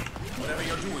waiting. Whatever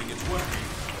you're doing, it's working.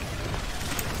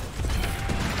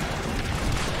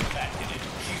 That did it.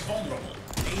 She's vulnerable.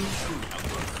 Aim true,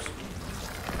 outworkers.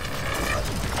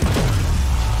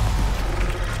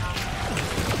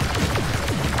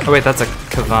 Oh wait, that's a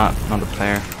Kavat, not a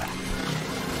player.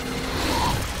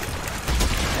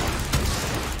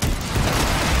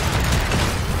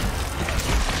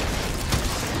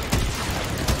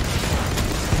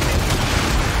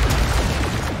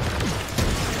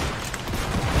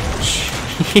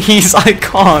 Jeez,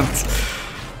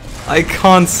 I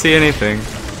can't see anything.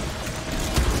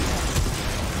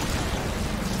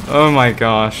 Oh my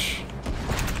gosh.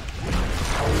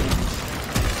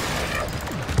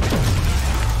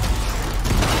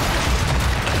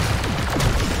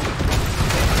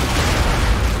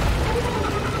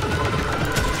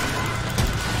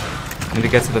 Need to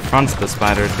get to the front of the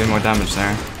spider to do more damage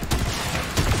there.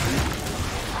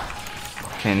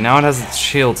 Okay, now it has its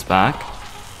shields back.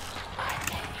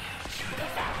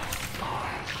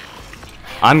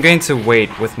 I'm going to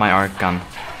wait with my arc gun.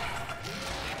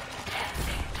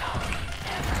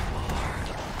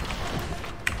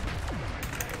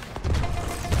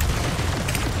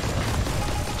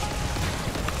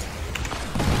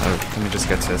 Oh, let me just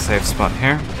get to a safe spot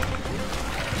here.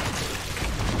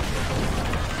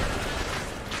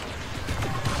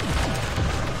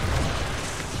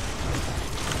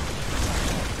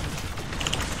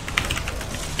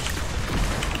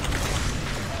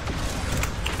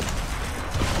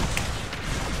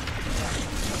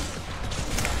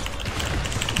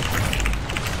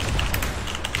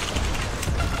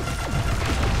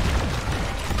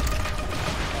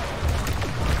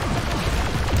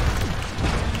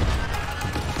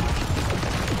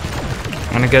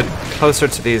 I'm gonna get closer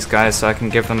to these guys so I can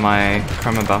give them my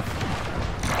chroma buff.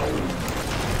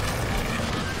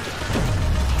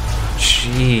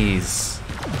 Jeez.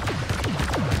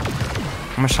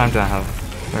 How much time do I have?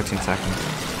 13 seconds.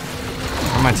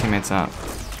 Where are my teammates at?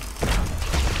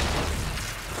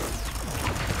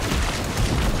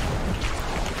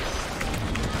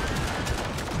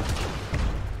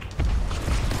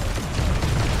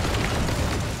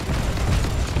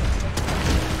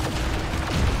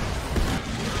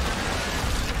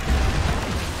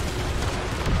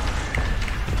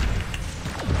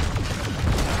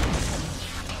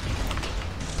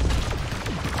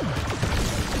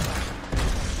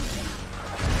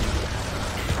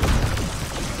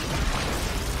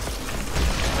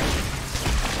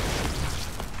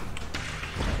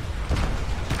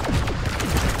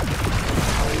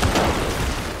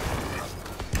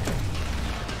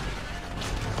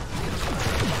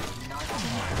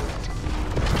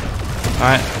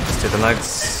 Alright, let's do the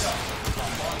legs.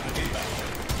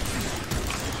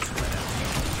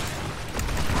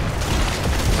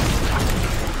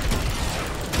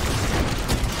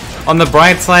 On the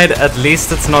bright side, at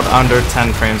least it's not under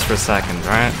 10 frames per second,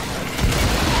 right?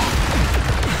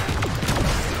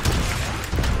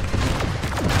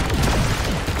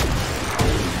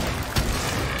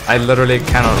 I literally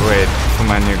cannot wait for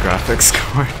my new graphics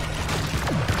card.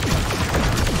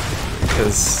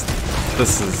 Because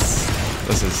this is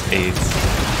AIDS.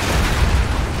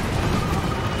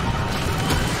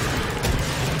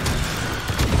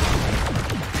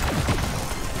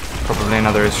 Probably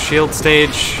another shield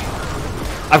stage.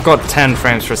 I've got 10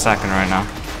 frames per second right now.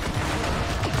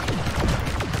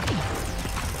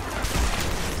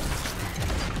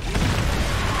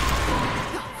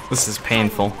 This is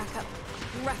painful.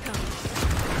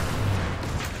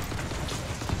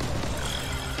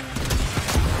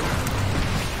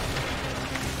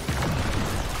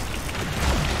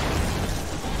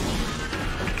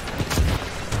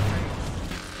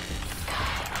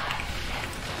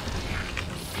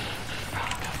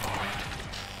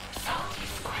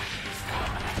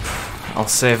 I'll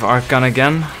save arc gun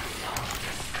again.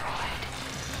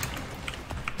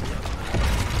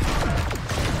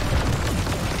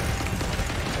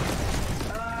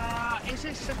 Is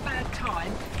this a bad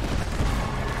time?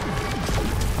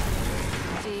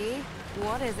 Gee,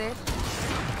 what is it?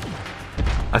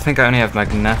 I think I only have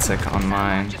magnetic on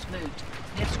mine. Just moved.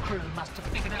 This crew must have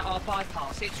figured out our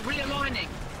bypass. It's realigning.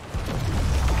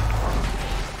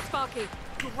 Sparky,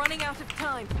 you're running out of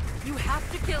time. You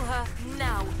have to kill her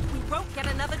now. We won't get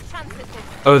another chance at this.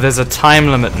 Oh, there's a time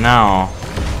limit now.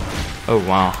 Oh,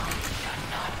 wow.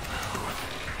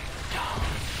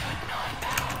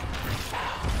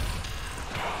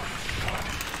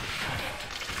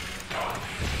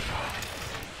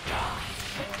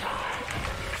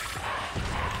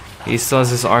 He still has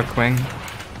his arc wing.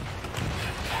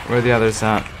 Where are the others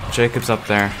at? Jacob's up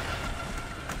there.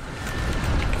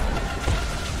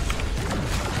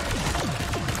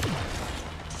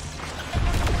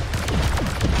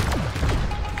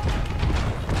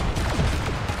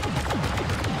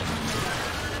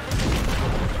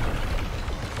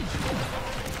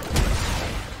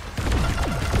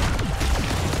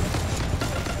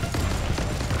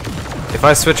 If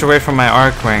I switch away from my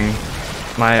arc wing,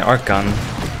 my arc gun,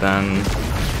 then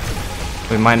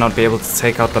we might not be able to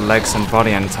take out the legs and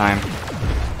body in time.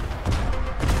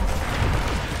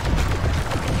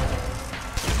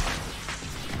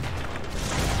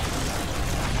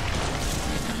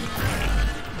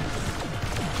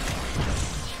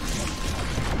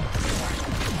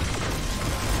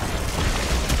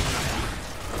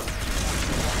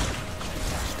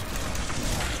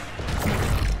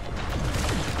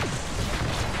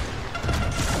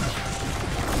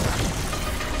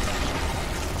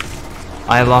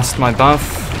 I lost my buff.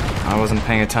 I wasn't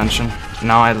paying attention.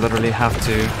 Now I literally have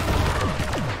to...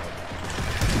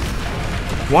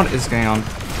 What is going on?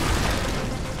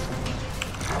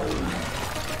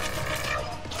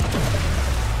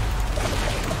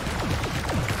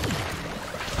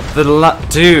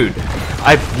 Dude,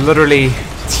 I literally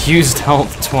used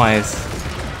health twice.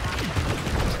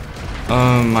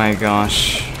 Oh my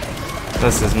gosh.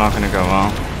 This is not gonna go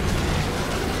well.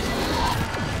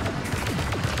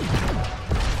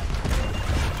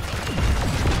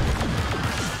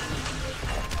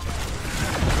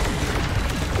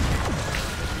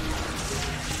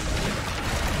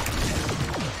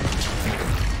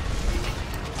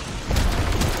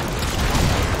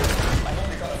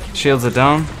 Shields are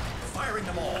down. Firing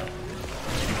them all.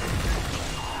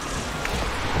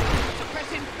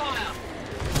 Suppressing fire.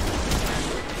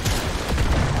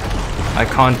 I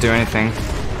can't do anything.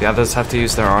 The others have to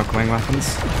use their arc-wing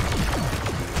weapons.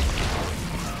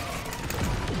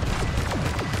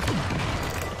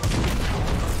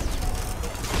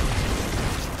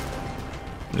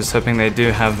 I'm just hoping they do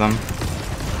have them.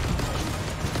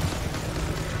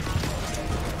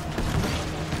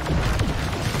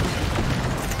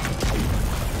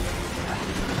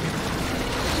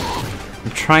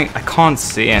 I can't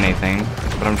see anything,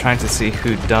 but I'm trying to see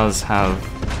who does have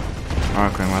an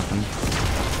arc-wing weapon.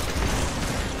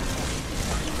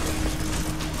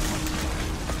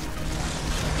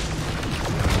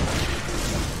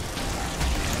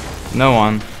 No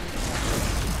one.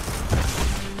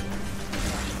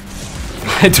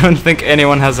 I don't think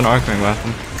anyone has an arc-wing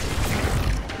weapon.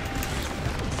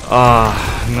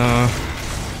 Ah, no.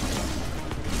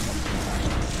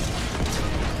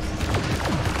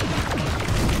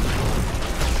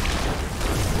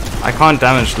 I can't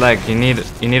damage leg. You need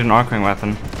an arc-wing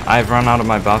weapon. I've run out of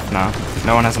my buff now.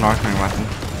 No one has an arc-wing weapon.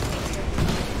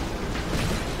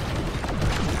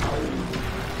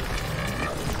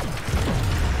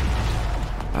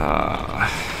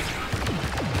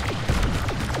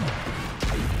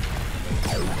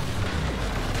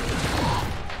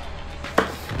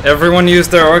 Everyone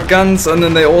used their arc guns and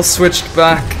then they all switched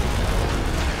back.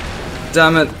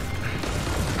 Damn it.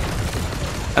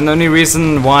 And the only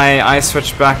reason why I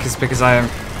switched back is because I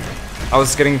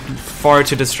was getting far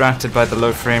too distracted by the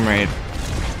low frame rate.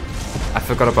 I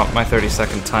forgot about my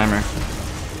 30-second timer.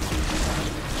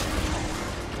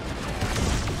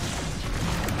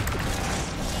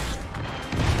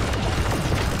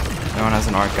 No one has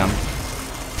an arc gun.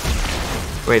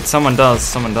 Wait, someone does.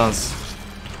 Someone does.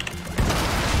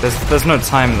 There's no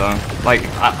time though. Like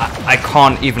I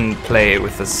can't even play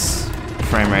with this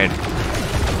frame rate.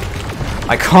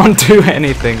 I can't do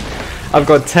anything. I've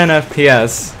got 10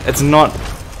 FPS. It's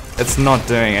not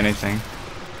doing anything.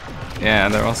 Yeah,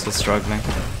 they're also struggling.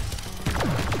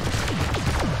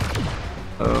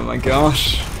 Oh my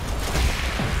gosh.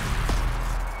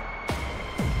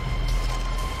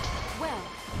 Well,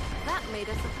 that made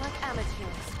us look like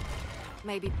amateurs.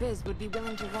 Maybe Biz would be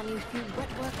willing to run you through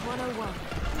Wetwork 101.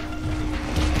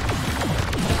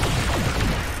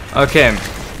 Okay.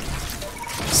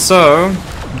 So,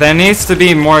 there needs to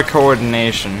be more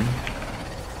coordination.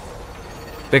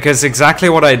 Because exactly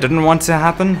what I didn't want to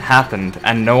happen, happened,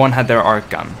 and no one had their arc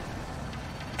gun.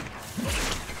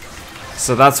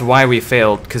 So that's why we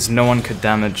failed, because no one could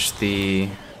damage the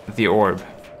orb.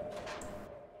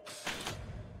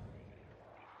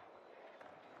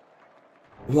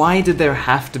 Why did there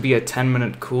have to be a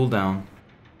 10-minute cooldown?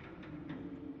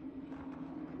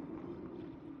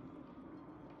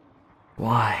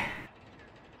 Why?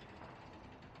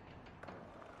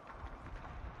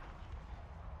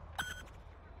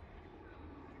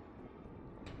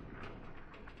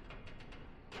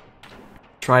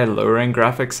 Try lowering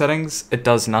graphics settings? It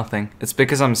does nothing. It's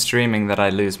because I'm streaming that I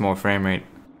lose more frame rate.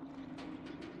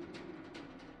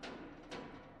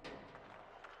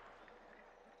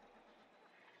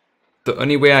 The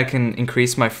only way I can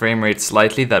increase my frame rate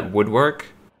slightly that would work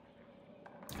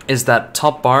is that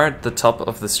top bar at the top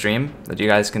of the stream that you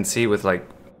guys can see with like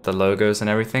the logos and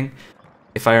everything.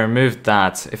 If I removed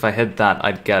that, if I hit that,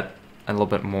 I'd get a little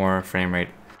bit more frame rate.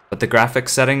 But the graphics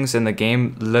settings in the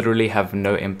game literally have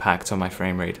no impact on my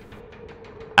frame rate.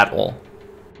 At all.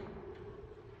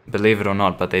 Believe it or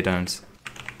not, but they don't.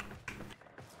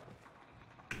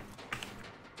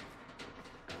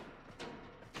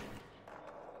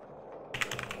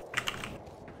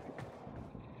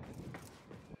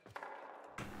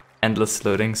 Endless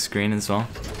loading screen as well.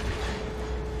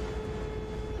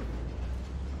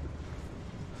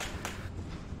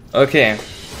 Okay.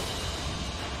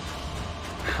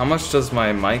 How much does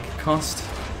my mic cost?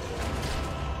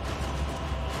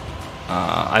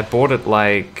 I bought it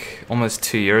like almost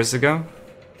 2 years ago,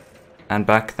 and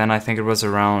back then I think it was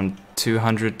around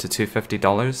 $200 to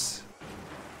 $250.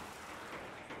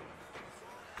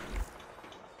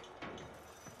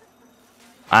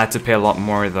 I had to pay a lot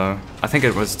more though. I think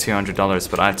it was $200,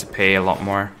 but I had to pay a lot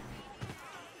more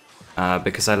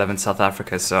because I live in South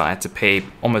Africa, so I had to pay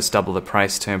almost double the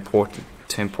price to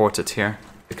import it here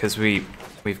because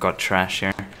we've got trash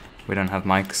here. We don't have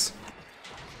mics.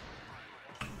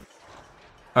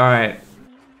 All right.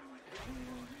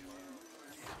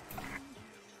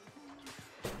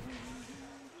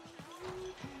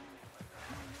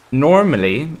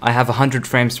 Normally, I have 100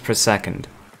 frames per second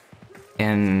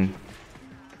in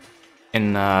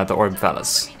the Orb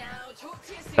Fellas.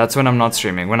 That's when I'm not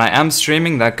streaming. When I am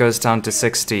streaming, that goes down to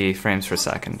 60 frames per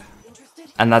second.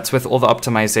 And that's with all the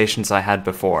optimizations I had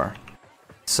before.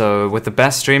 So with the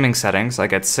best streaming settings, I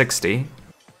get 60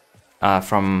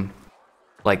 from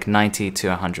like 90 to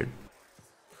 100.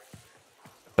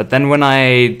 But then when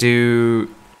I do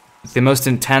the most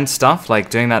intense stuff, like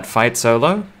doing that fight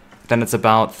solo, then it's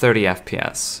about 30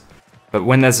 FPS. But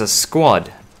when there's a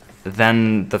squad,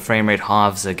 then the frame rate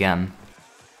halves again.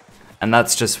 And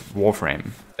that's just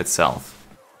Warframe itself.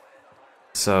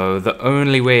 So the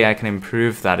only way I can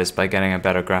improve that is by getting a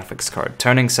better graphics card.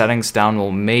 Turning settings down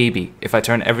will maybe, if I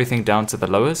turn everything down to the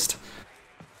lowest,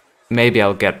 maybe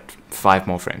I'll get 5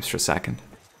 more frames per second.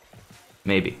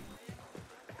 Maybe.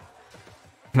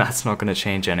 That's not gonna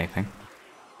change anything.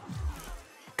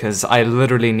 Because I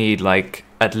literally need like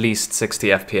at least 60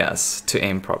 FPS to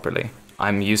aim properly.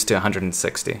 I'm used to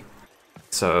 160.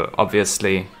 So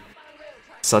obviously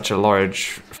such a large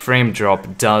frame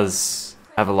drop does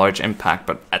have a large impact,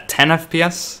 but at 10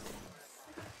 FPS?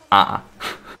 I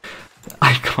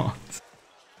can't.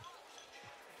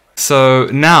 So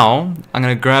now I'm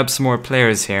gonna grab some more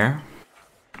players here.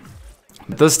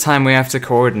 But this time we have to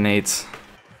coordinate.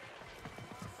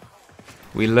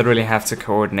 We literally have to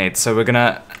coordinate. So we're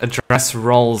gonna address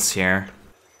roles here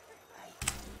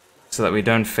so that we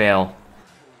don't fail.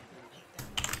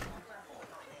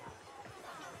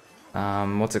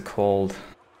 What's it called?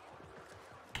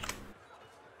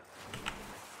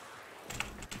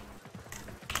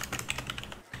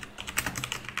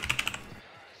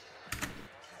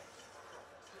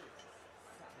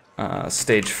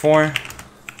 Stage 4. I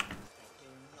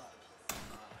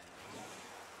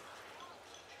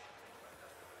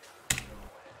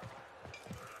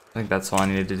think that's all I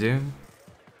needed to do.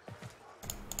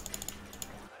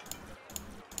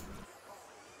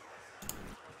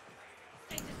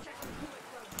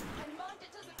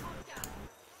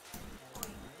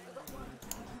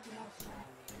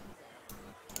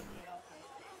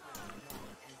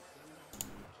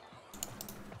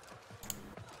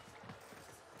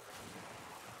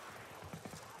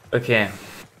 Okay.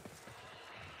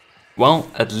 Well,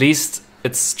 at least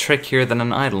it's trickier than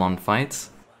an Eidolon fight.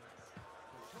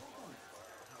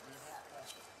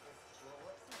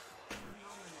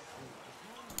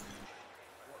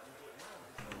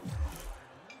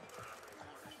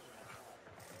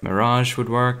 Mirage would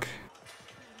work.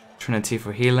 Trinity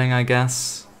for healing, I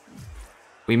guess.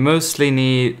 We mostly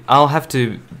need... I'll have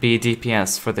to be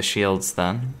DPS for the shields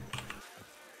then.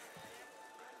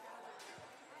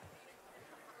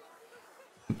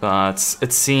 But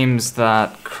it seems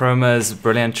that Chroma is a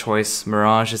brilliant choice,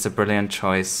 Mirage is a brilliant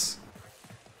choice.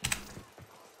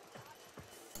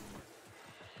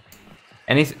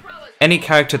 Any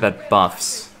character that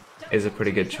buffs is a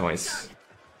pretty good choice.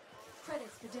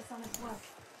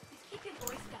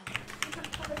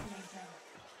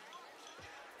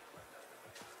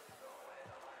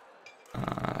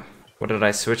 What did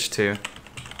I switch to?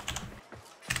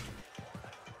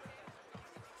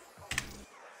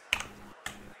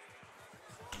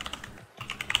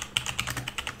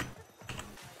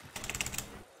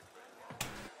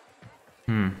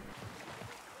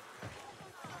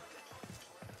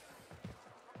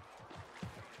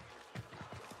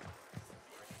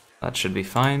 That should be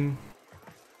fine.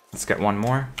 Let's get one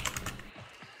more.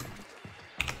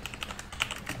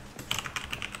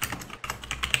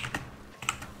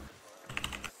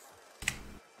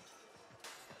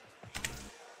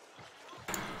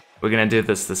 We're gonna do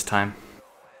this time.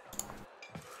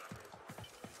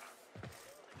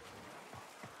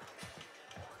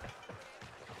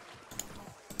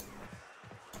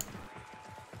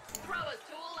 Throwers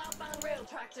to all outbound rail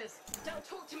tractors. Don't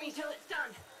talk to me till it's done.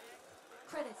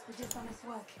 Credits for dishonest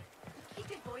work. Keep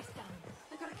your voice down.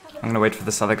 I gotta cover. I'm gonna wait for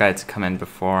this other guy to come in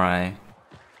before I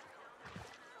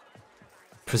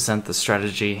present the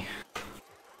strategy.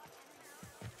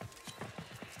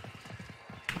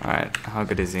 Alright, how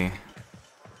good is he?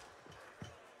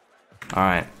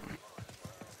 Alright.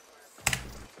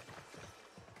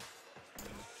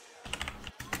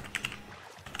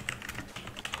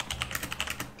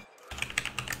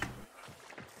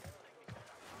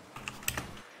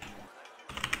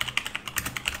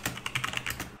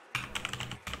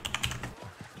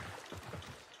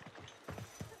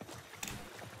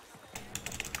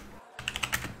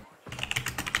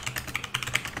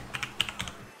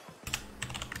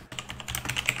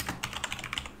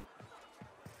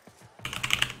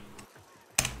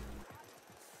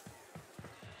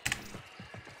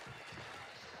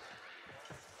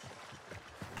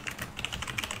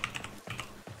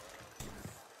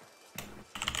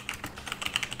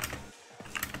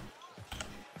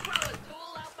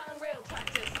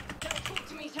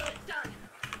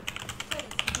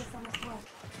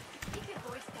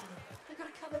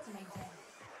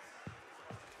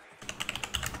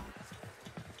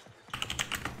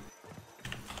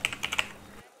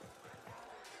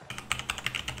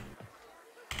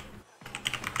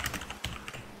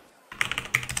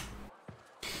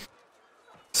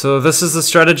 So this is the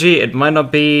strategy. It might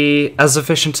not be as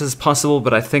efficient as possible,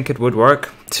 but I think it would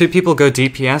work. 2 people go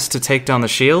DPS to take down the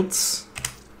shields.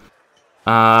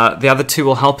 The other 2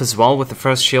 will help as well with the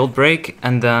first shield break,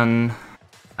 and then...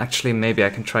 Actually, maybe I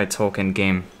can try talk in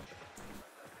game.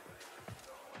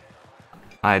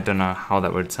 I don't know how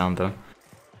that would sound though.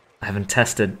 I haven't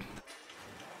tested.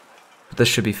 But this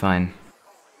should be fine.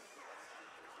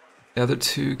 The other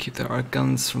 2 keep their arc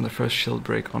guns from the first shield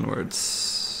break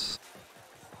onwards.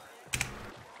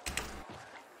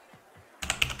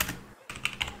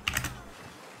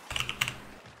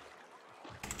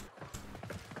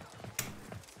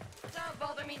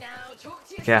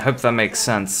 Okay, I hope that makes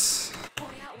sense.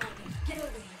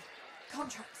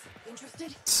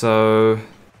 So...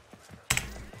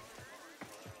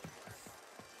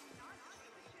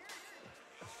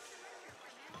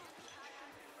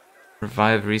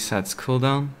 Revive resets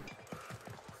cooldown.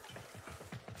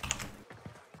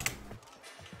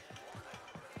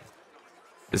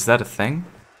 Is that a thing?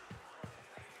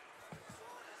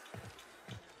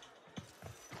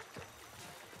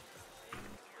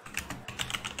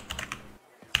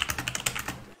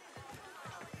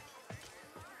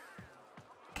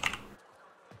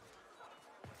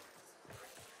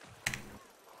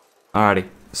 Alrighty,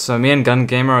 so me and Gun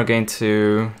Gamer are going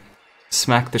to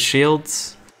smack the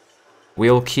shields.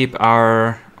 We'll keep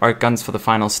our arc guns for the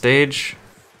final stage.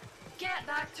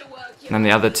 And then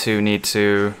the other 2 need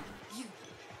to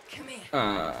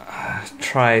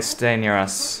try stay near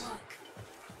us.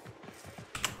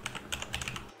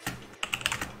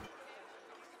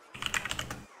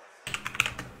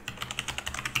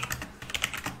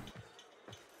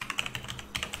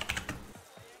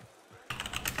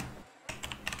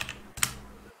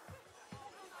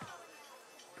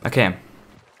 Okay,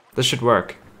 this should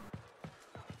work.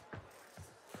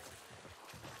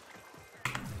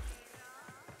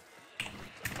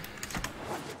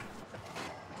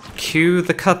 Cue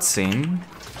the cutscene.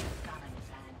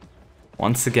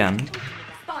 Once again.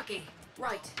 Sparky,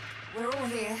 right. We're all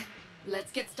here.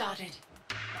 Let's get started.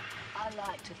 I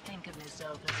like to think of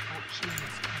myself as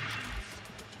Fortuna's conscience.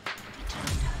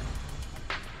 Returned home,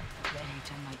 ready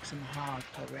to make some hard,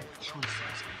 correct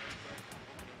choices.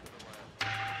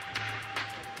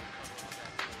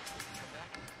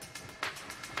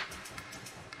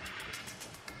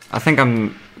 I think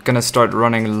I'm gonna start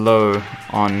running low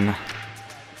on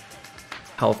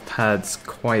health pads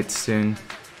quite soon.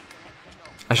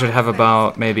 I should have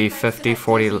about maybe 50,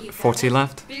 40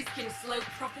 left.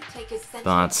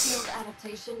 But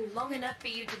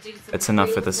it's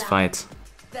enough for this fight.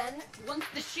 Then, once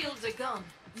the shields are gone,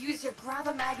 use your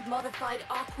Gravamag modified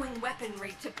Arcwing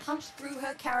weaponry to punch through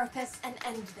her carapace and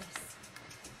end this.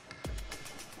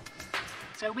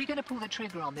 So we're gonna pull the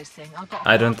trigger on this thing.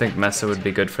 I don't think Mesa would be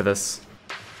good for this.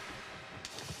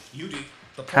 Yeti,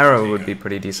 the Harrow would be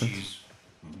pretty decent. She's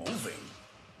moving.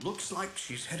 Looks like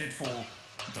she's headed for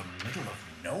the middle of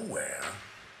nowhere.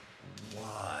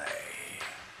 Why?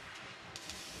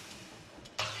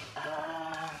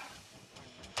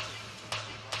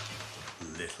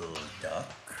 Little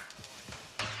duck.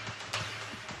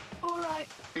 Alright,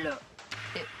 look.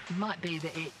 It might be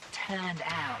that it turned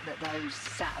out that those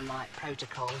satellite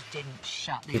protocols didn't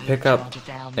shut the You pick up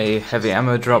down. a heavy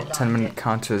ammo drop, 10-minute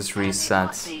counters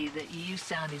reset. It might be that you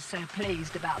sounded so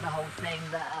pleased about the whole thing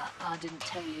that I didn't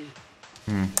tell you.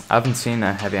 I haven't seen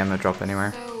a heavy ammo drop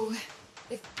anywhere. So,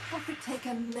 if Profit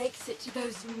Taker makes it to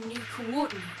those new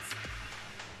coordinates,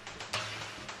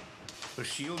 The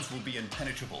shields will be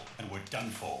impenetrable, and we're done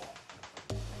for.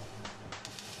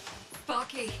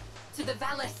 Sparky, to the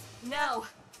Valis, now!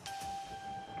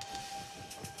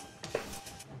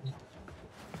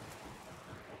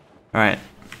 Alright,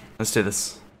 let's do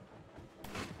this.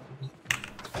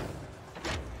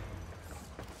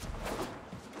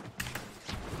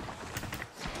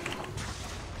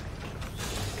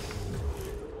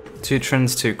 Two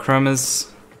trins, two chromas.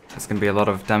 There's gonna be a lot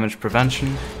of damage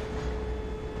prevention.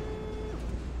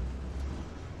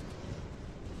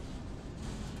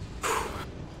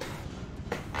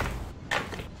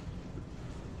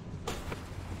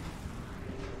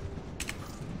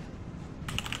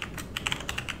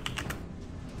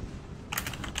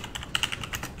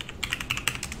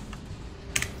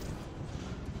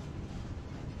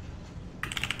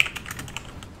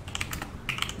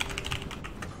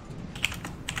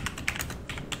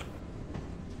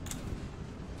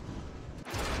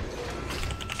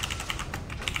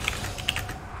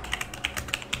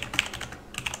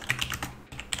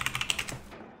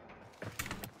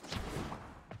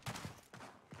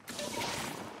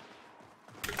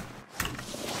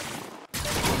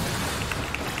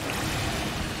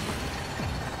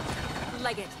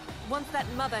 Leg it. Once that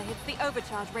mother hits the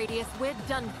overcharge radius, we're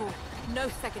done for. No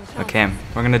second chance. Okay,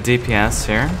 we're gonna DPS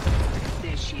here.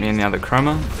 Me and the other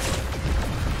chroma.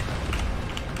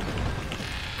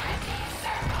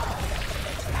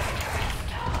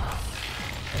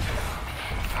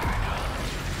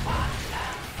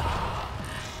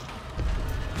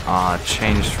 Ah,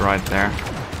 changed right there.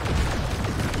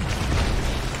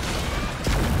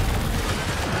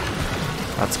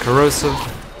 That's corrosive.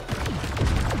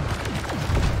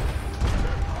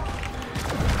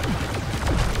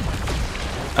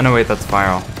 Oh no, wait, that's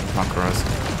viral. It's not corrosive.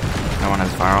 No one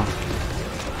has viral.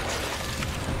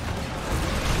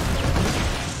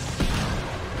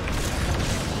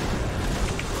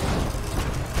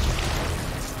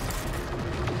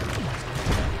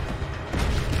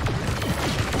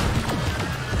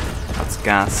 That's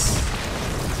gas.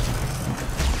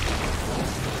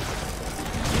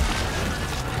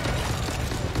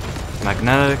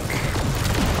 Magnetic.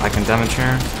 I can damage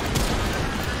here.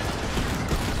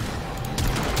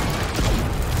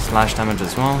 Slash damage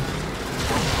as well.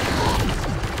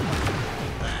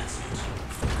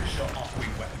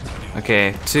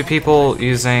 Okay, two people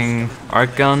using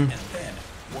arc gun.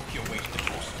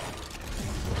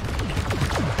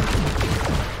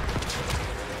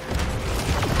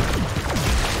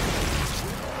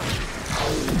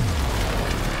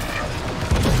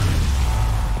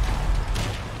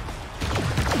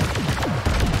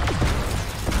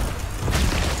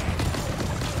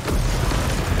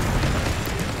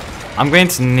 I'm going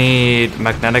to need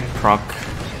magnetic proc,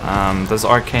 those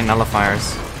arcane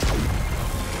nullifiers.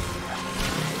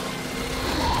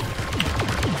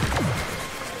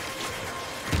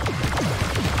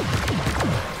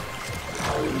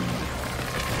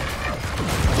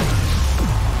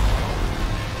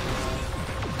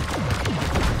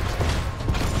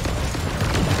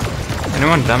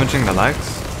 Anyone damaging the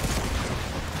legs?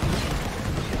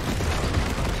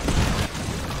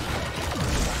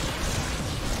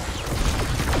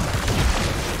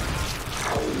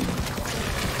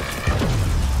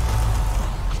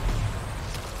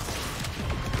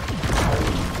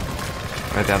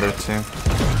 Right, the other two.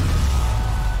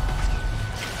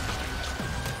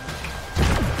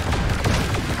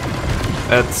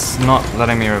 It's not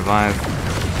letting me revive.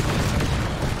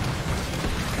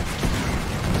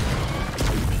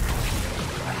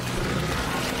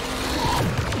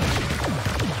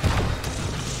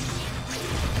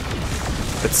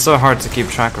 It's so hard to keep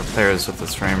track of players with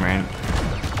this frame rate.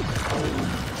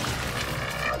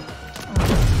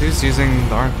 Who's using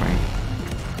the Arcwing?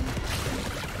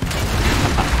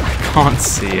 I can't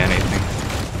see anything.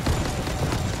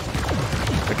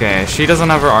 Okay, she doesn't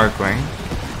have her Arcwing.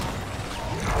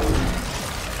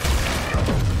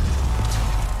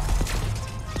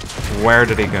 Where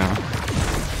did he go?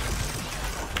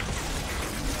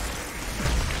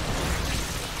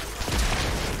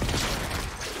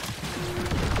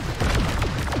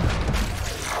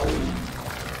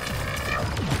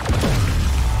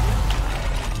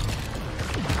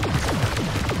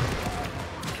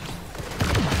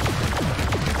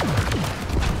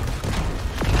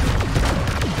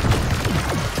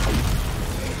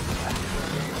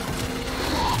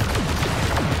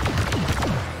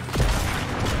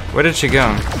 Where did she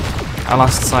go? I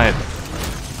lost sight.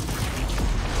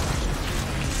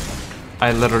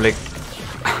 I literally...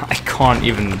 I can't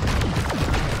even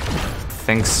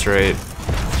think straight.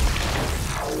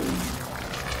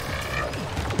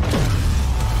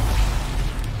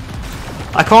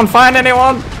 I can't find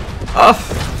anyone! Ugh.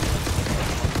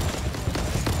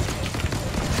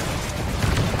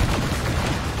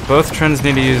 Both trends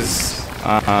need to use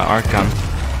arc gun.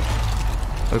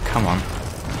 Oh, come on.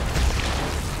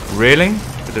 Really?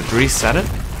 Did it reset it?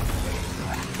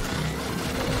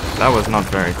 That was not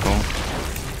very cool.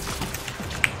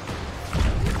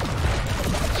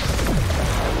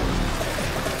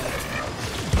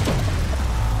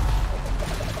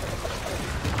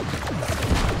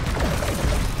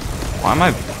 Why am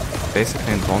I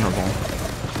basically invulnerable?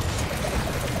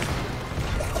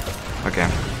 Okay.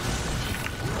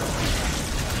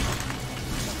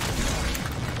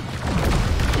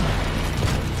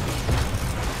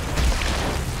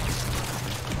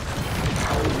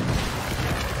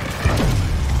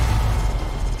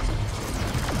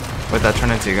 Where'd that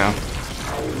Trinity go?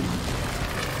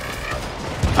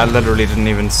 I literally didn't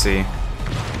even see.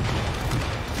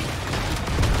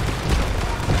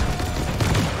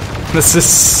 This is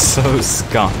so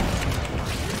scum.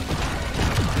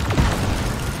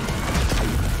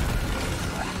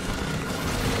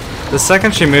 The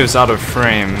second she moves out of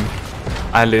frame,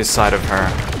 I lose sight of her.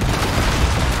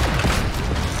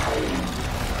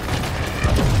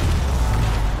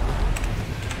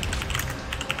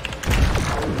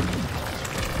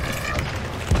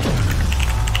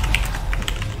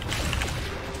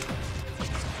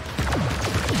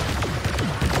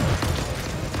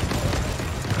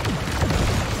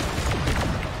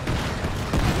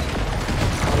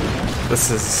 This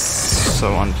is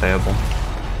so unplayable.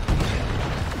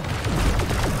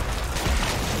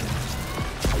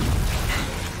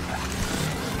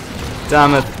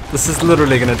 Damn it, this is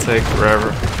literally gonna take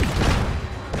forever.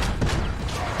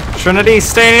 Trinity,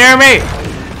 stay near me!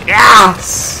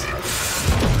 Yes!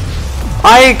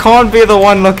 I can't be the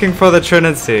one looking for the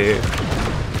Trinity.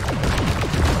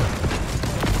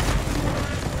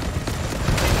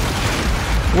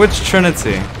 Which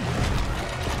Trinity?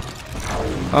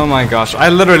 Oh my gosh, I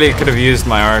literally could have used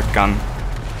my arc gun.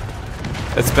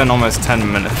 It's been almost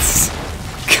 10 minutes.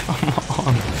 Come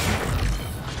on.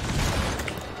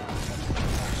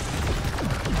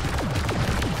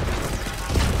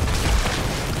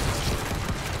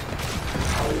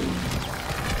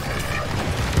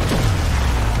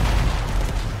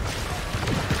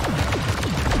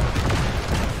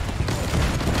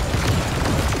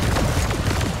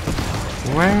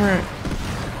 Where?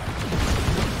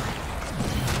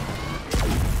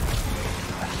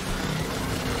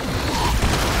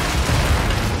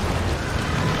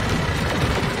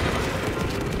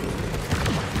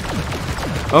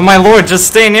 Oh my lord, just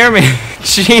stay near me!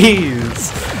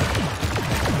 Jeez!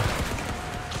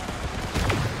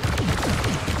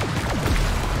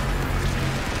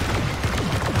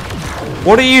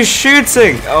 What are you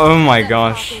shooting? Oh my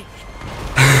gosh.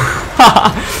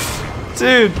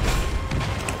 Dude!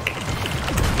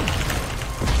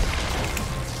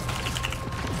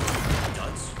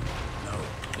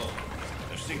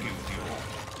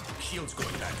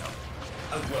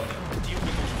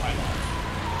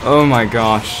 Oh my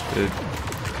gosh, dude.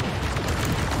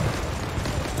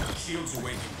 Shields are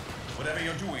waiting. Whatever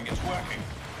you're doing, it's working.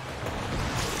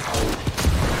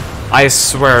 I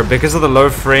swear, because of the low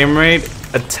frame rate,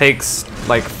 it takes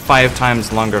like 5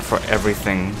 times longer for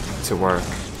everything to work.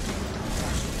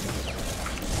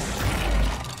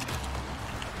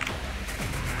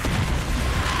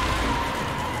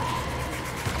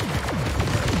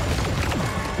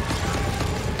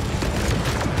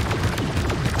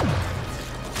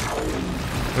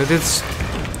 But it's...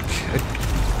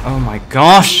 Oh my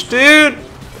gosh, dude!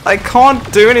 I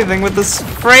can't do anything with this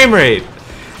frame rate!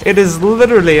 It is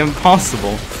literally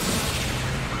impossible.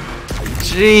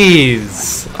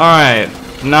 Jeez! Alright,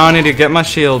 now I need to get my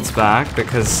shields back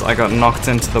because I got knocked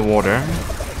into the water.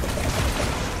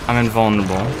 I'm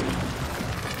invulnerable.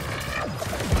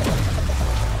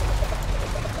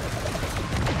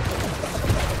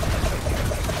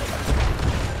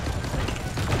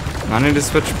 Now I need to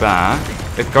switch back.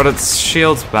 It got its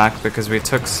shields back because we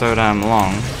took so damn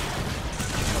long.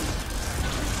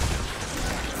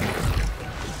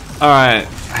 Alright.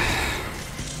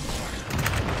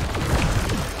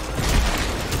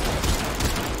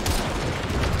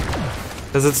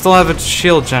 Does it still have its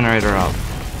shield generator up?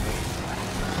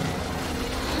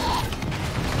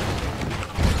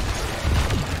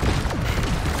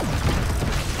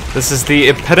 This is the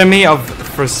epitome of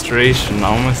frustration.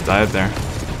 I almost died there.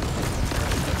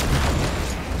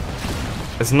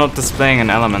 It's not displaying an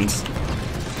element.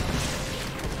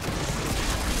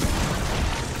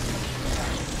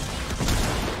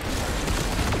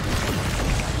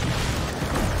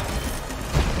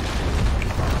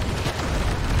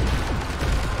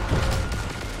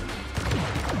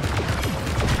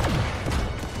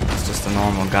 It's just a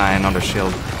normal guy, not a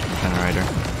shield generator.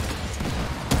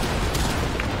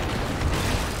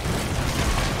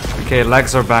 Okay,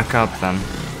 legs are back up then.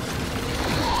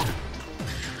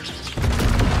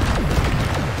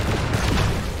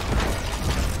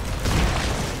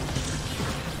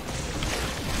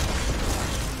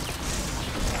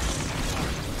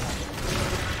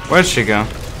 Where'd she go?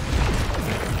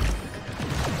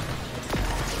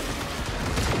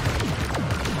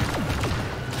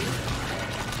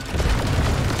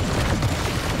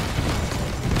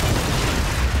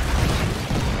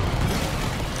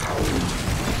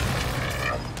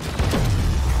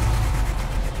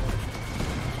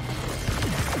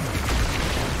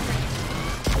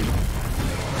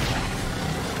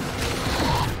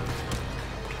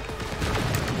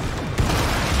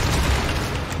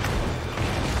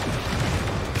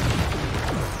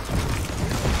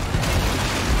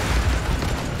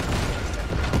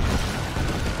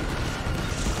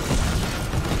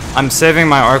 I'm saving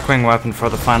my Arcwing weapon for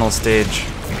the final stage,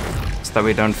 so that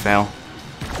we don't fail.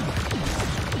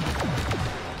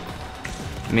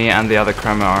 Me and the other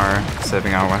Chroma are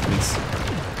saving our weapons.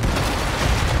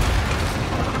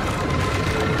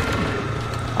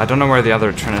 I don't know where the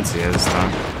other Trinity is, though. How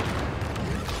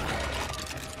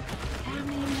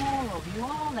many more of you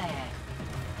are there?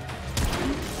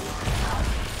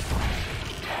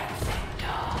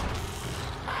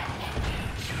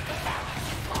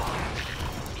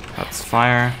 That's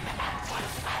fire.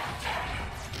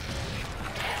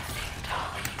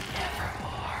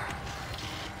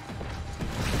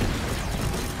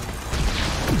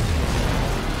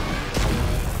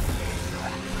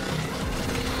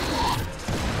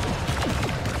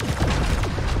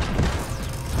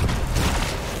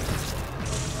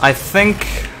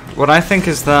 What I think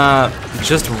is that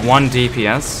just one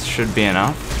DPS should be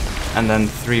enough, and then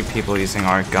 3 people using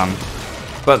Arc Gun.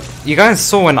 But you guys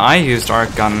saw when I used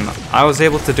Arc Gun, I was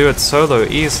able to do it solo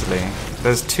easily.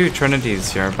 There's 2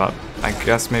 Trinities here, but I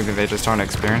guess maybe they just aren't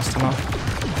experienced enough.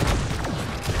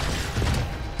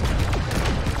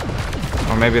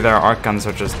 Or maybe their Arc Guns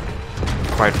are just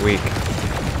quite weak.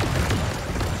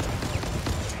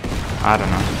 I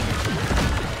don't know.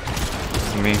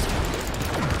 To me,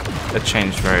 it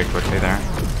changed very quickly there.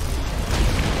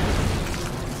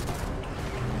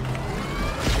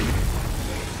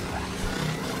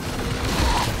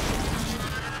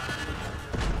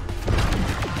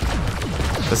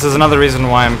 This is another reason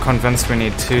why I'm convinced we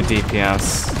need 2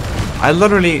 DPS.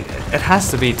 It has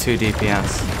to be 2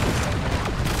 DPS.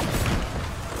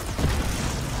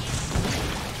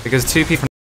 Because 2 people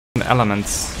need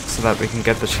elements so that we can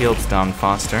get the shields down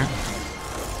faster.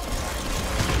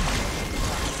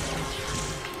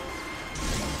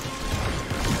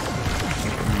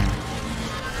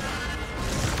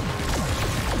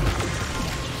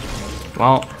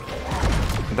 Well,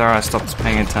 there I stopped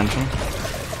paying attention.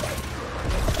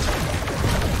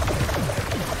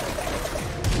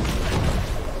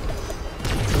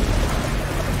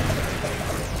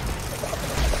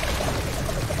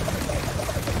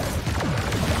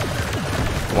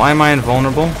 Why am I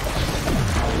invulnerable?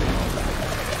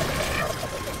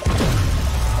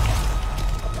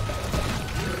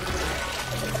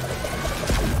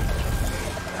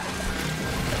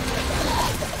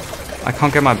 I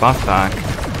can't get my buff back.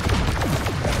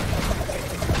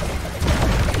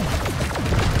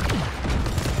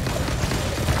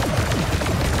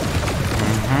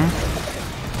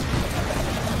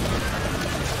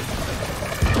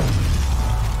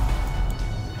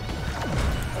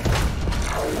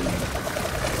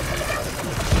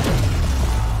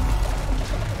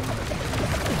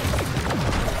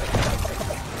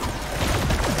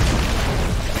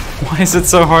 Why is it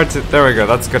so hard to... There we go,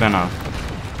 that's good enough.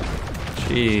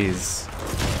 Jeez.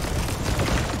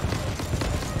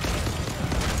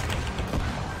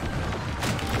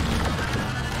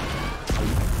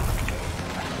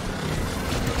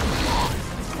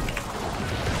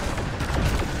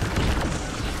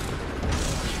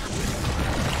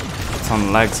 It's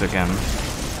on legs again.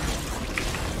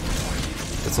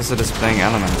 It's also displaying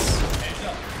elements.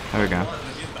 There we go.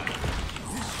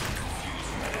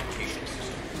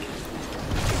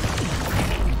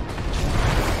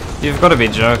 You've got to be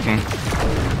joking.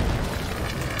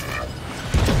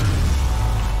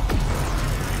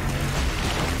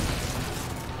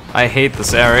 I hate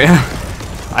this area.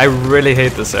 I really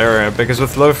hate this area because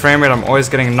with low frame rate I'm always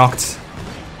getting knocked.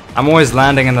 I'm always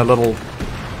landing in a little...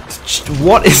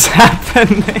 What is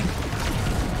happening?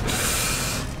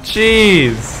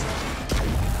 Jeez.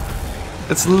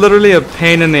 It's literally a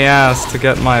pain in the ass to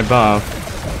get my buff.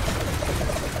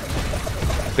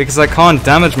 Because I can't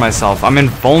damage myself. I'm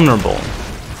invulnerable.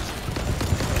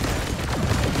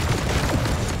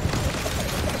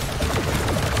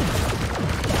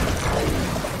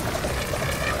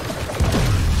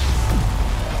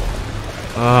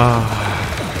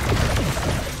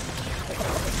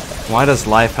 Why does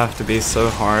life have to be so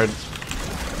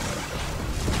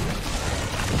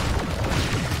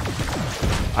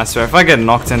I swear, if I get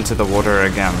knocked into the water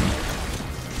again...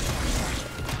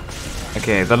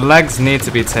 Okay, the legs need to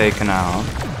be taken out.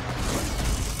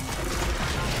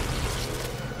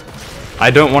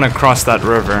 I don't want to cross that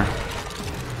river.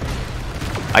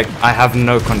 I have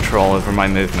no control over my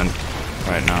movement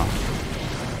right now.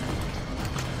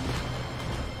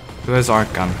 Who has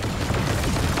arc gun?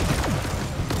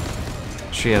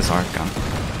 She has arc gun.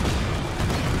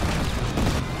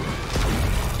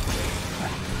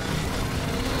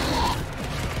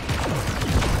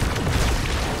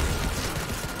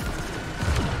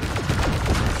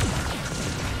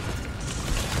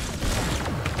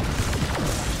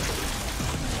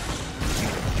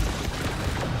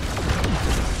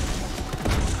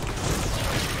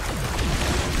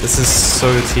 This is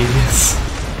so tedious.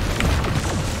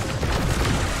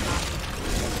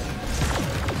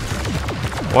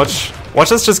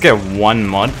 Watch us just get one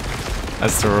mod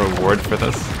as the reward for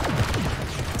this.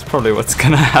 That's probably what's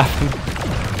gonna happen.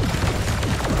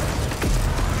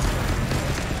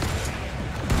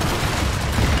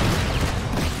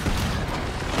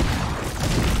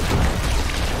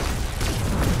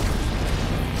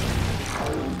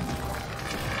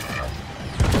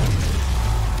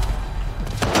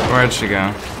 Where'd she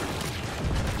go?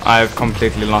 I've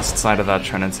completely lost sight of that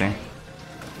Trinity.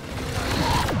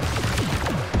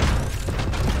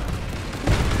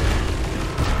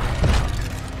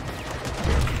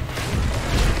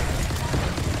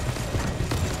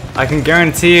 I can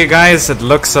guarantee you guys it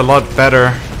looks a lot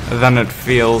better than it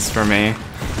feels for me.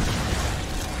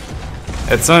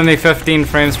 It's only 15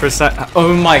 frames per second.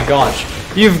 Oh my gosh,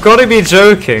 you've got to be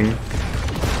joking.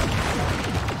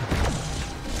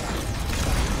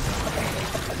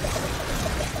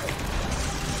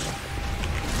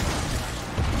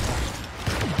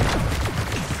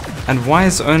 And why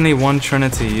is only one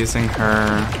Trinity using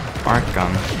her arc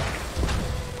gun?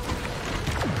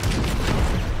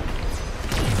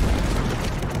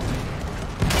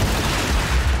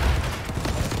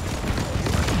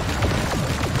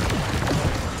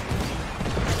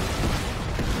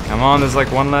 Come on, there's like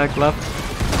one leg left.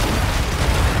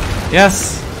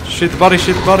 Yes! Shoot the body,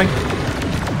 shoot the body.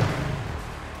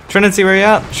 Trinity, where you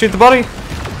at? Shoot the body!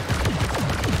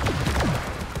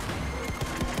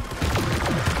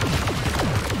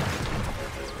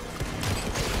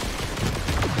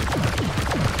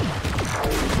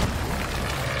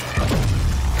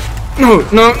 No,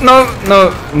 no, no,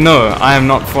 no, no, I am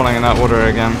not falling in that water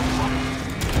again.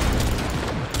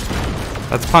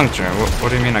 That's puncture. What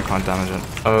do you mean I can't damage it?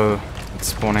 Oh, it's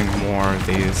spawning more of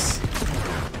these.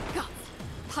 God,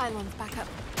 pylons back up.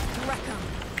 Wreck 'em.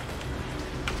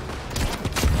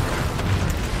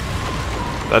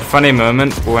 That funny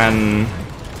moment when,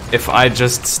 if I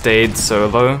just stayed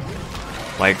solo,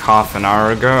 like half an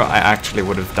hour ago, I actually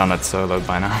would have done it solo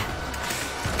by now.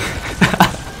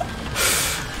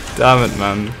 Damn it,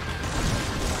 man.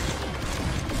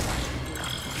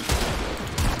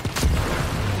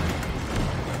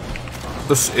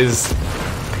 This is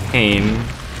pain.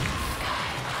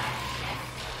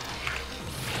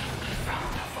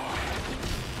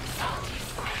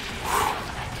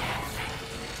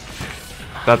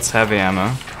 That's heavy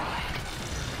ammo.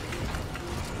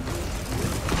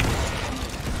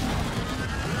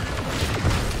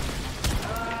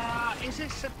 Is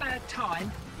this a bad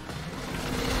time?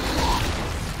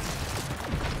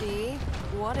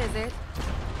 What is it?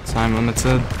 Time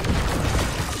limited.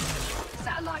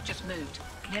 Satellite just moved.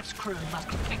 Nev's crew must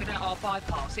have figured out our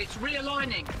bypass. It's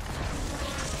realigning.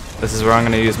 This is where I'm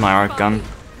gonna use my arc gun.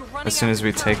 You're running As soon out as we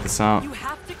of take time. this out. You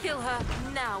have to kill her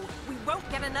now. We won't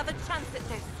get another chance at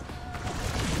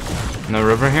this. No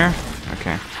river here?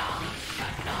 Okay.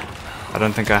 I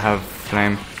don't think I have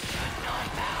flame.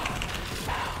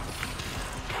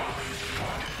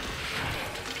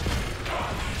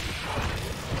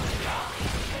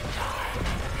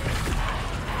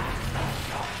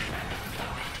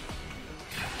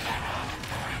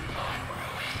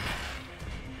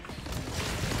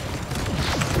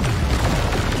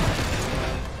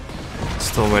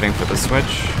 Still waiting for the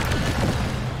switch.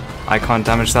 I can't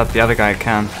damage that, the other guy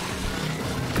can.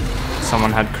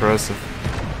 Someone had corrosive.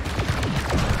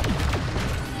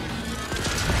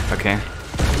 Okay.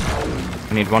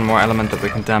 We need one more element that we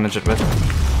can damage it with.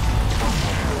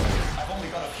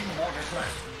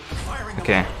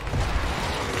 Okay.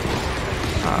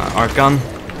 Arc gun.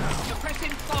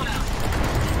 Suppressing fire.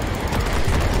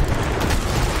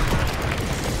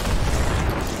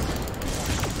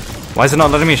 Why is it not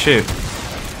letting me shoot?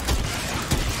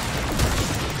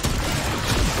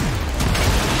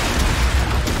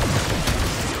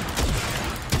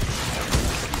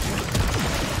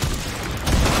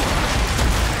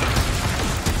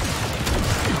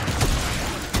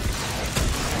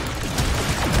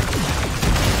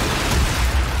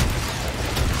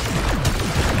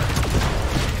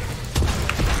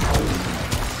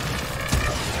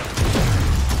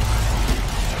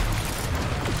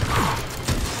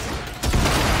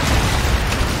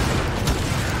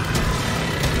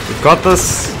 Got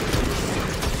this.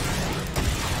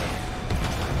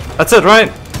 That's it,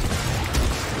 right?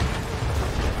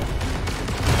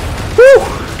 Woo!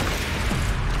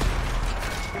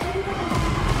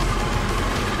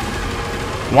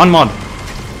 One mod.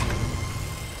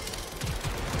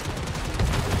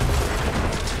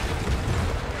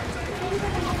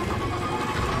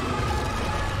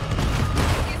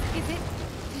 Is it?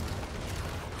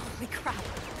 Holy crap.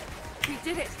 We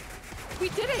did it. We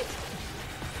did it.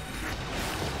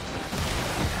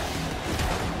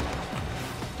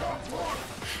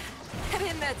 Get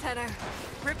in there, Tenor.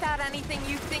 Rip out anything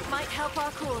you think might help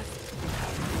our cause.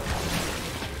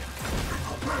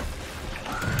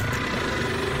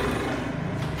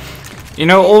 You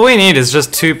know, all we need is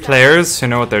just 2 players who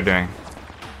know what they're doing.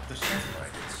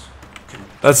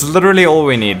 That's literally all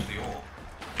we need.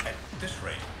 At this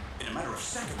rate, in a matter of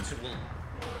seconds, it will.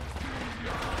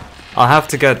 I'll have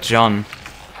to get John.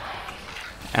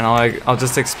 And I'll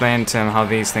just explain to him how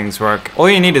these things work. All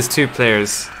you need is 2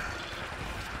 players.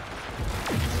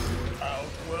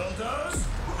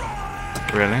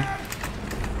 Really?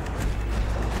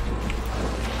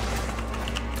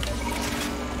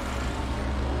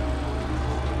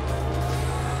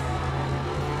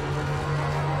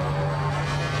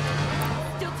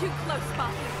 Still too close,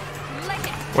 Sparky. Leg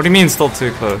it. What do you mean still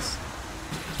too close?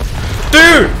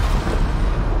 Dude!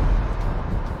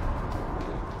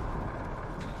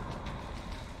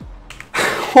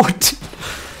 What?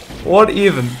 What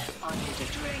even? I need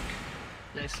a drink.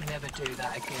 Let's never do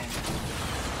that again.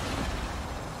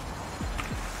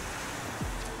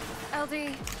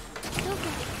 LD, still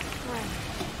think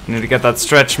right. Need to get that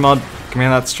stretch mod. Give me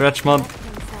that stretch mod.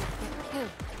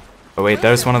 Oh wait,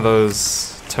 there's one of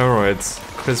those toroids.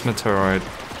 Charisma toroid.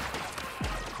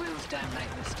 Quills don't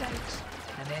make mistakes,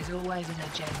 and there's always an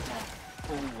agenda.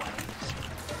 Always.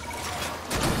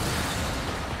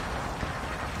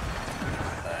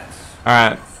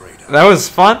 Alright. That was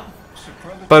fun,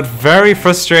 but very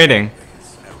frustrating.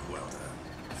 Well done.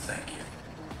 Thank you.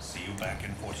 See you back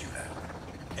in Fortuna.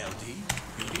 LD,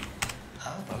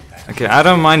 how about that? Okay, I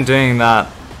don't mind doing that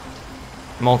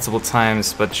multiple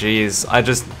times, but geez, I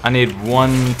need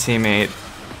one teammate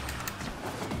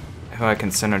who I can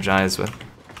synergize with.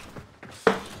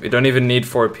 We don't even need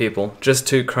 4 people. Just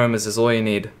 2 chromas is all you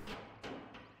need.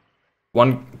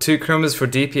 2 chromas for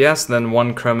DPS, then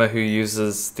 1 chroma who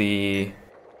uses the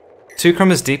 2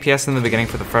 chromas DPS in the beginning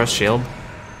for the first shield,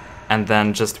 and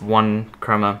then just 1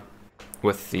 chroma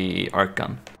with the arc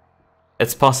gun.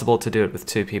 It's possible to do it with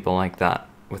 2 people like that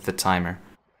with the timer.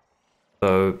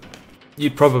 So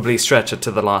you'd probably stretch it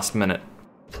to the last minute.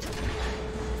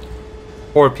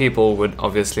 4 people would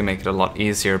obviously make it a lot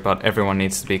easier, but everyone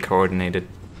needs to be coordinated.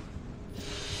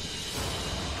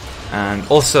 And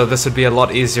also, this would be a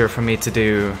lot easier for me to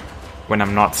do when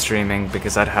I'm not streaming,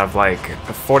 because I'd have like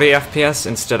a 40 FPS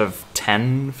instead of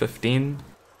 10, 15.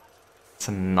 It's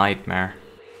a nightmare.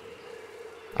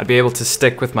 I'd be able to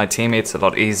stick with my teammates a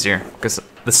lot easier, because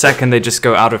the second they just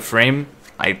go out of frame,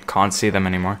 I can't see them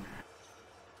anymore.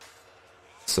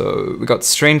 So, we got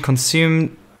Strain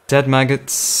Consumed, Dead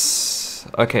Maggots.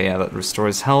 Okay, yeah, that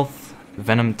restores health.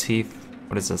 Venom Teeth.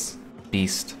 What is this?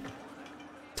 Beast.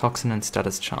 Toxin and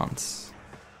Status Chance.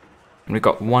 And we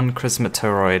got 1 Charisma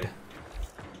Toroid.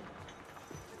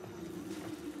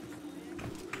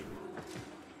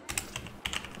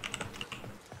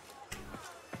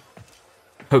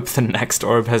 Hope the next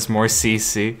orb has more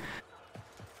CC.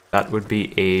 That would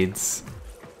be AIDS.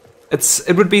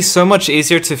 It would be so much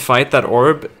easier to fight that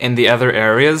orb in the other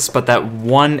areas, but that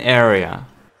one area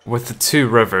with the 2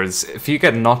 rivers, if you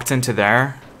get knocked into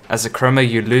there, as a chroma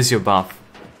you lose your buff.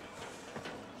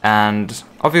 And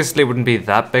obviously it wouldn't be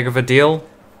that big of a deal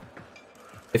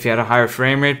if you had a higher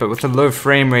frame rate, but with a low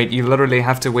frame rate you literally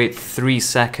have to wait 3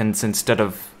 seconds instead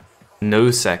of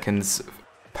no seconds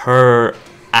per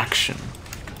action.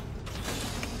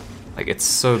 Like, it's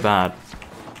so bad.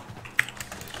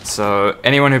 So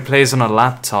anyone who plays on a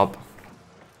laptop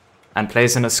and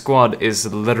plays in a squad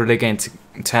is literally going to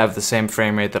have the same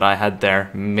frame rate that I had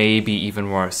there, maybe even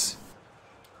worse.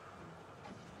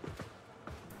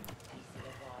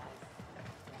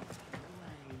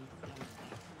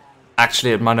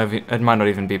 Actually, it might not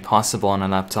even be possible on a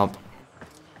laptop.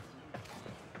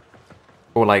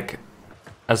 Or like,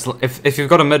 if you've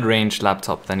got a mid-range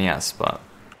laptop, then yes, but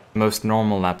most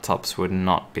normal laptops would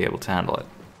not be able to handle it.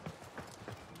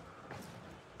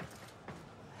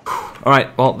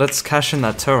 Alright, well, let's cash in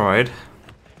that toroid.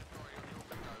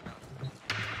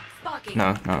 Sparky,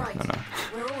 No. We're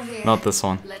all here. Not this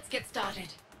one. Let's get started.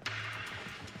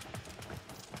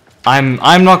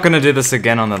 I'm not gonna do this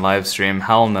again on the live stream,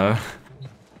 hell no.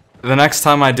 The next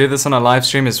time I do this on a live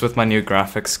stream is with my new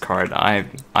graphics card.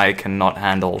 I cannot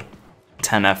handle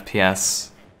 10 FPS.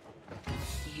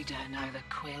 You don't know the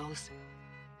quills.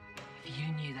 If you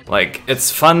knew the Like,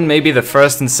 it's fun maybe the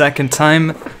first and second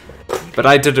time, but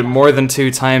I did it more than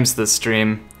 2 times this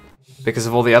stream because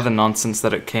of all the other nonsense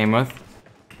that it came with.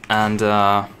 And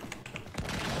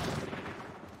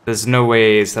there's no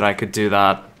ways that I could do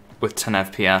that with 10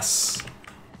 FPS.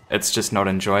 It's just not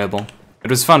enjoyable. It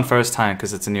was fun first time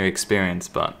because it's a new experience,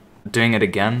 but doing it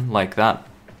again like that,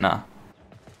 nah.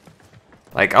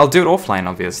 Like, I'll do it offline,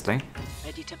 obviously.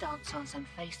 ready to dance on some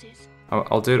faces.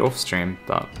 I'll do it off stream,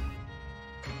 but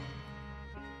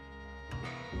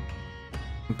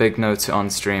big no to on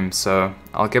stream. So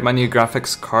I'll get my new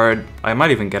graphics card. I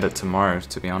might even get it tomorrow,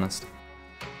 to be honest.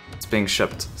 It's being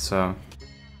shipped, so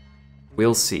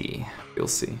we'll see. We'll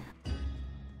see.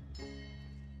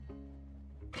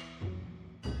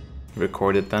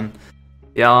 Recorded then.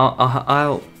 Yeah,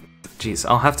 I'll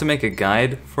have to make a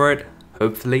guide for it,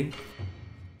 hopefully.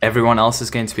 Everyone else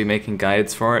is going to be making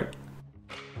guides for it.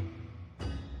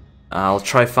 I'll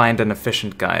try find an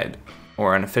efficient guide,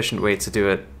 or an efficient way to do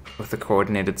it with a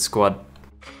coordinated squad.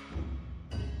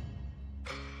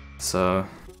 So,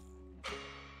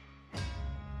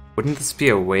 wouldn't this be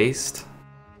a waste?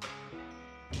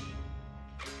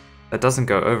 That doesn't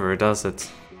go over, does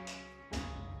it?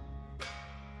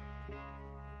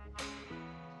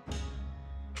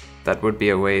 That would be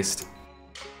a waste.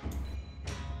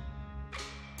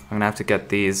 I'm gonna have to get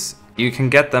these. You can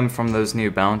get them from those new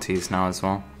bounties now as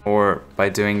well, or by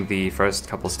doing the first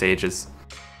couple stages.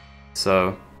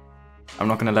 So I'm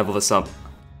not gonna level this up.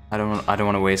 I don't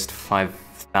want to waste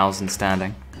 5,000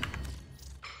 standing.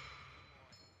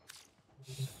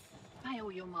 May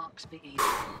all your marks be easy.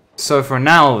 So for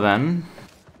now then,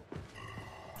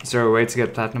 is there a way to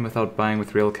get platinum without buying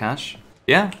with real cash?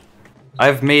 Yeah,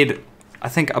 I've made, I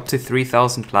think, up to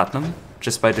 3,000 platinum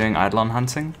just by doing Eidolon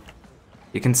hunting.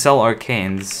 You can sell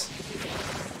arcanes.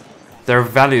 Their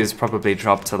values probably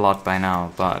dropped a lot by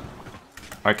now, but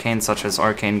arcanes such as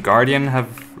Arcane Guardian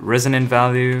have risen in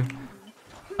value.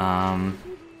 I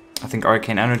think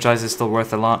Arcane Energize is still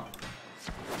worth a lot.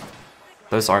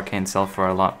 Those arcanes sell for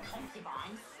a lot.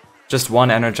 Just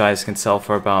one Energize can sell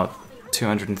for about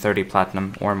 230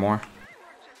 platinum or more.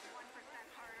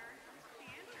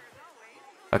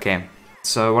 Okay,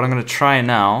 so what I'm gonna try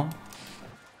now,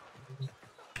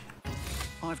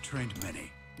 I've trained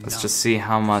many. let's just see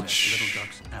how much.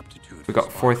 We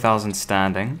got 4,000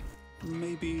 standing.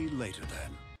 Maybe later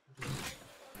then.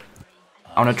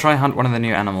 I want to try hunt one of the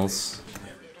new animals.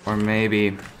 Or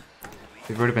maybe...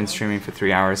 We've already been streaming for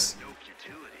 3 hours.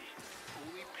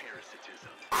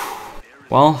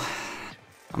 Well,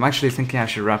 I'm actually thinking I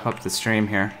should wrap up the stream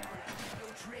here.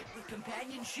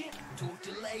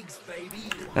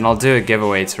 Then I'll do a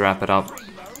giveaway to wrap it up.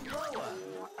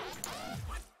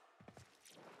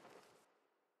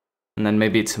 And then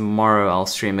maybe tomorrow I'll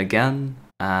stream again,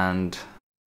 and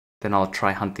then I'll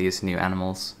try hunt these new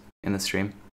animals in the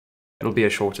stream. It'll be a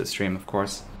shorter stream, of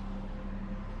course.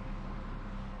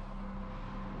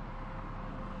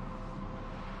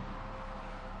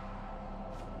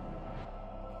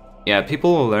 Yeah,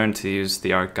 people will learn to use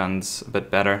the arc guns a bit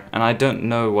better, and I don't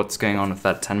know what's going on with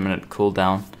that 10-minute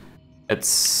cooldown.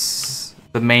 It's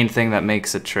the main thing that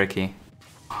makes it tricky.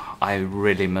 I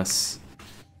really miss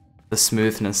the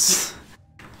smoothness.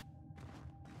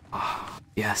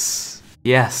 Yes,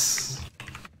 yes.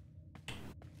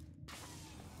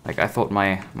 Like, I thought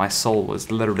my soul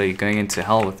was literally going into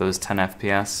hell with those 10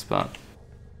 FPS, but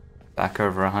back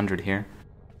over 100 here.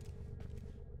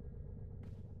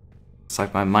 It's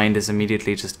like my mind is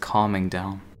immediately just calming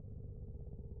down.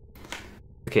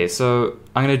 Okay, so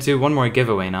I'm gonna do one more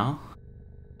giveaway now.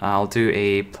 I'll do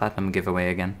a platinum giveaway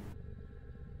again.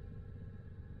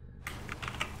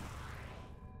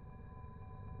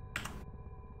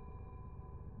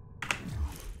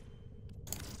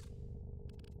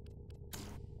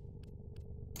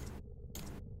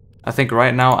 I think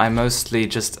right now I mostly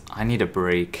just, I need a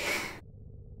break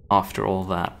after all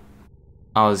that.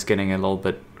 I was getting a little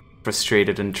bit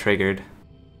frustrated and triggered.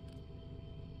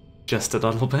 Just a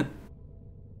little bit.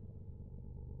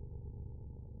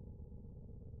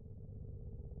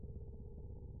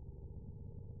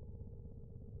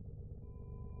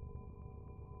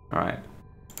 Alright,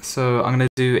 so I'm gonna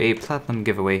do a platinum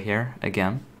giveaway here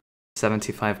again.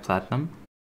 75 platinum.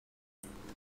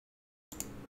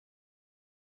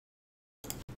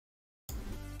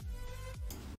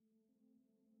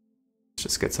 Let's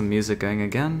just get some music going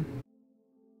again.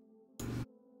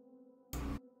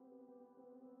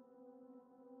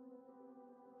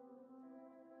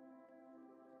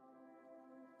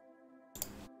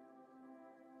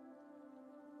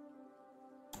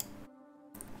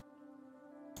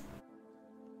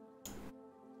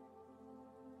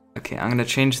 Okay, I'm gonna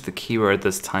change the keyword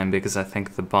this time because I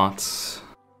think the bots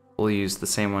will use the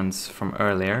same ones from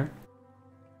earlier.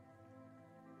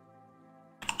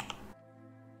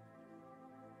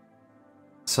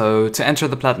 So to enter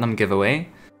the platinum giveaway,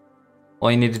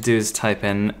 all you need to do is type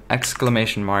in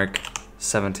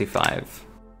 !75.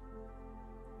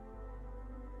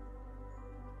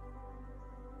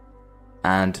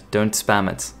 And don't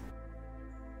spam it.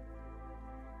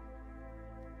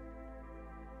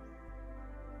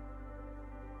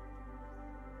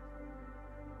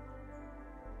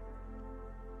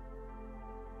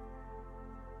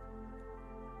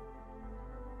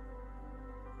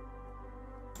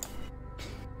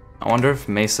 I wonder if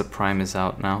Mesa Prime is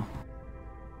out now.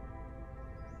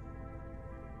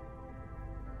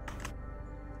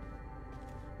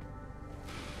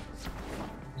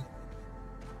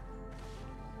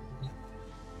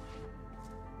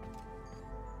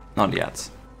 Not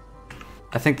yet.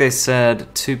 I think they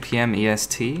said 2 PM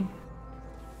EST.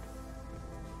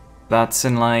 That's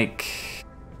in like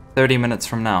 30 minutes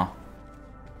from now.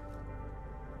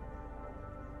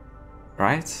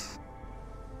 Right?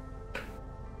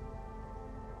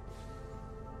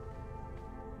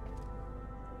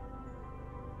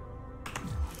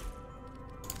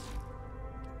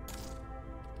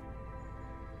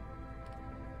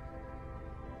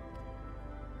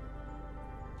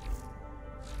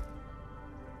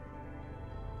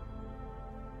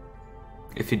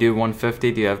 If you do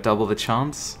 150, do you have double the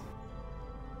chance?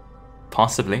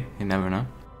 Possibly, you never know.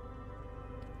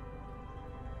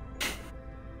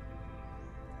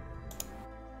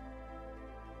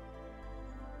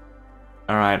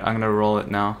 Alright, I'm gonna roll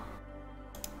it now.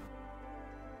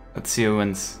 Let's see who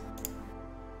wins.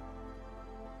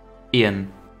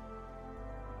 Ian.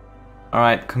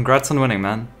 Alright, congrats on winning,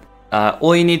 man.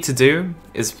 All you need to do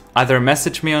is either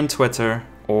message me on Twitter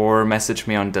or message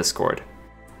me on Discord.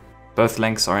 Both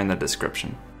links are in the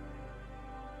description.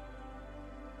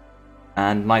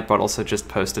 And Nightbot also just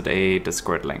posted a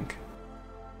Discord link.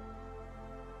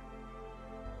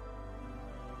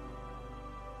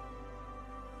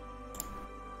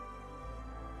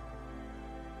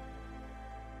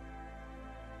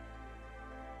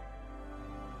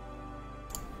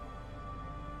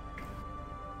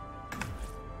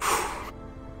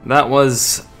 That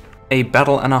was a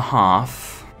battle and a half.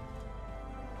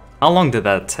 How long did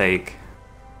that take?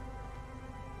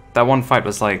 That one fight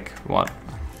was like, what?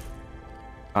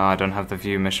 Oh, I don't have the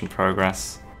view mission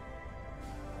progress.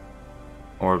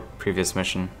 Or previous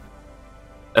mission.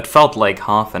 It felt like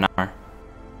half an hour.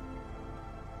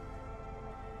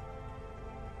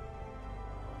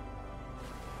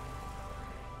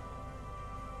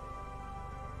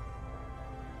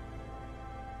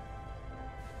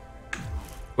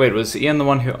 Wait, was Ian the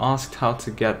one who asked how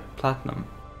to get platinum?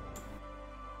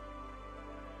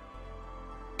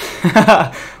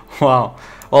 Wow.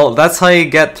 Well, that's how you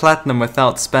get platinum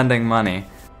without spending money.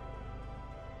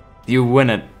 You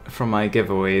win it from my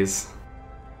giveaways.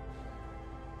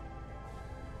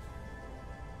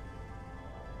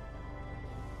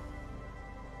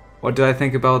 What do I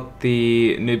think about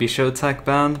the Newbie Show Tech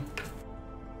ban?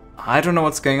 I don't know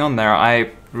what's going on there.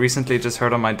 I recently just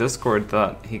heard on my Discord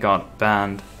that he got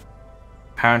banned.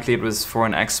 Apparently it was for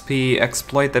an XP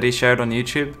exploit that he shared on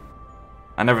YouTube.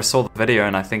 I never saw the video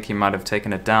and I think he might have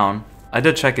taken it down. I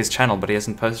did check his channel, but he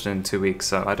hasn't posted in 2 weeks,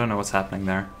 so I don't know what's happening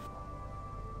there.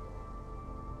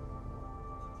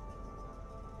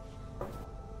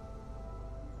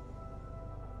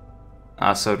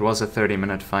 Ah, so it was a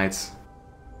 30-minute fight.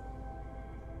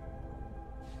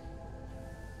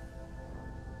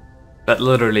 That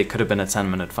literally could have been a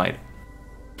 10-minute fight.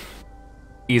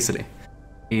 Easily.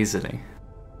 Easily.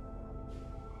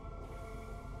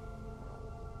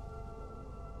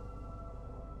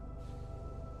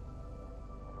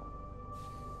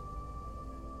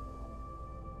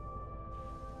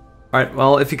 Alright,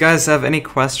 well, if you guys have any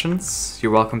questions,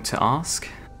 you're welcome to ask.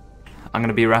 I'm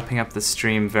gonna be wrapping up the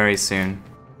stream very soon.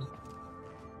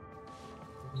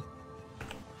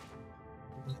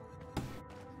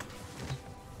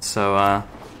 So,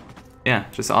 yeah,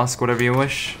 just ask whatever you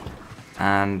wish.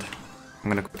 And I'm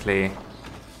gonna quickly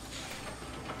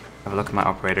have a look at my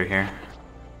operator here.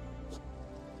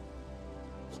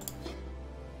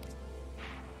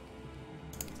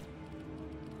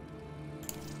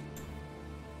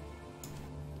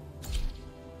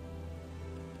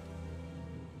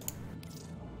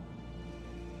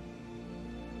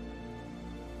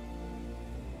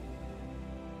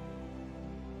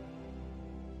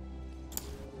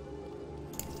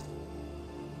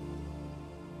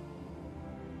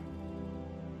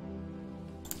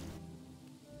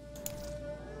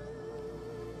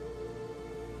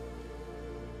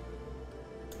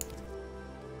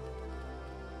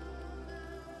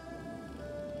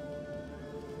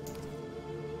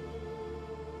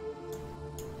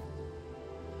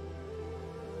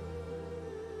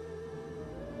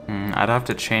 I'd have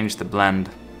to change the blend.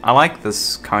 I like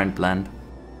this current blend.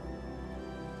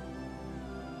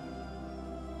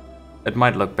 It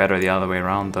might look better the other way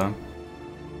around though.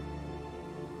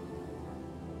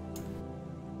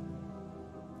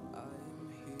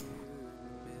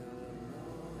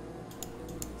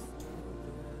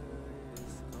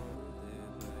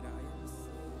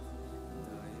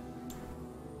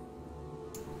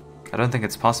 I don't think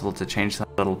it's possible to change that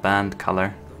little band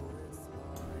color.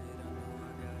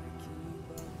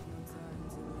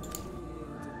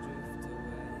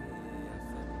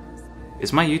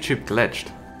 Is my YouTube glitched?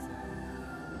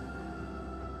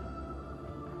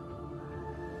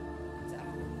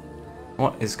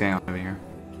 What is going on over here?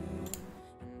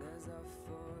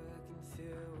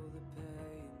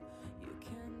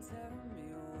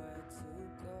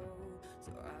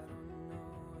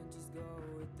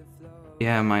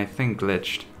 Yeah, my thing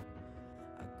glitched.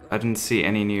 I didn't see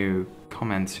any new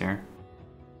comments here.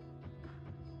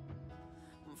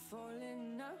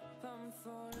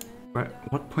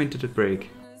 What point did it break?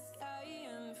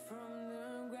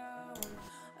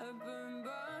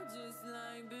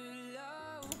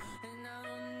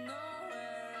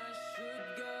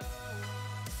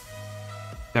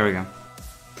 There we go.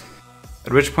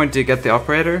 At which point do you get the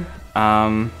operator?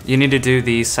 You need to do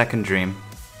the second dream.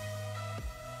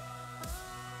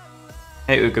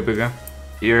 Hey Ooga Booga,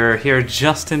 you're here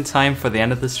just in time for the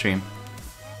end of the stream.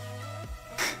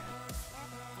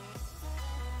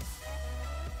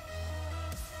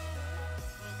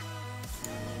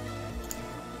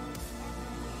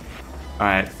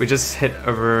 Alright, we just hit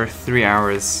over 3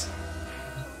 hours.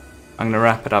 I'm gonna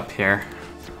wrap it up here.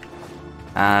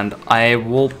 And I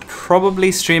will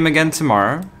probably stream again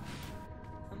tomorrow.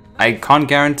 I can't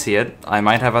guarantee it. I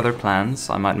might have other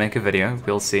plans. I might make a video.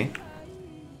 We'll see.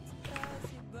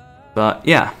 But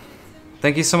yeah,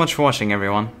 thank you so much for watching,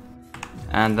 everyone.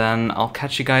 And then I'll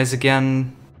catch you guys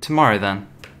again tomorrow then.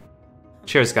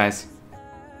 Cheers, guys.